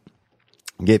 and I don't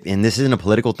get, and this isn't a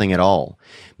political thing at all,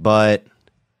 but,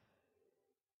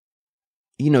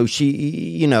 I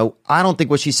don't think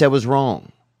what she said was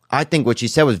wrong. I think what she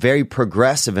said was very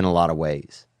progressive in a lot of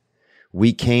ways.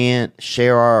 We can't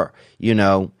share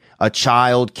a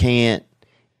child can't,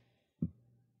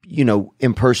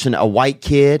 a white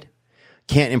kid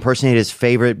can't impersonate his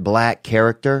favorite black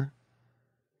character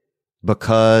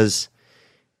because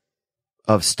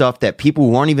of stuff that people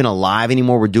who aren't even alive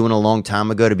anymore were doing a long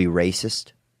time ago to be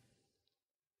racist.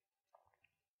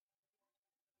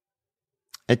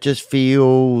 It just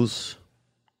feels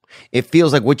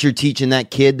like what you're teaching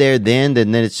that kid there then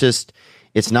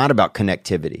it's not about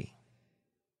connectivity.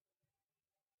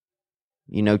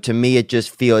 To me, it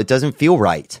doesn't feel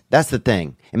right. That's the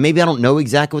thing. And maybe I don't know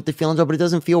exactly what the feelings are, but it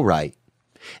doesn't feel right.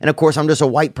 And of course, I'm just a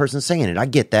white person saying it. I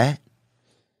get that.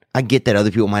 I get that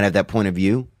other people might have that point of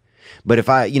view. But if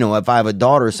I have a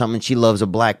daughter or something, she loves a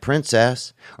black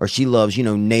princess, or she loves,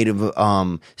 native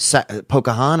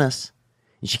Pocahontas,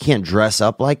 and she can't dress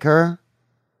up like her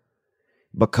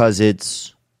because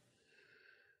it's,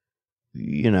 I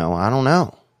don't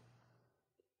know.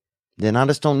 Then I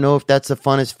just don't know if that's the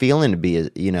funnest feeling to be,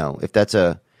 if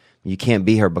you can't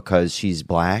be her because she's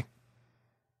black.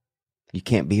 You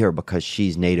can't be her because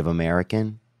she's Native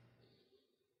American.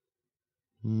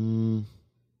 Now,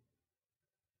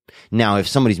 if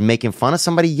somebody's making fun of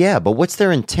somebody, yeah, but what's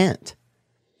their intent?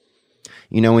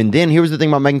 And then here's the thing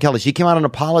about Megyn Kelly. She came out and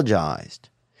apologized.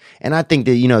 And I think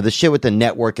that, the shit with the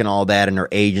network and all that and her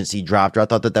agency dropped her. I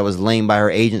thought that was lame by her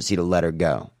agency to let her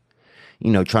go.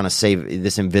 Trying to save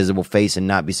this invisible face and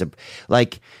not be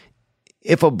like,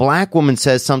 if a black woman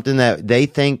says something that they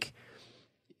think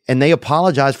and they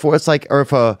apologize for, it's like, or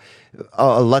if a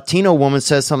Latino woman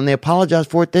says something, they apologize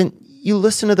for it, then you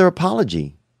listen to their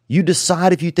apology. You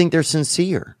decide if you think they're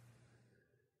sincere.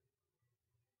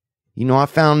 I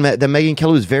found that Megyn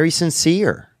Kelly was very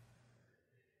sincere.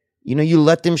 You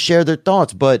let them share their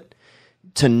thoughts, but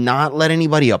to not let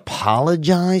anybody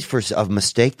apologize for a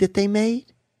mistake that they made?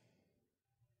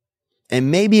 And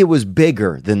maybe it was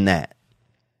bigger than that.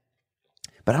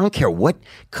 But I don't care what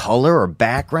color or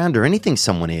background or anything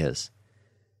someone is.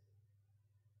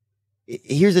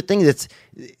 Here's the thing,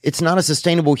 it's not a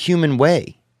sustainable human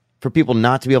way for people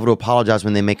not to be able to apologize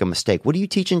when they make a mistake. What are you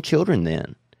teaching children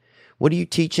then? What are you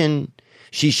teaching?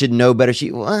 She should know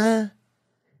better.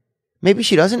 Maybe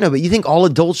she doesn't know, but you think all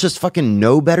adults just fucking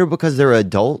know better because they're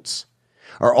adults?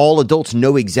 Or all adults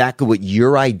know exactly what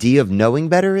your idea of knowing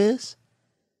better is?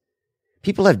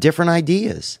 People have different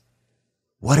ideas.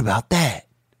 What about that?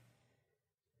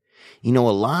 There's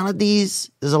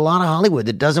a lot of Hollywood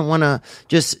that doesn't want to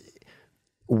just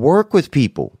work with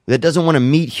people, that doesn't want to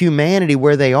meet humanity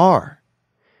where they are,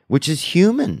 which is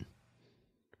human.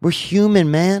 We're human,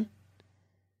 man.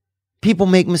 People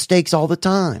make mistakes all the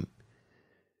time.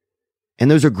 And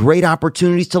those are great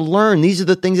opportunities to learn. These are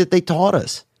the things that they taught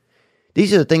us.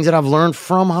 These are the things that I've learned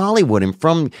from Hollywood and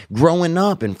from growing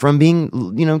up and from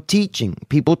being, teaching,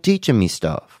 people teaching me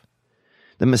stuff.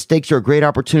 The mistakes are a great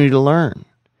opportunity to learn.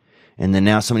 And then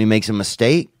now somebody makes a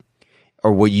mistake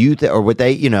or what you or what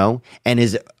they, and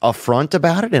is upfront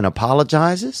about it and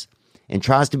apologizes and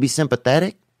tries to be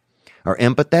sympathetic or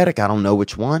empathetic, I don't know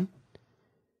which one,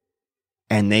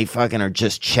 and they fucking are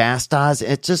just chastised.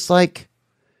 It's just like,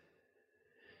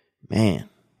 man,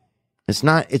 it's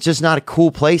just not a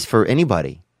cool place for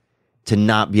anybody to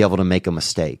not be able to make a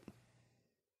mistake,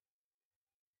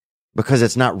 because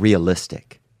it's not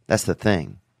realistic. That's the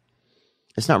thing.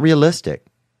 It's not realistic.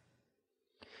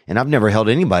 And I've never held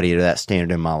anybody to that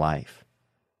standard in my life.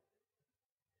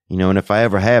 And if I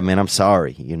ever have, man, I'm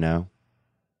sorry,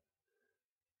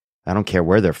 I don't care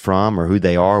where they're from or who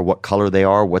they are, what color they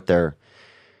are, what they're,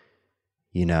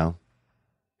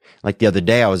 Like the other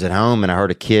day I was at home and I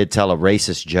heard a kid tell a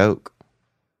racist joke.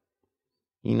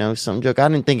 Some joke. I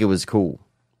didn't think it was cool.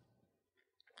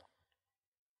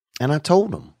 And I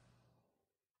told him.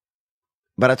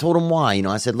 But I told him why.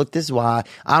 I said, look, this is why.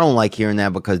 I don't like hearing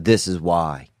that because this is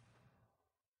why.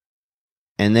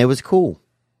 And it was cool.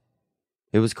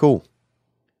 It was cool.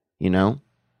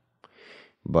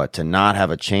 But to not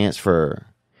have a chance for...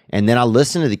 And then I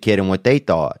listened to the kid and what they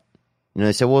thought.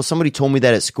 They said, well, somebody told me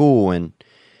that at school, and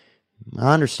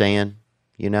I understand,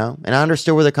 And I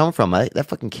understood where they're coming from. That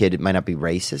fucking kid, it might not be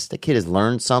racist. The kid has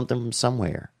learned something from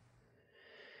somewhere.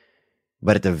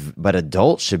 But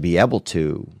adults should be able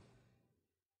to...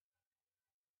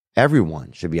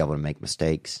 Everyone should be able to make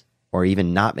mistakes or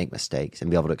even not make mistakes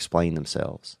and be able to explain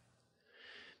themselves.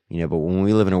 But when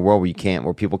we live in a world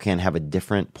where people can't have a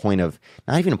different point of,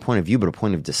 not even a point of view, but a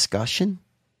point of discussion,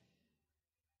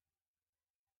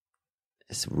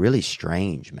 it's really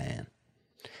strange, man.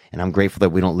 And I'm grateful that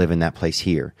we don't live in that place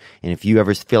here. And if you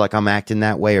ever feel like I'm acting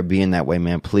that way or being that way,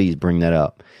 man, please bring that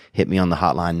up. Hit me on the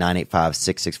hotline,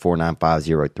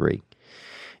 985-664-9503.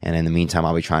 And in the meantime,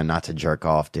 I'll be trying not to jerk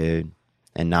off, dude,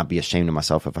 and not be ashamed of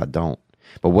myself if I don't.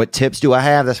 But what tips do I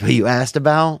have? That's what you asked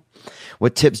about.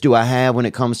 What tips do I have when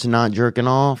it comes to not jerking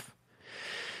off?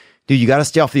 Dude, you got to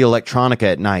stay off the electronica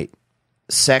at night.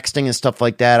 Sexting and stuff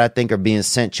like that, I think, are being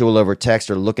sensual over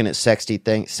text or looking at sexy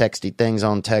things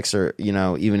on text, or,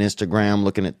 even Instagram,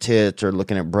 looking at tits or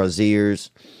looking at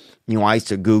braziers. I used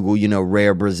to Google,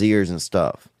 rare braziers and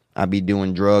stuff. I'd be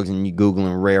doing drugs and you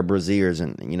Googling rare braziers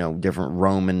and, different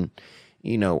Roman,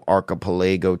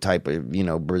 archipelago type of,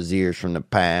 braziers from the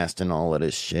past and all of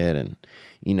this shit, and,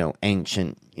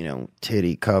 ancient,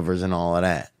 titty covers and all of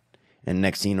that. And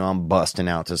next thing you know, I'm busting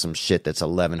out to some shit that's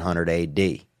 1100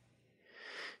 AD.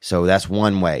 So that's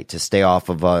one way to stay off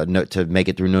of, to make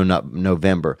it through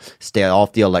November. Stay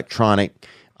off the electronic,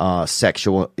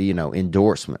 sexual,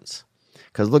 endorsements.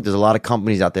 Because look, there's a lot of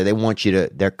companies out there. They want you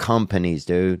to, they're companies,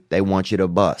 dude. They want you to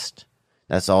bust.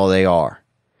 That's all they are.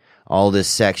 All this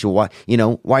sexual, why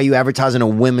are you advertising a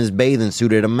women's bathing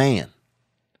suit at a man?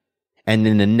 And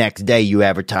then the next day you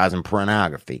advertising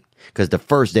pornography. Because the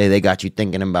first day they got you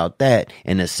thinking about that.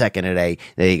 And the second day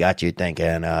they got you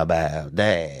thinking about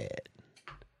that.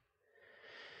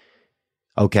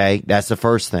 Okay, that's the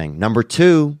first thing. Number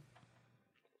 2,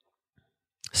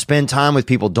 spend time with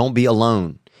people. Don't be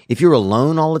alone. If you're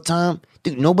alone all the time,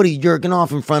 dude, nobody's jerking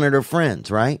off in front of their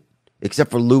friends, right?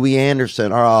 Except for Louis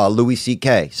Anderson or Louis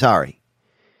C.K. Sorry.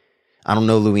 I don't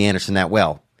know Louis Anderson that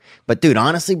well. But dude,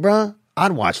 honestly, bro,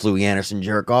 I'd watch Louis Anderson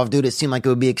jerk off. Dude, it seemed like it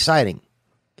would be exciting.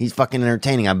 He's fucking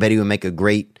entertaining. I bet he would make a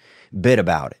great bit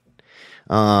about it.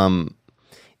 And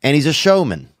he's a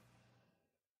showman.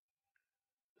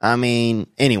 I mean,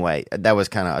 anyway, that was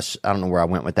kind of, I don't know where I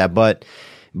went with that, but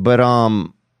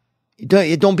don't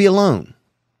be alone.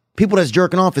 People that's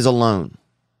jerking off is alone.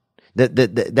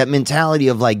 That mentality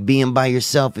of like being by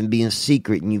yourself and being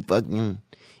secret and you fucking,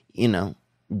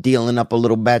 dealing up a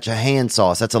little batch of hand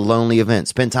sauce. That's a lonely event.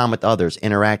 Spend time with others,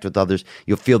 interact with others.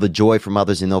 You'll feel the joy from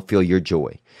others and they'll feel your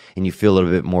joy, and you feel a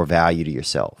little bit more value to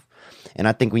yourself. And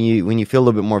I think when you feel a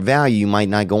little bit more value, you might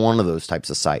not go on to those types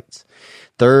of sites.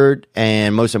 Third,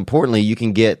 and most importantly, you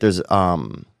can get, there's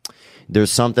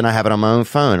something I have it on my own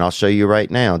phone. I'll show you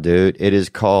right now, dude. It is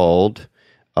called,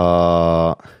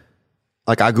 I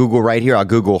Google right here. I'll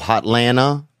Google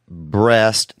Hotlanta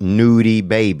breast nudie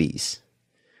babies.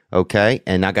 Okay.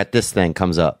 And I got this thing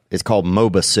comes up. It's called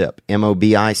Mobicip,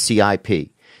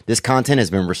 MOBICIP. This content has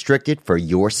been restricted for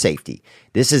your safety.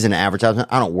 This is an advertisement.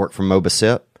 I don't work for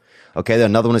Mobicip. Okay.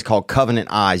 Another one is called Covenant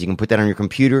Eyes. You can put that on your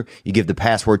computer. You give the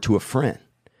password to a friend,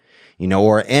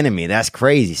 or an enemy. That's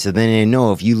crazy. So then they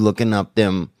know if you looking up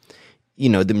them,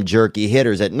 them jerky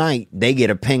hitters at night, they get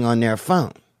a ping on their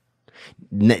phone.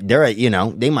 They're at,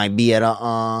 they might be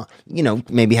at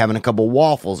maybe having a couple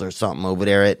waffles or something over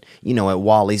there at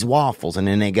Wally's Waffles. And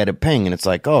then they get a ping and it's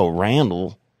like, oh,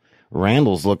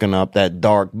 Randall's looking up that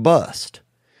dark bust.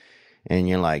 And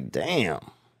you're like, damn.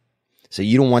 So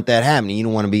you don't want that happening. You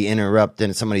don't want to be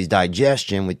interrupting somebody's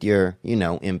digestion with your,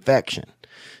 infection.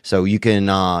 So you can,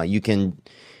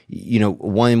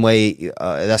 one way,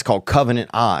 that's called covenant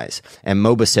eyes and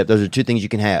Mobicep. Those are two things you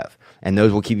can have. And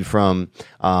those will keep you from,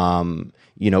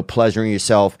 pleasuring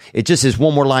yourself. It just is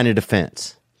one more line of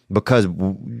defense, because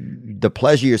the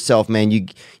pleasure yourself, man,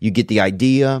 you get the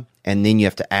idea and then you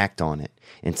have to act on it.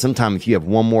 And sometimes if you have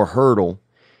one more hurdle,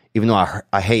 even though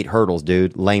I hate hurdles,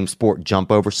 dude, lame sport,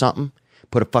 jump over something,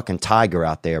 put a fucking tiger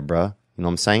out there, bruh. You know what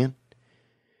I'm saying?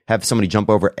 Have somebody jump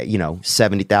over,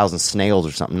 70,000 snails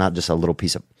or something, not just a little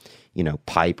piece of,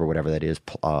 pipe or whatever that is,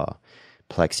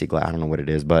 plexiglass. I don't know what it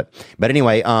is, but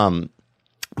anyway,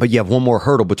 but you have one more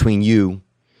hurdle between you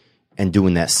and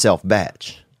doing that self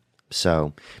batch.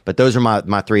 So, but those are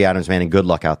my 3 items, man, and good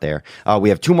luck out there. We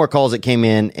have 2 more calls that came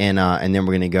in, and then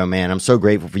we're going to go, man. I'm so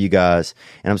grateful for you guys,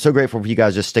 and I'm so grateful for you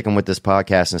guys just sticking with this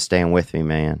podcast and staying with me,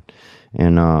 man.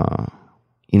 And,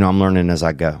 I'm learning as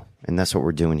I go, and that's what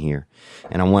we're doing here.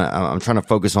 And I'm trying to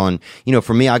focus on,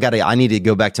 for me, I need to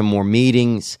go back to more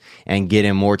meetings and get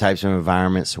in more types of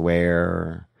environments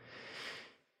where,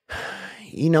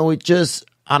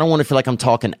 I don't want to feel like I'm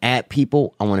talking at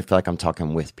people. I want to feel like I'm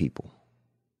talking with people.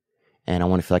 And I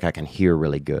want to feel like I can hear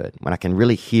really good. When I can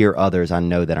really hear others, I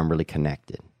know that I'm really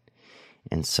connected.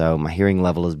 And so my hearing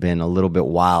level has been a little bit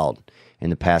wild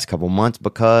in the past couple months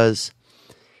because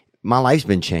my life's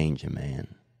been changing,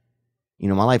 man.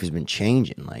 My life has been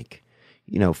changing. Like,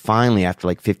 finally after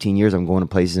like 15 years, I'm going to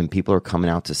places and people are coming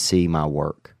out to see my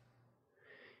work.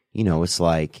 It's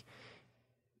like,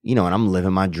 and I'm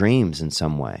living my dreams in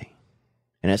some way.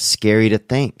 And it's scary to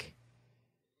think.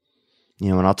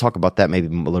 And I'll talk about that maybe a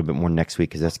little bit more next week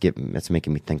because that's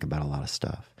making me think about a lot of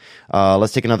stuff.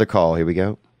 Let's take another call. Here we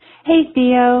go. Hey,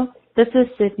 Theo. This is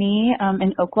Sydney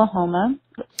in Oklahoma.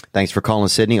 Thanks for calling,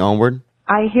 Sydney. Onward.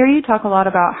 I hear you talk a lot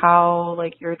about how,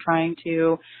 you're trying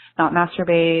to not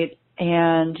masturbate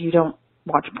and you don't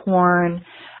watch porn.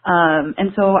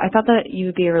 And so I thought that you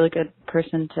would be a really good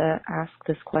person to ask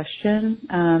this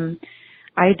question.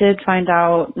 I did find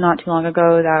out not too long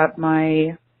ago that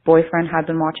my boyfriend had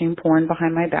been watching porn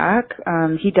behind my back.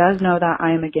 He does know that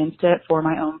I am against it for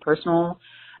my own personal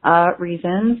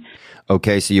reasons.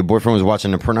 Okay, so your boyfriend was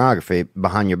watching the pornography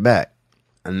behind your back,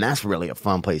 and that's really a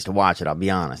fun place to watch it. I'll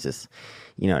be honest. It's,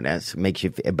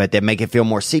 but that make it feel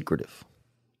more secretive.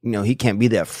 He can't be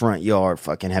that front yard,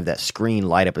 fucking have that screen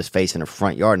light up his face in the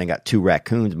front yard, and they got 2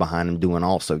 raccoons behind him doing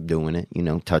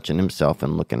it, touching himself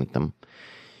and looking at them,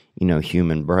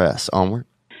 human breasts. Onward.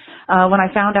 When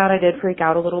I found out, I did freak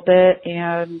out a little bit,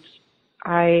 and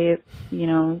I,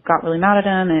 got really mad at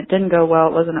him, and it didn't go well.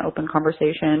 It wasn't an open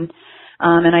conversation.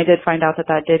 And I did find out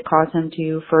that did cause him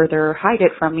to further hide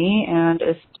it from me, and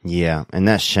yeah, and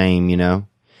that's shame,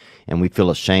 and we feel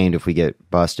ashamed if we get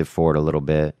busted for it a little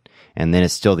bit, and then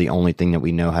it's still the only thing that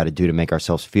we know how to do to make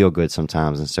ourselves feel good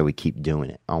sometimes, and so we keep doing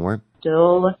it. Onward.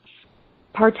 Still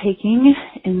partaking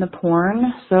in the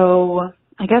porn, so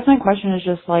I guess my question is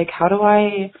just how do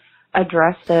I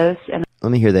address this? And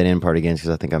let me hear that end part again because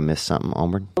I think I missed something.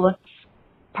 Onward.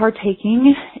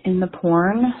 Partaking in the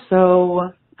porn,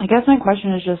 so I guess my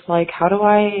question is just how do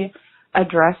I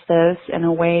address this in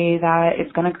a way that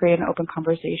it's going to create an open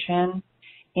conversation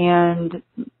and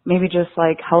maybe just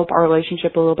help our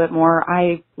relationship a little bit more.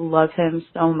 I love him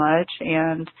so much,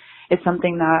 and it's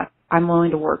something that I'm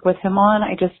willing to work with him on.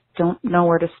 I just don't know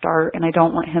where to start, and I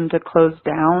don't want him to close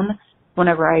down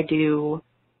whenever I do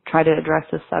try to address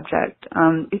this subject.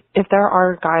 If there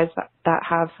are guys that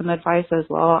have some advice as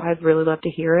well, I'd really love to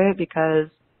hear it because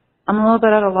I'm a little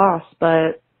bit at a loss,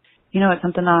 but it's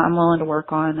something that I'm willing to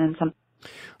work on and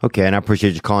Okay, and I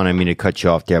appreciate you calling. I mean to cut you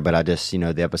off there, but I just,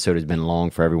 the episode has been long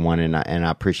for everyone, and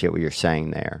I appreciate what you're saying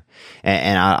there.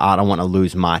 And I don't want to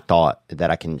lose my thought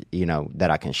that I can, that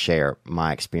I can share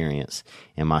my experience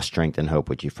and my strength and hope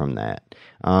with you from that.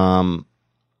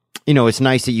 It's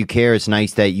nice that you care. It's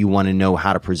nice that you want to know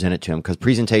how to present it to him because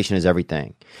presentation is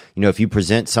everything. If you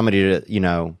present somebody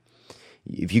to,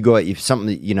 if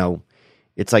something,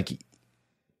 it's like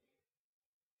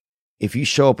if you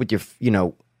show up with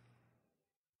your,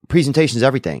 presentation is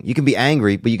everything. You can be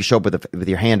angry, but you can show up with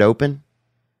your hand open.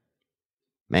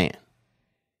 Man,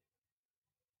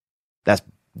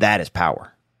 that is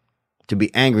power. To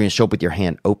be angry and show up with your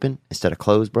hand open instead of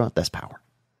closed, bro, that's power.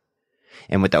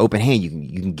 And with the open hand,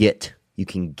 you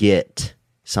can get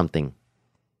something.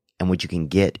 And what you can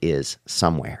get is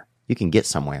somewhere. You can get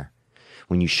somewhere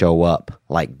when you show up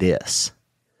like this.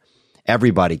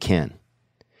 Everybody can.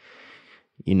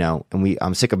 And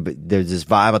I'm sick of, there's this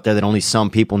vibe out there that only some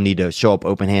people need to show up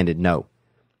open-handed. No,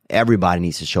 everybody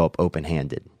needs to show up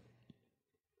open-handed.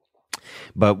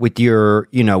 But with your,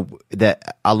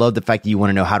 that I love the fact that you want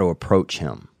to know how to approach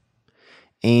him.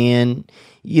 And,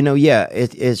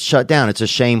 it's shut down. It's a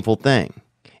shameful thing.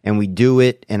 And we do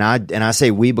it. And I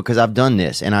say we because I've done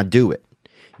this and I do it.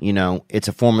 It's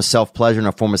a form of self-pleasure and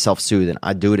a form of self-soothing.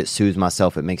 I do it. It soothes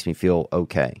myself. It makes me feel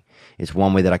okay. It's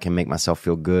one way that I can make myself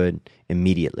feel good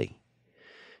immediately.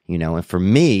 And for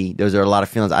me, those are a lot of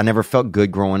feelings. I never felt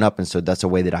good growing up. And so that's a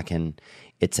way that I can,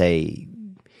 it's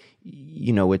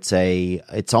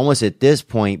almost at this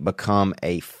point become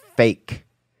a fake,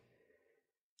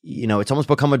 it's almost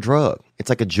become a drug. It's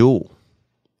like a jewel.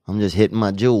 I'm just hitting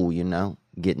my jewel,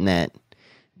 getting that,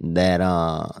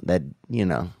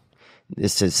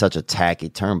 this is such a tacky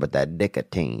term, but that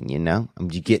nicotine, I'm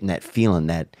just getting that feeling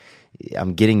that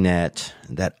I'm getting that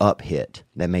up hit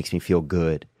that makes me feel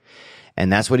good. And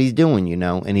that's what he's doing,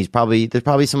 and there's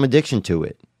probably some addiction to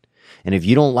it. And if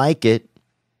you don't like it,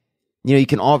 you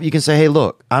can say, hey,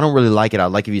 look, I don't really like it. I'd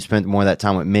like if you spent more of that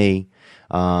time with me.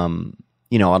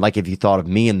 I'd like if you thought of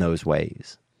me in those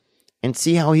ways and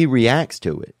see how he reacts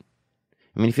to it.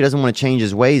 I mean, if he doesn't want to change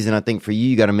his ways, then I think for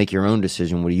you got to make your own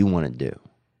decision. What do you want to do?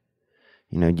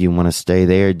 Do you want to stay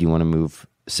there? Do you want to move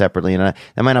separately? And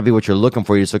that might not be what you're looking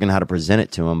for. You're just looking at how to present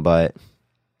it to him. But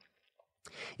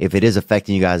if it is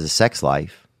affecting you guys' sex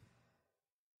life,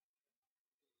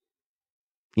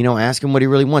 ask him what he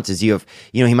really wants. He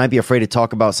might be afraid to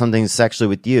talk about something sexually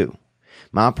with you.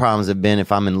 My problems have been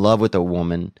if I'm in love with a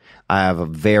woman, I have a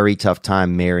very tough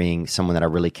time marrying someone that I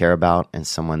really care about and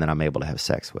someone that I'm able to have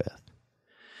sex with.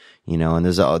 And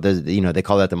there's they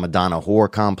call that the Madonna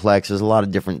whore complex. There's a lot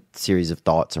of different series of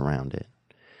thoughts around it.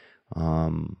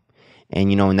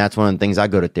 And that's one of the things I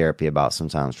go to therapy about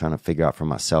sometimes, trying to figure out for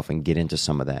myself and get into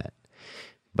some of that.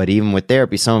 But even with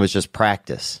therapy, some of it's just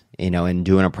practice, and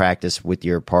doing a practice with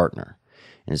your partner.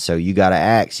 And so you got to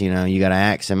ask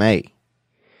him, hey,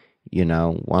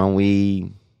 why don't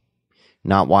we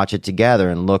not watch it together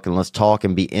and look and let's talk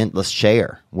and let's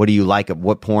share. What do you like?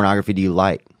 What pornography do you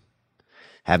like?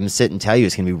 Have him sit and tell you.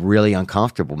 It's going to be really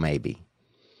uncomfortable maybe,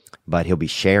 but he'll be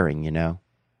sharing, and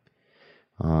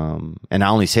I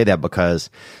only say that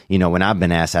because, when I've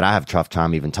been asked that, I have a tough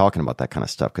time even talking about that kind of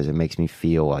stuff because it makes me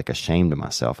feel like ashamed of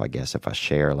myself, I guess, if I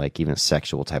share like even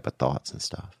sexual type of thoughts and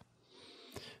stuff.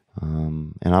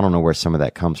 And I don't know where some of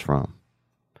that comes from.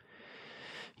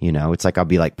 It's like I'll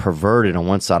be like perverted on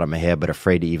one side of my head, but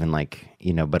afraid to even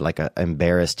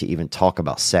embarrassed to even talk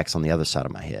about sex on the other side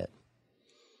of my head.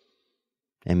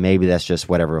 And maybe that's just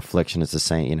whatever affliction is the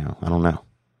same, I don't know.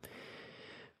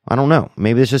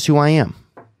 Maybe that's just who I am.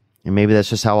 And maybe that's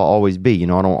just how I'll always be. I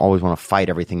don't always want to fight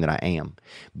everything that I am.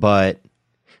 But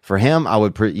for him,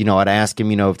 I'd ask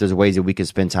him, if there's ways that we could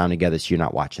spend time together so you're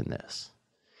not watching this.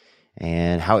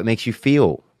 And how it makes you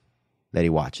feel that he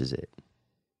watches it.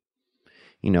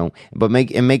 But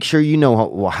make sure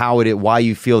why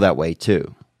you feel that way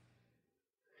too.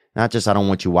 Not just I don't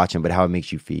want you watching, but how it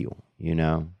makes you feel,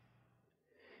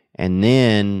 And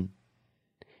then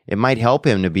it might help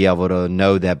him to be able to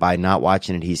know that by not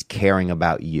watching it, he's caring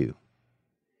about you.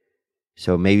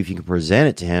 So maybe if you can present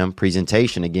it to him,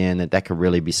 presentation again, that could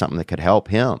really be something that could help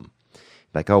him.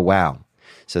 Like, oh, wow.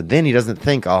 So then he doesn't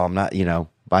think, oh, I'm not,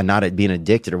 by not being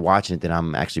addicted or watching it,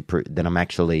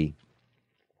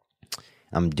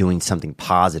 I'm doing something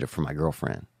positive for my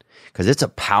girlfriend. Because it's a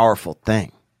powerful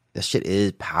thing. This shit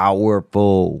is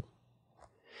powerful.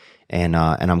 And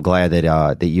I'm glad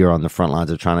that you're on the front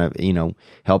lines of trying to,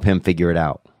 help him figure it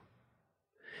out.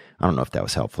 I don't know if that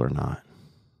was helpful or not,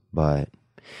 but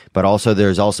also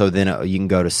there's also then you can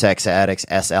go to Sex Addicts,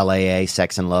 SLAA,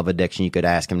 Sex and Love Addiction. You could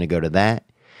ask him to go to that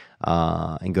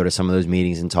and go to some of those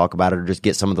meetings and talk about it, or just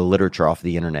get some of the literature off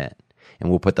the internet. And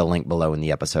we'll put the link below in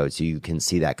the episode so you can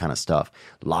see that kind of stuff.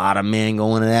 A lot of men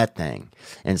going to that thing.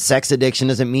 And sex addiction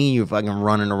doesn't mean you're fucking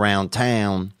running around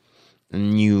town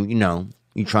and you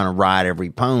trying to ride every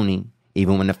pony,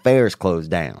 even when the fair's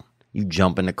closed down. You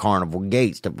jump into carnival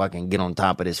gates to fucking get on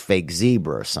top of this fake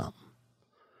zebra or something.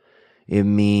 It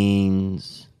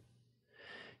means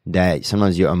that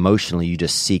sometimes you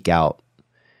just seek out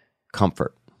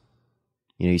comfort.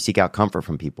 You seek out comfort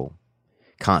from people.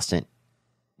 Constant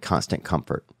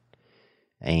comfort.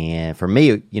 And for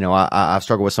me, I've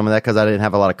struggled with some of that because I didn't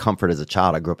have a lot of comfort as a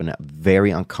child. I grew up in a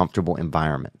very uncomfortable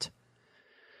environment.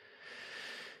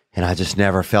 And I just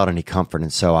never felt any comfort.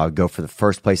 And so I would go for the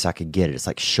first place I could get it. It's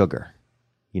like sugar,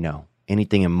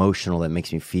 anything emotional that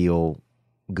makes me feel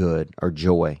good or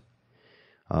joy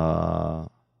from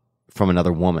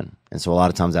another woman. And so a lot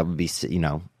of times that would be,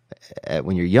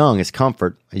 when you're young, it's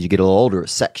comfort. As you get a little older,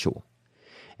 it's sexual.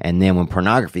 And then when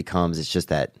pornography comes, it's just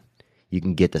that, You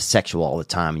can get the sexual all the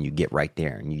time, and you get right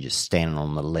there, and you just standing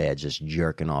on the ledge, just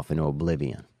jerking off into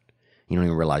oblivion. You don't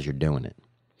even realize you're doing it.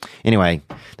 Anyway,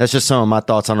 that's just some of my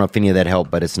thoughts. I don't know if any of that helped,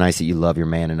 but it's nice that you love your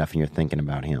man enough and you're thinking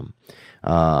about him.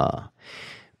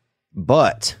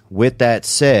 But with that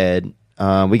said,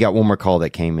 we got one more call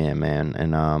that came in, man,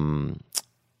 and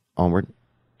onward.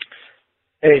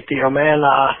 Hey, Theo, man.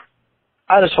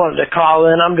 I just wanted to call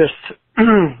in. I'm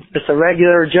just a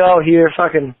regular Joe here,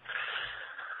 fucking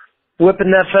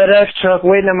whipping that FedEx truck,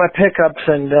 waiting on my pickups,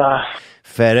 and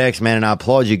FedEx, man, and I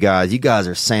applaud you guys. You guys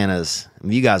are Santas.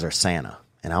 You guys are Santa,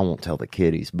 and I won't tell the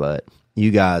kiddies, but you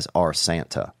guys are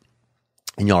Santa,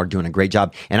 and y'all are doing a great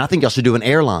job. And I think y'all should do an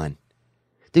airline.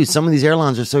 Dude, some of these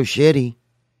airlines are so shitty.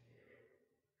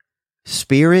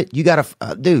 Spirit, you gotta,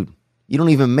 dude, you don't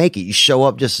even make it. You show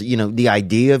up just, the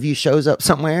idea of you shows up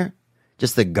somewhere.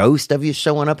 Just the ghost of you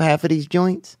showing up half of these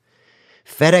joints.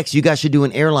 FedEx, you guys should do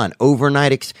an airline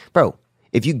overnight. Bro,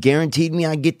 if you guaranteed me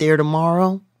I get there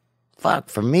tomorrow, fuck,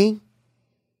 for me,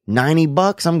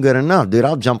 $90, I'm good enough, dude.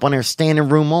 I'll jump on there standing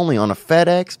room only on a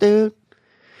FedEx, dude.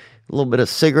 A little bit of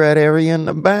cigarette area in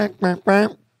the back.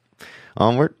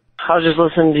 Onward. I was just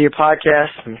listening to your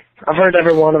podcast, and I've heard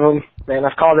every one of them, man.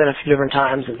 I've called in a few different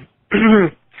times, and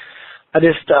I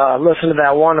just listened to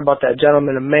that one about that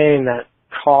gentleman in Maine that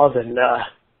called and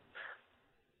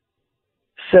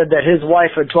said that his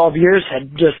wife of 12 years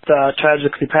had just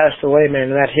tragically passed away, man,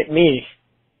 and that hit me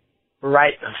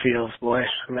right in the feels, boy.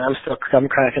 I mean, I'm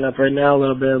cracking up right now a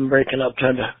little bit. I'm breaking up,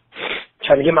 trying to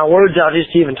get my words out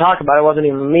just to even talk about it. It wasn't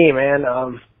even me, man.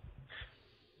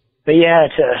 But yeah,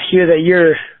 to hear that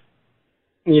you're,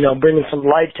 bringing some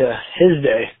light to his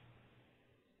day,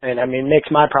 and I mean, makes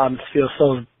my problems feel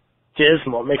so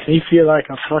dismal. It makes me feel like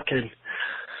a fucking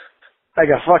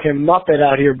Muppet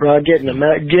out here, bro.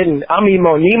 I'm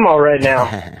emo Nemo right now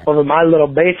over my little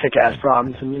basic ass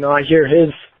problems, and I hear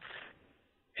his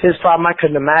problem I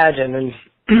couldn't imagine, and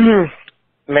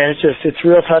man, it's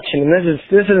real touching. And this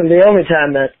isn't the only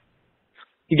time that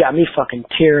you got me fucking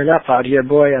tearing up out here,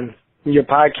 boy, on your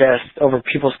podcast over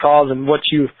people's calls and what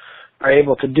you are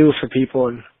able to do for people.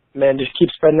 And man, just keep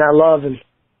spreading that love. And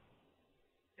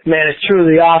man, it's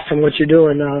truly awesome what you're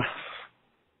doing.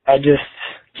 I just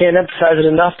can't emphasize it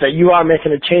enough that you are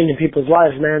making a change in people's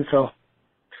lives, man. So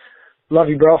love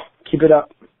you, bro. Keep it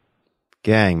up.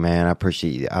 Gang, man, I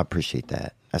appreciate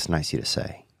that. That's nice of you to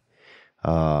say.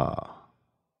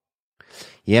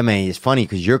 Yeah, man, it's funny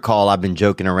because your call, I've been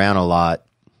joking around a lot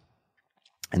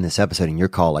in this episode, and your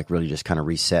call really just kind of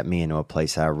reset me into a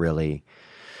place that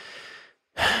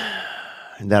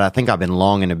I think I've been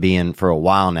longing to be in for a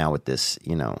while now with this,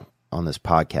 on this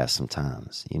podcast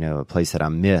sometimes, a place that I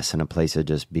miss, and a place of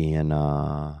just being,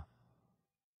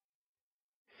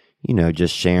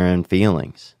 just sharing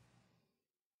feelings.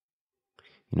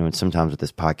 And sometimes with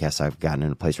this podcast, I've gotten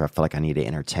in a place where I feel like I need to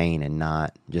entertain and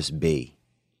not just be.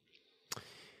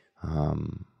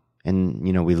 And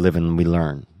we live and we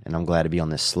learn, and I'm glad to be on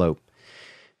this slope.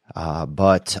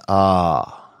 But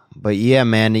yeah,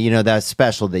 man, that's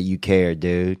special that you care,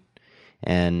 dude.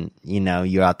 And,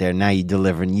 you're out there now, you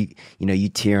delivering, you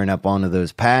tearing up onto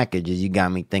those packages. You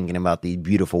got me thinking about these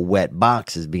beautiful wet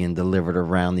boxes being delivered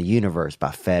around the universe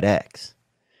by FedEx.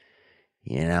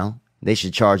 They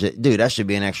should charge it. Dude, that should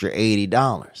be an extra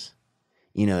 $80.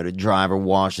 The driver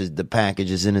washes the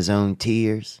packages in his own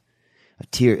tears.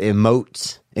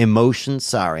 Emotions.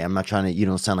 Sorry, I'm not trying to, you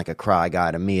don't sound like a cry guy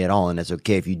to me at all. And it's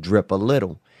okay if you drip a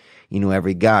little.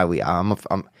 Every guy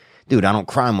dude, I don't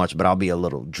cry much, but I'll be a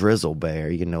little drizzle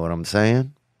bear. You know what I'm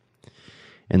saying?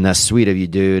 And that's sweet of you,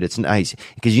 dude. It's nice.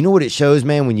 Because you know what it shows,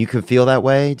 man, when you can feel that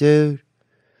way, dude?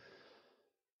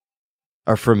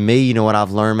 Or for me, what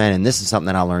I've learned, man, and this is something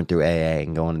that I learned through AA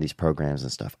and going to these programs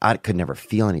and stuff. I could never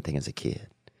feel anything as a kid.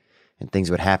 And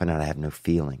things would happen and I'd have no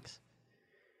feelings.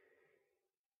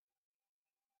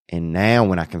 And now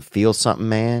when I can feel something,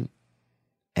 man,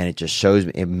 and it just shows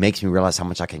me, it makes me realize how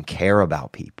much I can care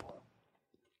about people.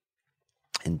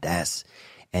 And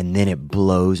then it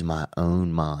blows my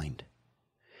own mind.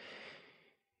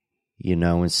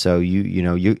 And so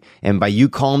and by you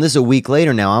calling this a week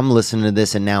later now, I'm listening to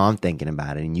this and now I'm thinking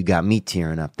about it. And you got me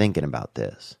tearing up thinking about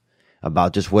this,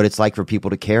 about just what it's like for people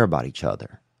to care about each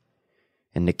other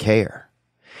and to care.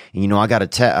 And, I got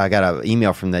an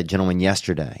email from that gentleman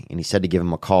yesterday, and he said to give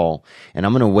him a call. And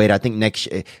I'm going to wait. I think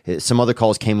some other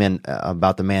calls came in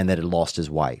about the man that had lost his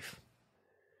wife.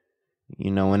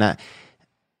 And I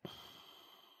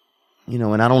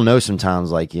don't know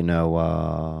sometimes, I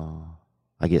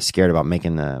get scared about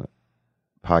making the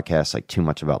podcast too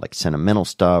much about sentimental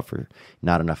stuff or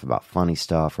not enough about funny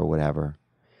stuff or whatever.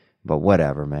 But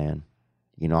whatever, man.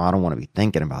 You know, I don't want to be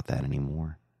thinking about that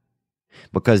anymore.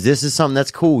 Because this is something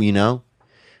that's cool, you know.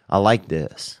 I like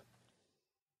this.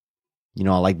 You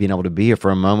know, I like being able to be here for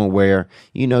a moment where,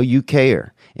 you know, you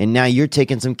care. And now you're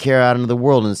taking some care out into the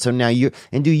world. And so now you're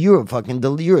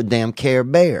a damn care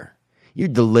bear. You're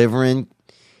delivering.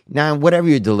 Now, whatever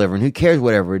you're delivering, who cares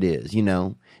whatever it is, you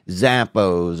know,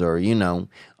 Zappos or, you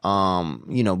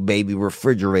know, baby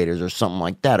refrigerators or something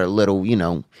like that, or little, you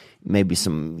know, maybe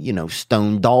some, you know,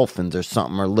 stone dolphins or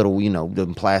something, or little, you know,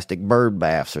 them plastic bird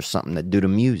baths or something that do the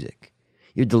music.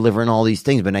 You're delivering all these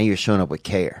things, but now you're showing up with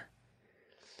care.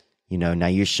 You know, now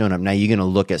you're showing up. Now you're going to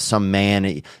look at some man,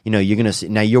 you know, you're going to see,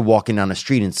 now you're walking down the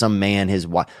street and some man, his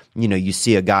wife, you know, you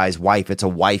see a guy's wife. It's a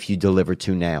wife you deliver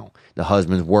to now. The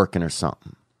husband's working or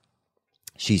something.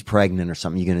 She's pregnant or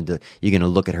something. You're going to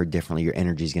look at her differently. Your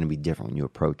energy is going to be different when you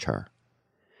approach her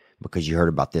because you heard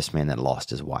about this man that lost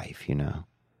his wife, you know.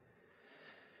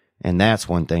 And that's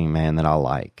one thing, man, that I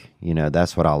like. You know,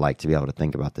 that's what I like, to be able to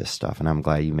think about this stuff. And I'm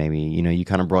glad you maybe, you know, you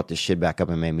kind of brought this shit back up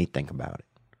and made me think about it.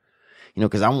 You know,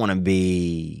 because I want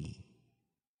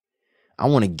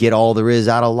to get all there is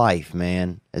out of life,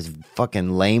 man. As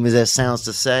fucking lame as that sounds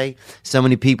to say. So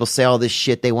many people say all this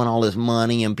shit. They want all this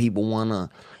money, and people want to,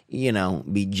 you know,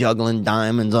 be juggling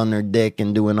diamonds on their dick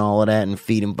and doing all of that and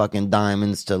feeding fucking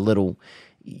diamonds to little,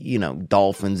 you know,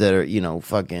 dolphins that are, you know,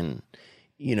 fucking,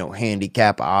 you know,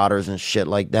 handicap otters and shit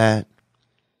like that.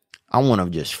 I want to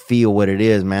just feel what it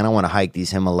is, man. I want to hike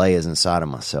these Himalayas inside of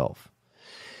myself.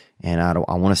 And I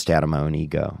want to stay out of my own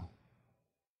ego.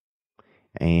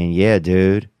 And yeah,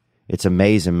 dude, it's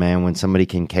amazing, man, when somebody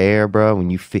can care, bro.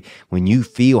 When you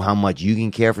feel how much you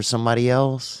can care for somebody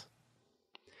else.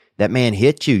 That man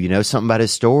hit you, you know, something about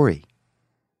his story.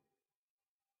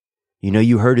 You know,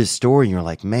 you heard his story and you're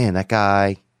like, man, that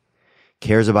guy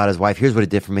cares about his wife. Here's what it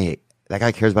did for me. That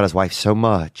guy cares about his wife so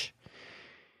much,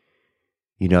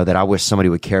 you know, that I wish somebody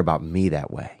would care about me that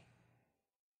way.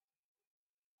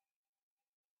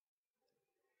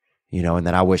 You know, and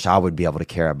then I wish I would be able to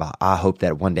care about, I hope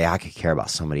that one day I could care about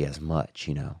somebody as much,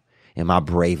 you know. Am I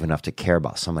brave enough to care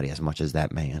about somebody as much as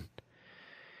that man?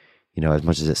 You know, as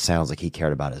much as it sounds like he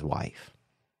cared about his wife.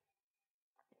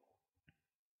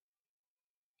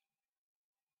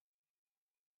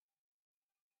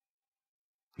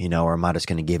 You know, or am I just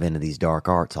going to give in to these dark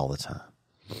arts all the time?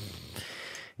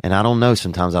 And I don't know.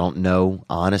 Sometimes I don't know,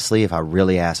 honestly, if I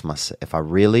really ask myself, if I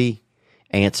really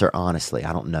answer honestly,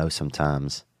 I don't know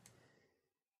sometimes.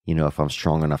 You know, if I'm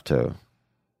strong enough to,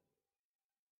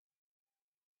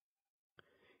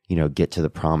 you know, get to the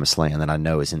promised land that I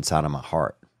know is inside of my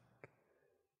heart.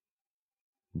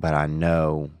 But I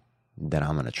know that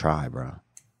I'm going to try, bro.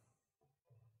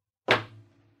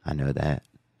 I know that.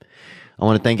 I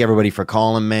want to thank everybody for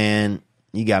calling, man.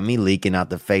 You got me leaking out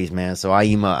the face, man. So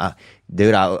I'm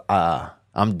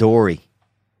Dory.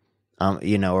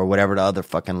 You know, or whatever the other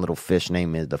fucking little fish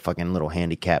name is, the fucking little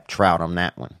handicapped trout on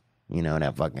that one. You know,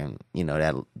 that fucking,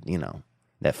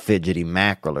 that fidgety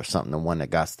mackerel or something, the one that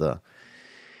got the,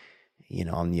 you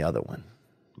know, on the other one.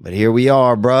 But here we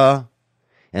are, bruh.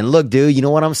 And look, dude, you know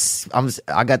what?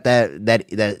 I got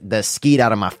that skeet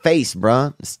out of my face,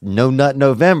 bruh. It's No Nut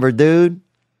November, dude.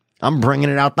 I'm bringing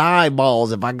it out the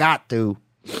eyeballs if I got to.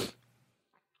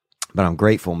 But I'm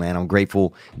grateful, man. I'm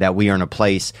grateful that we are in a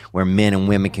place where men and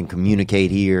women can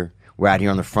communicate here. We're out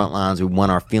here on the front lines. We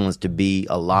want our feelings to be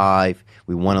alive.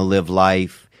 We want to live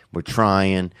life. We're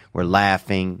trying. We're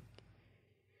laughing.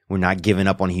 We're not giving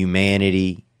up on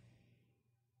humanity.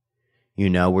 You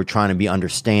know, we're trying to be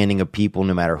understanding of people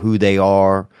no matter who they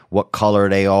are, what color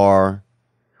they are,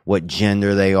 what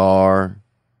gender they are.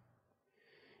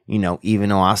 You know, even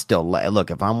though I still look,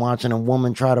 if I'm watching a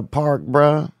woman try to park,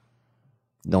 bruh,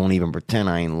 don't even pretend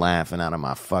I ain't laughing out of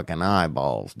my fucking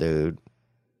eyeballs, dude.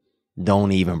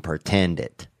 Don't even pretend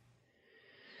it.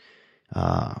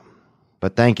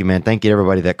 But thank you, man. Thank you to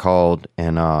everybody that called,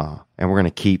 and we're going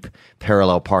to keep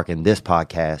parallel parking this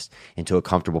podcast into a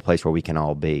comfortable place where we can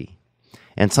all be.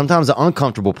 And sometimes an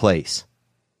uncomfortable place,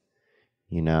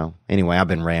 you know. Anyway, I've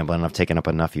been rambling. I've taken up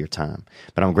enough of your time.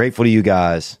 But I'm grateful to you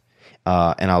guys,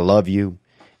 and I love you,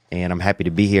 and I'm happy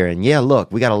to be here. And yeah,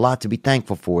 look, we got a lot to be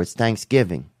thankful for. It's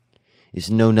Thanksgiving. It's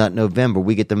No Nut November.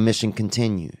 We get the mission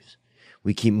continues.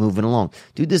 We keep moving along.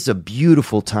 Dude, this is a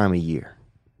beautiful time of year.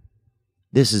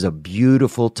 This is a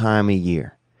beautiful time of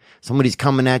year. Somebody's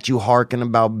coming at you harking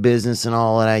about business and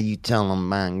all of that. You tell them,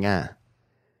 man, God,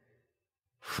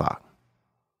 fuck.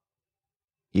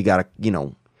 You got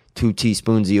 2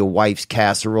 teaspoons of your wife's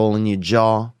casserole in your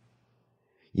jaw.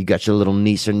 You got your little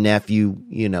niece or nephew,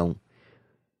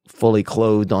 fully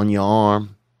clothed on your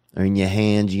arm or in your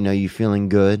hands. You know, you feeling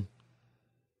good.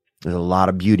 There's a lot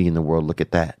of beauty in the world. Look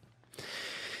at that.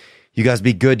 You guys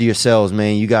be good to yourselves,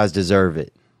 man. You guys deserve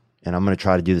it. And I'm going to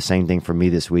try to do the same thing for me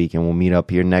this week, and we'll meet up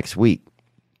here next week.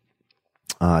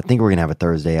 I think we're going to have a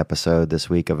Thursday episode this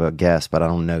week of a guest, but I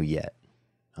don't know yet.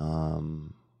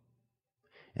 And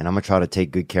I'm going to try to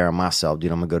take good care of myself,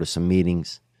 dude. I'm going to go to some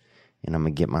meetings, and I'm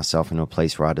going to get myself into a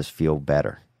place where I just feel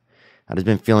better. I've just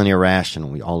been feeling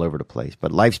irrationally all over the place,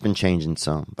 but life's been changing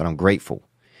some, but I'm grateful,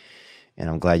 and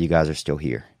I'm glad you guys are still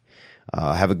here.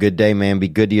 Have a good day, man. Be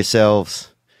good to yourselves.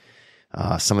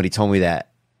 Somebody told me that.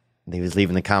 He was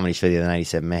leaving the comedy show the other night. He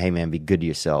said, "Man, hey, man, be good to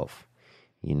yourself.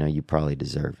 You know, you probably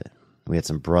deserve it." We had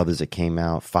some brothers that came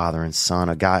out, father and son.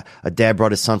 A dad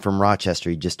brought his son from Rochester.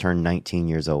 He just turned 19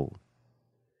 years old.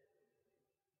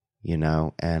 You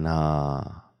know, and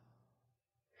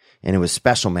it was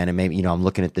special, man. It made me, you know, I'm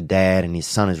looking at the dad, and his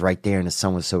son is right there, and his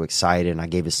son was so excited. And I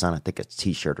gave his son, I think, a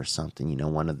T-shirt or something. You know,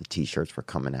 one of the T-shirts were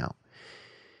coming out.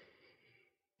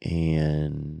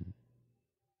 And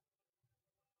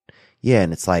yeah,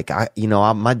 and it's like,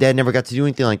 my dad never got to do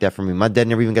anything like that for me. My dad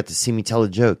never even got to see me tell a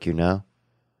joke, you know?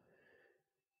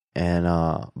 And,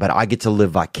 but I get to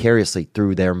live vicariously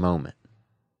through their moment.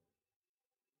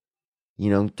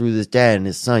 You know, through this dad and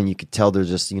his son, you could tell they're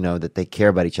just, you know, that they care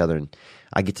about each other. And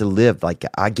I get to live, like,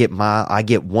 I get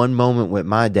one moment with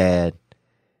my dad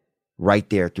right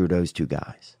there through those two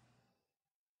guys.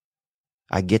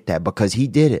 I get that because he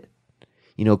did it.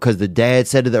 You know, because the dad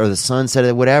said it, or the son said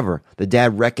it, whatever. The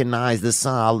dad recognized the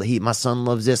son. My son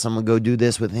loves this. I'm going to go do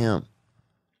this with him.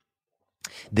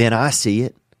 Then I see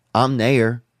it. I'm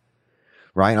there.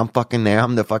 Right? I'm fucking there.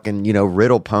 I'm the fucking, you know,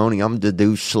 riddle pony. I'm the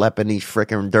dude schlepping these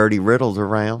freaking dirty riddles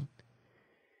around.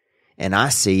 And I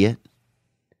see it.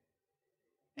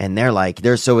 And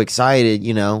they're so excited,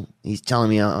 you know. He's telling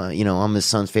me, you know, I'm his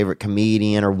son's favorite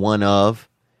comedian or one of.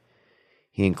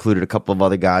 He included a couple of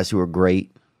other guys who are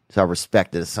great. So I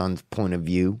respected his son's point of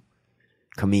view,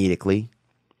 comedically.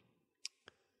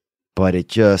 But it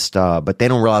just, but they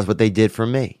don't realize what they did for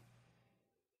me.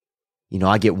 You know,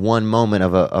 I get one moment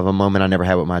of a moment I never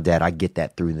had with my dad. I get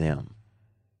that through them.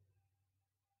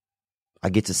 I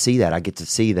get to see that. I get to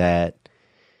see that,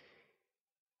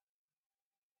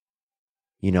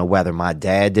 you know, whether my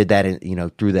dad did that, you know,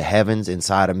 through the heavens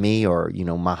inside of me, or, you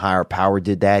know, my higher power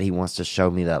did that. He wants to show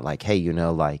me that, like, hey, you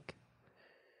know, like,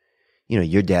 you know,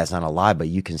 your dad's not alive, but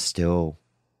you can still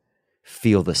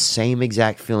feel the same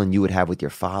exact feeling you would have with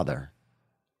your father.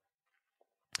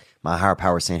 My higher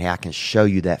power is saying, hey, I can show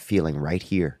you that feeling right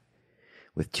here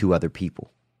with two other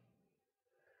people.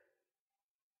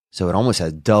 So it almost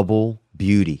has double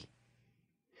beauty,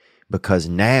 because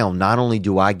now not only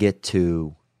do I get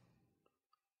to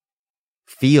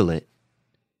feel it,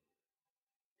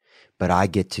 but I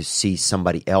get to see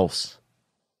somebody else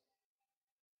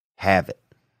have it.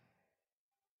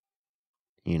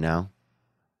 You know?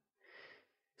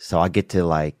 So I get to,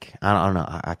 like, I don't know.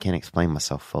 I can't explain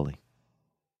myself fully.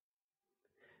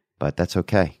 But that's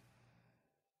okay.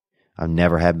 I've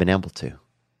never have been able to.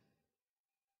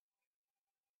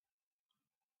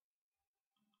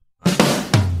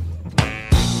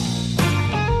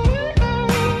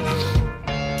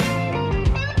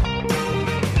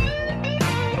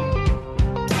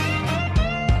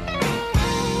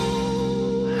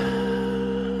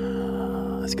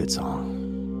 That's a good song.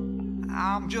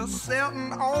 I'm just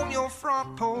sitting on your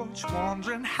front porch,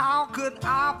 wondering how could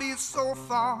I be so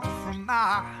far from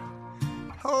my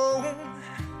home.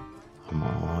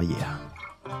 Oh, yeah.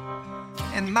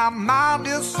 And my mind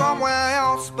is somewhere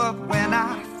else, but when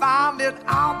I find it,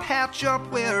 I'll patch up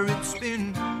where it's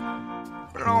been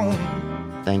blown.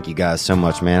 Thank you guys so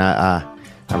much, man.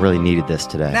 I really needed this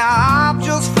today. Now I'm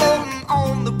just floating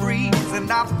on the breeze,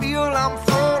 and I feel I'm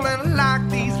falling like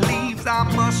these leaves. I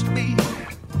must be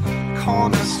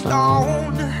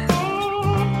cornerstone.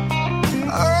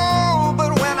 Oh,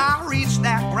 but when I reach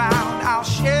that ground, I'll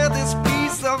share this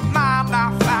peace of mind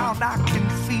I found. I can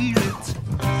feel it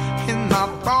in my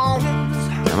bones.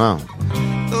 Come on.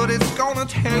 But it's gonna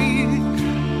take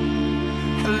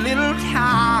a little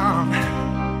time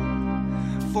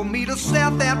for me to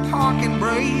set that parking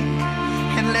brake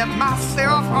and let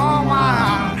myself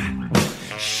unwind.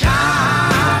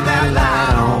 Shine that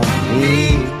light on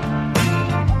me.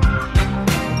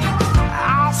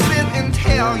 I'll sit and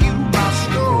tell you my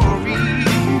story.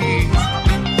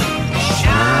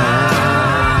 Shine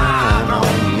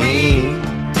on me,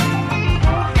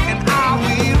 and I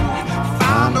will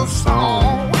find a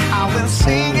song. I will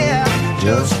sing it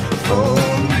just for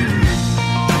you.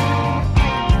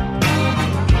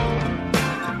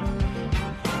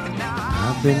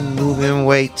 I've been moving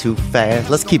way too fast.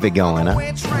 Let's keep it going, huh?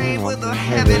 With a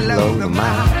heavy load of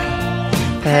mine.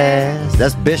 past.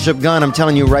 That's Bishop Gunn, I'm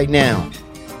telling you right now.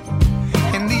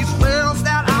 And these rails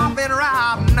that I've been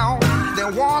riding on,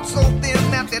 they're worn so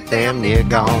thin that they're damn near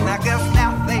gone. I guess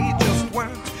that they just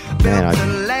weren't built to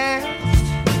last.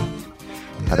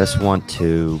 I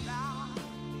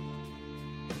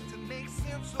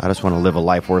just want to live a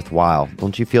life worthwhile.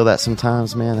 Don't you feel that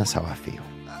sometimes, man? That's how I feel.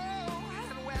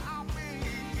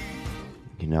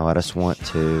 You know, I just want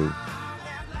to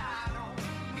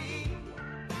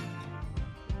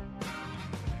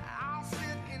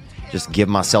just give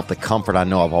myself the comfort I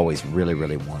know I've always really,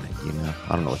 really wanted, you know?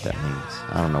 I don't know what that means.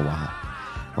 I don't know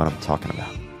what I'm talking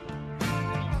about.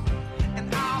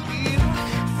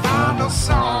 Find a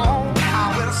song,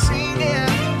 I will sing it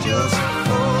just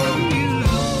for you.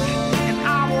 And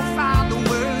I will find the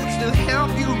words to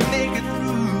help you make it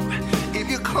through. If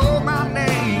you call my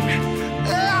name,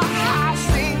 I'll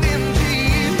sing them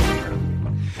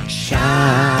to you.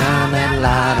 Shine that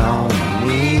light on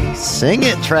me. Sing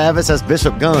it, Travis. That's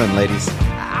Bishop Gunn, ladies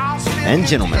and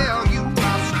gentlemen.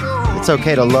 It's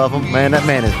okay to love him. Man, that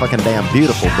man is fucking damn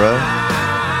beautiful, bro.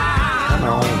 Come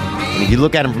on. And if you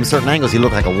look at him from certain angles, he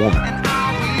looks like a woman.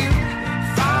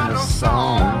 Find a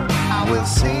song, I will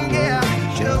sing it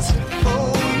just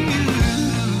for you.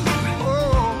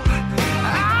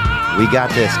 We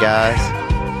got this, guys.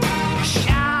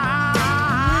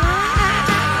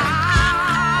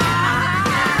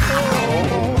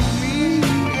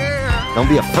 Don't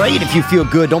be afraid if you feel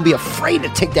good. Don't be afraid to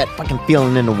take that fucking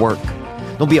feeling into work.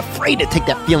 Don't be afraid to take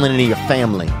that feeling into your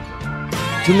family.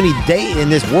 Too many days in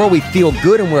this world we feel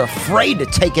good and we're afraid to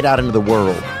take it out into the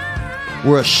world.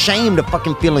 We're ashamed of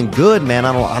fucking feeling good, man.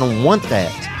 I don't want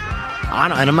that.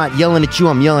 And I'm not yelling at you,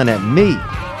 I'm yelling at me.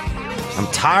 I'm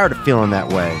tired of feeling that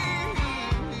way.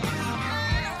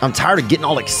 I'm tired of getting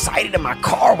all excited in my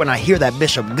car when I hear that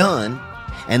Bishop Gunn,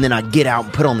 and then I get out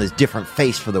and put on this different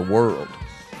face for the world.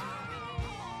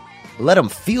 Let them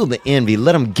feel the envy.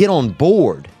 Let them get on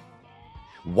board.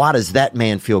 Why does that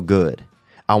man feel good?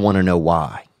 I want to know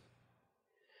why.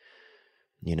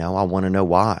 You know, I want to know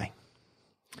why.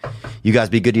 You guys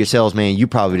be good to yourselves, man. You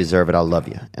probably deserve it. I love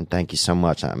you. And thank you so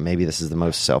much. Maybe this is the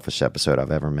most selfish episode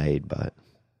I've ever made, but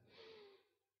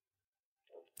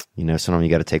you know, sometimes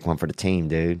you got to take one for the team,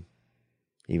 dude.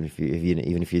 Even if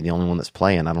you're the only one that's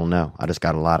playing, I don't know. I just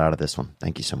got a lot out of this one.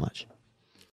 Thank you so much.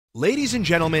 Ladies and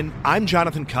gentlemen, I'm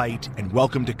Jonathan Kite, and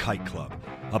welcome to Kite Club,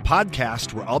 a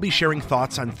podcast where I'll be sharing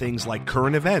thoughts on things like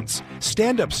current events,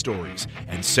 stand-up stories,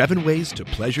 and 7 ways to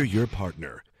pleasure your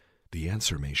partner. The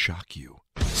answer may shock you.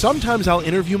 Sometimes I'll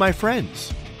interview my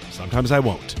friends. Sometimes I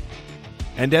won't.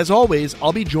 And as always,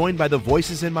 I'll be joined by the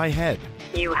voices in my head.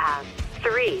 You have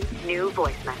 3 new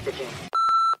voice messages.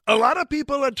 A lot of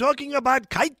people are talking about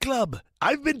Kite Club.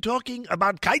 I've been talking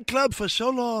about Kite Club for so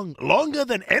long, longer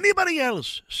than anybody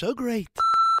else. So great.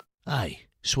 Hey,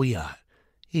 sweetheart,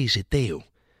 here's the deal.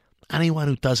 Anyone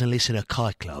who doesn't listen to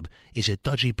Kite Club is a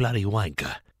dodgy bloody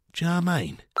wanker. Do you know what I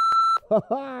mean?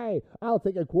 Hi, I'll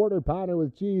take a quarter pounder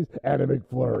with cheese and a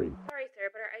McFlurry. Sorry, sir,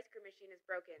 but our ice cream machine is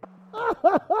broken.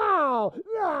 Oh,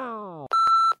 no!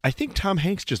 I think Tom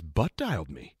Hanks just butt-dialed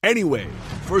me. Anyway,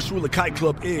 first rule of Kite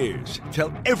Club is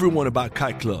tell everyone about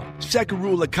Kite Club. Second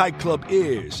rule of Kite Club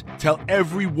is tell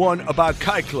everyone about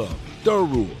Kite Club. Third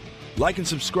rule, like and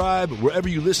subscribe wherever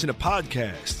you listen to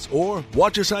podcasts or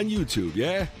watch us on YouTube,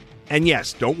 yeah? And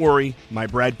yes, don't worry, my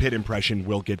Brad Pitt impression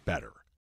will get better.